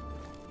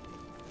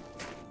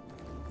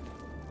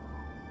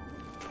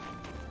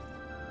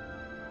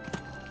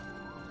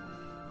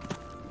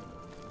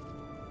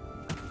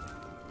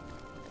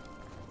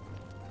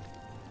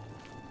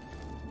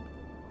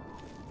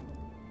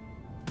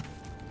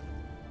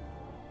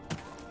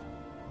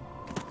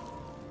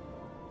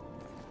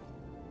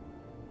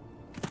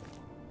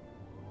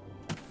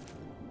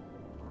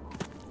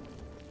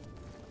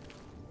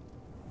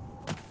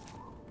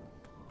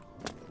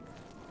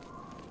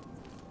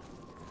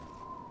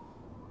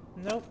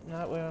 Nope,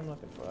 not where I'm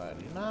looking for.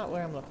 Not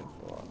where I'm looking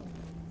for.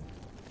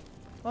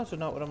 Also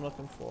not what I'm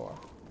looking for.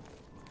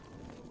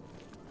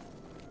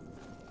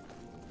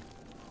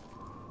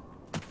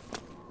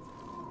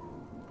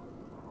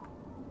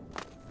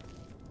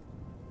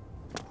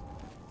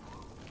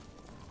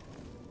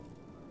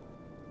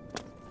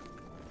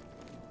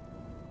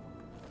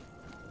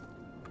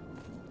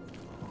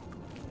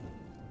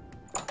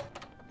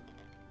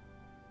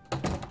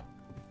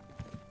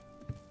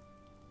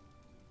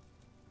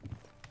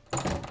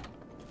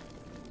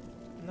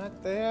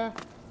 Not there.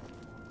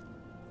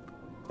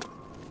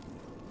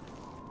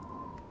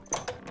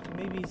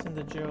 Maybe he's in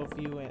the Gerald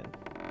View Inn.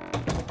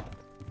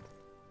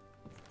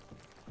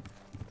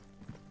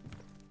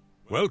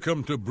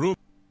 Welcome to Broom.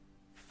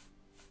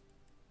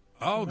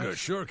 Alga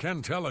sure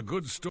can tell a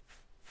good story.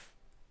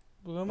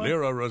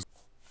 Lyra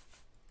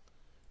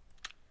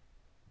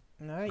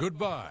Night.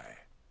 Goodbye.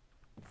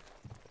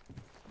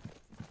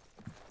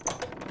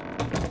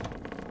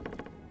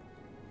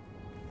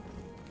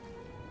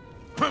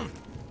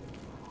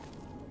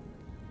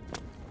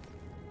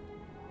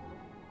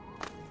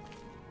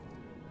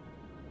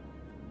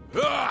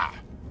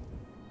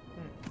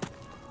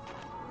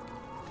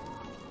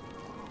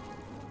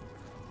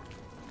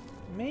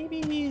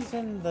 Maybe he's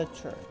in the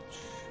church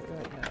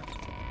right now.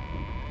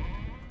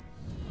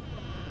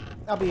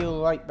 I'll be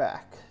right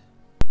back.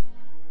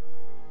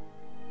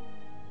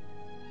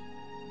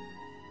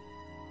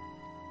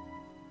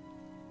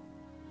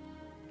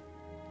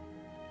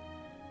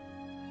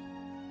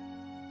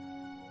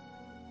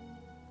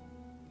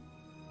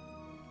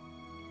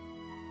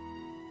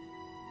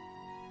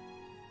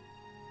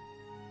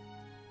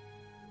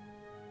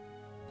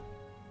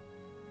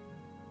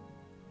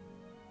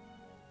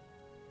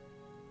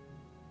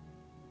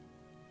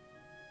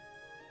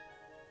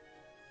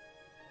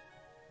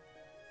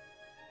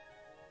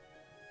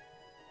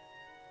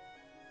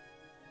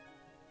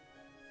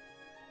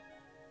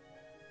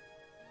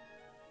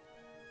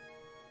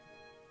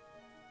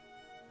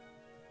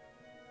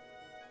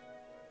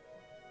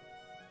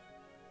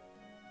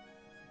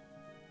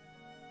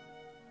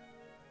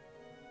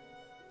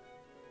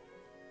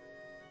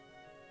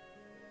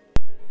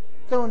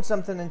 throwing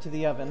something into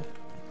the oven.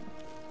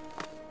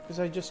 Because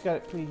I just got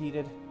it preheated.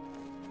 Okay,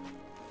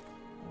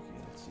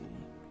 let's see.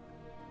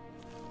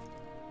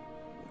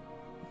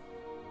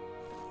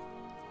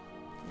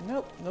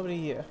 Nope, nobody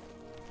here.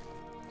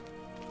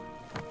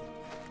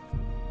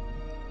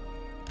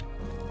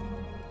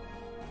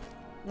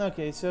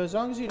 Okay, so as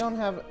long as you don't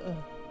have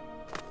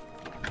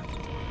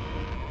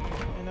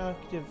an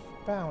active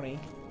bounty,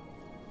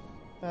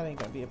 that ain't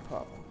gonna be a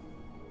problem.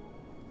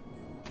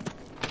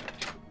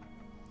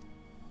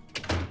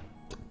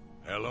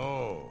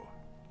 Hello.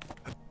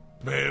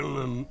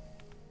 Bill and...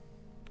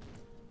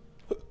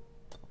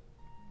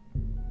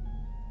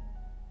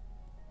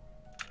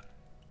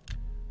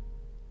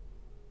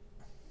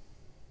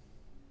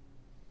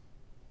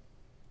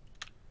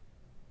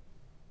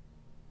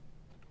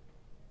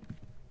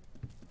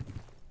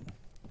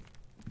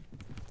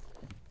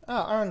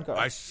 Ah, Arngard.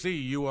 I see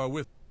you are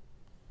with...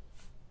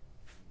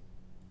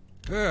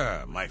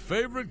 Ah, my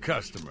favorite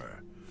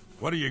customer.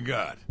 What do you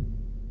got?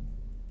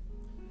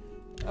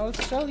 I'll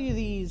sell you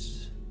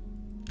these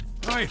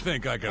I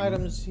think I can...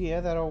 items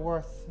here that are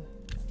worth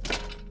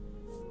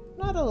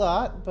not a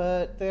lot,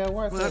 but they are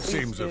worth. Well, that at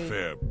least seems a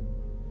fair...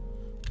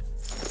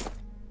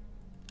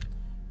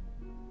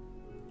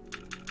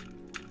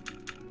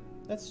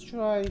 Let's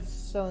try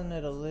selling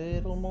it a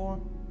little more.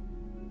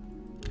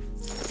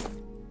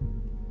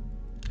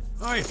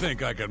 I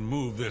think I can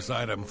move this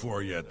item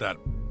for you at that...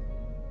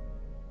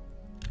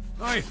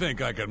 I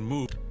think I can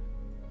move...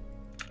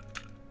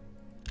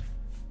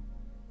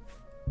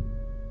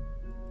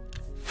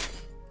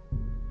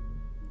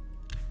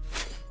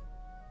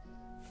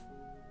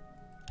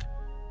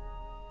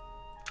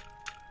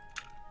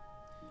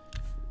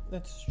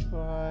 Let's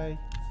try...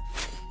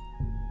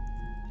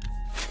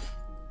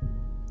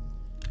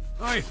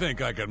 I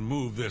think I can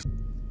move this...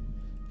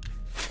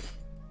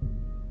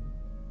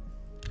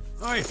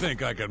 I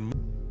think I can...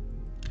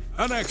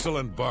 An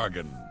excellent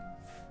bargain.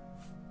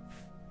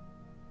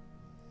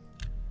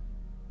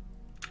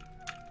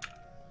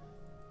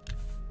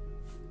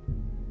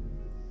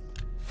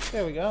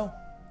 There we go.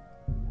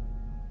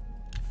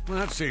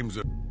 That seems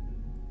a...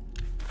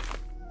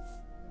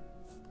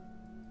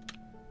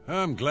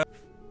 I'm glad...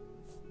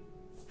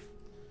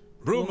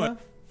 Bruma.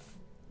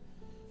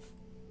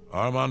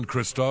 Armand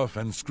Christoph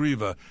and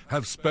Skriva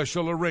have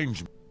special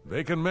arrangements.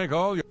 They can make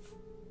all your...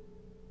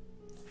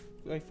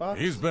 Gray Fox?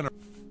 He's been a...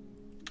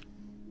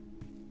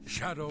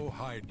 Shadow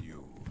hide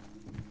you.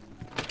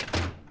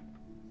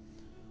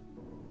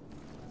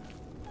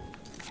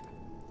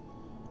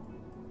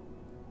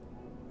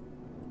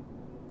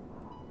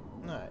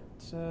 Alright,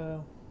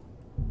 so...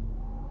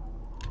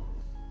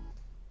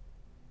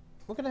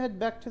 we're gonna head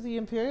back to the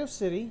Imperial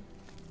City.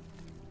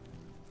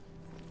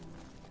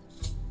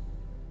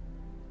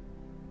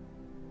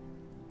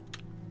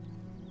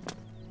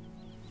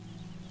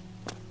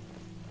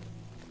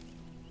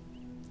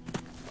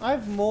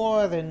 I've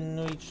more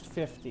than reached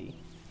 50.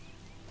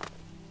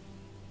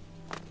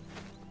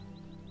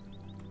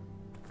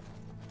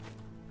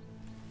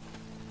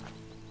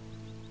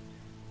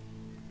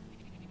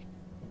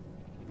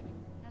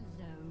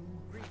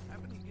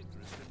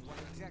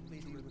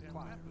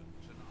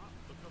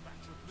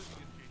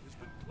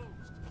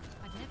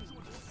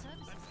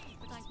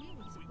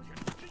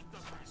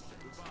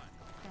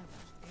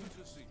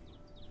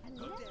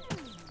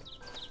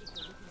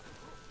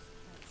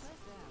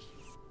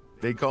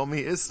 They call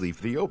me Isleaf,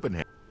 the open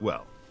hand.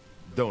 Well,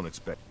 don't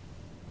expect.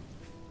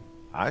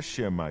 I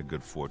share my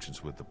good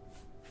fortunes with the...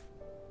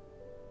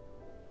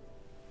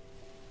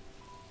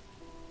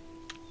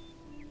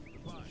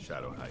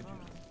 Shadow hide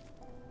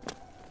you.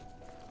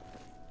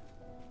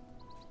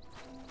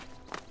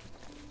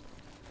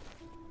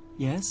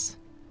 Yes?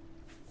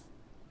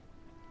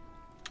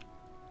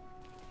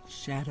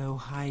 Shadow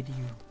hide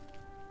you.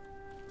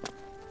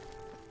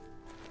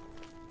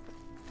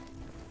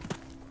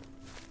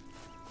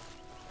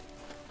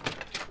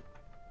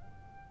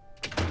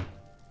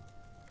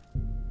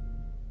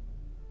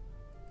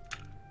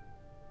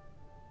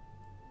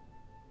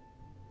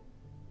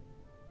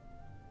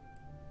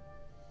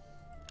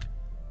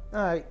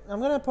 Alright, I'm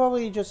gonna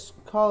probably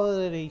just call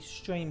it a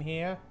stream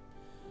here.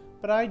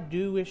 But I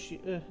do wish...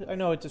 I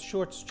know it's a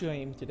short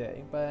stream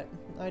today, but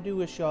I do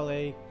wish y'all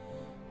a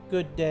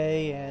good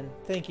day, and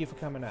thank you for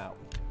coming out.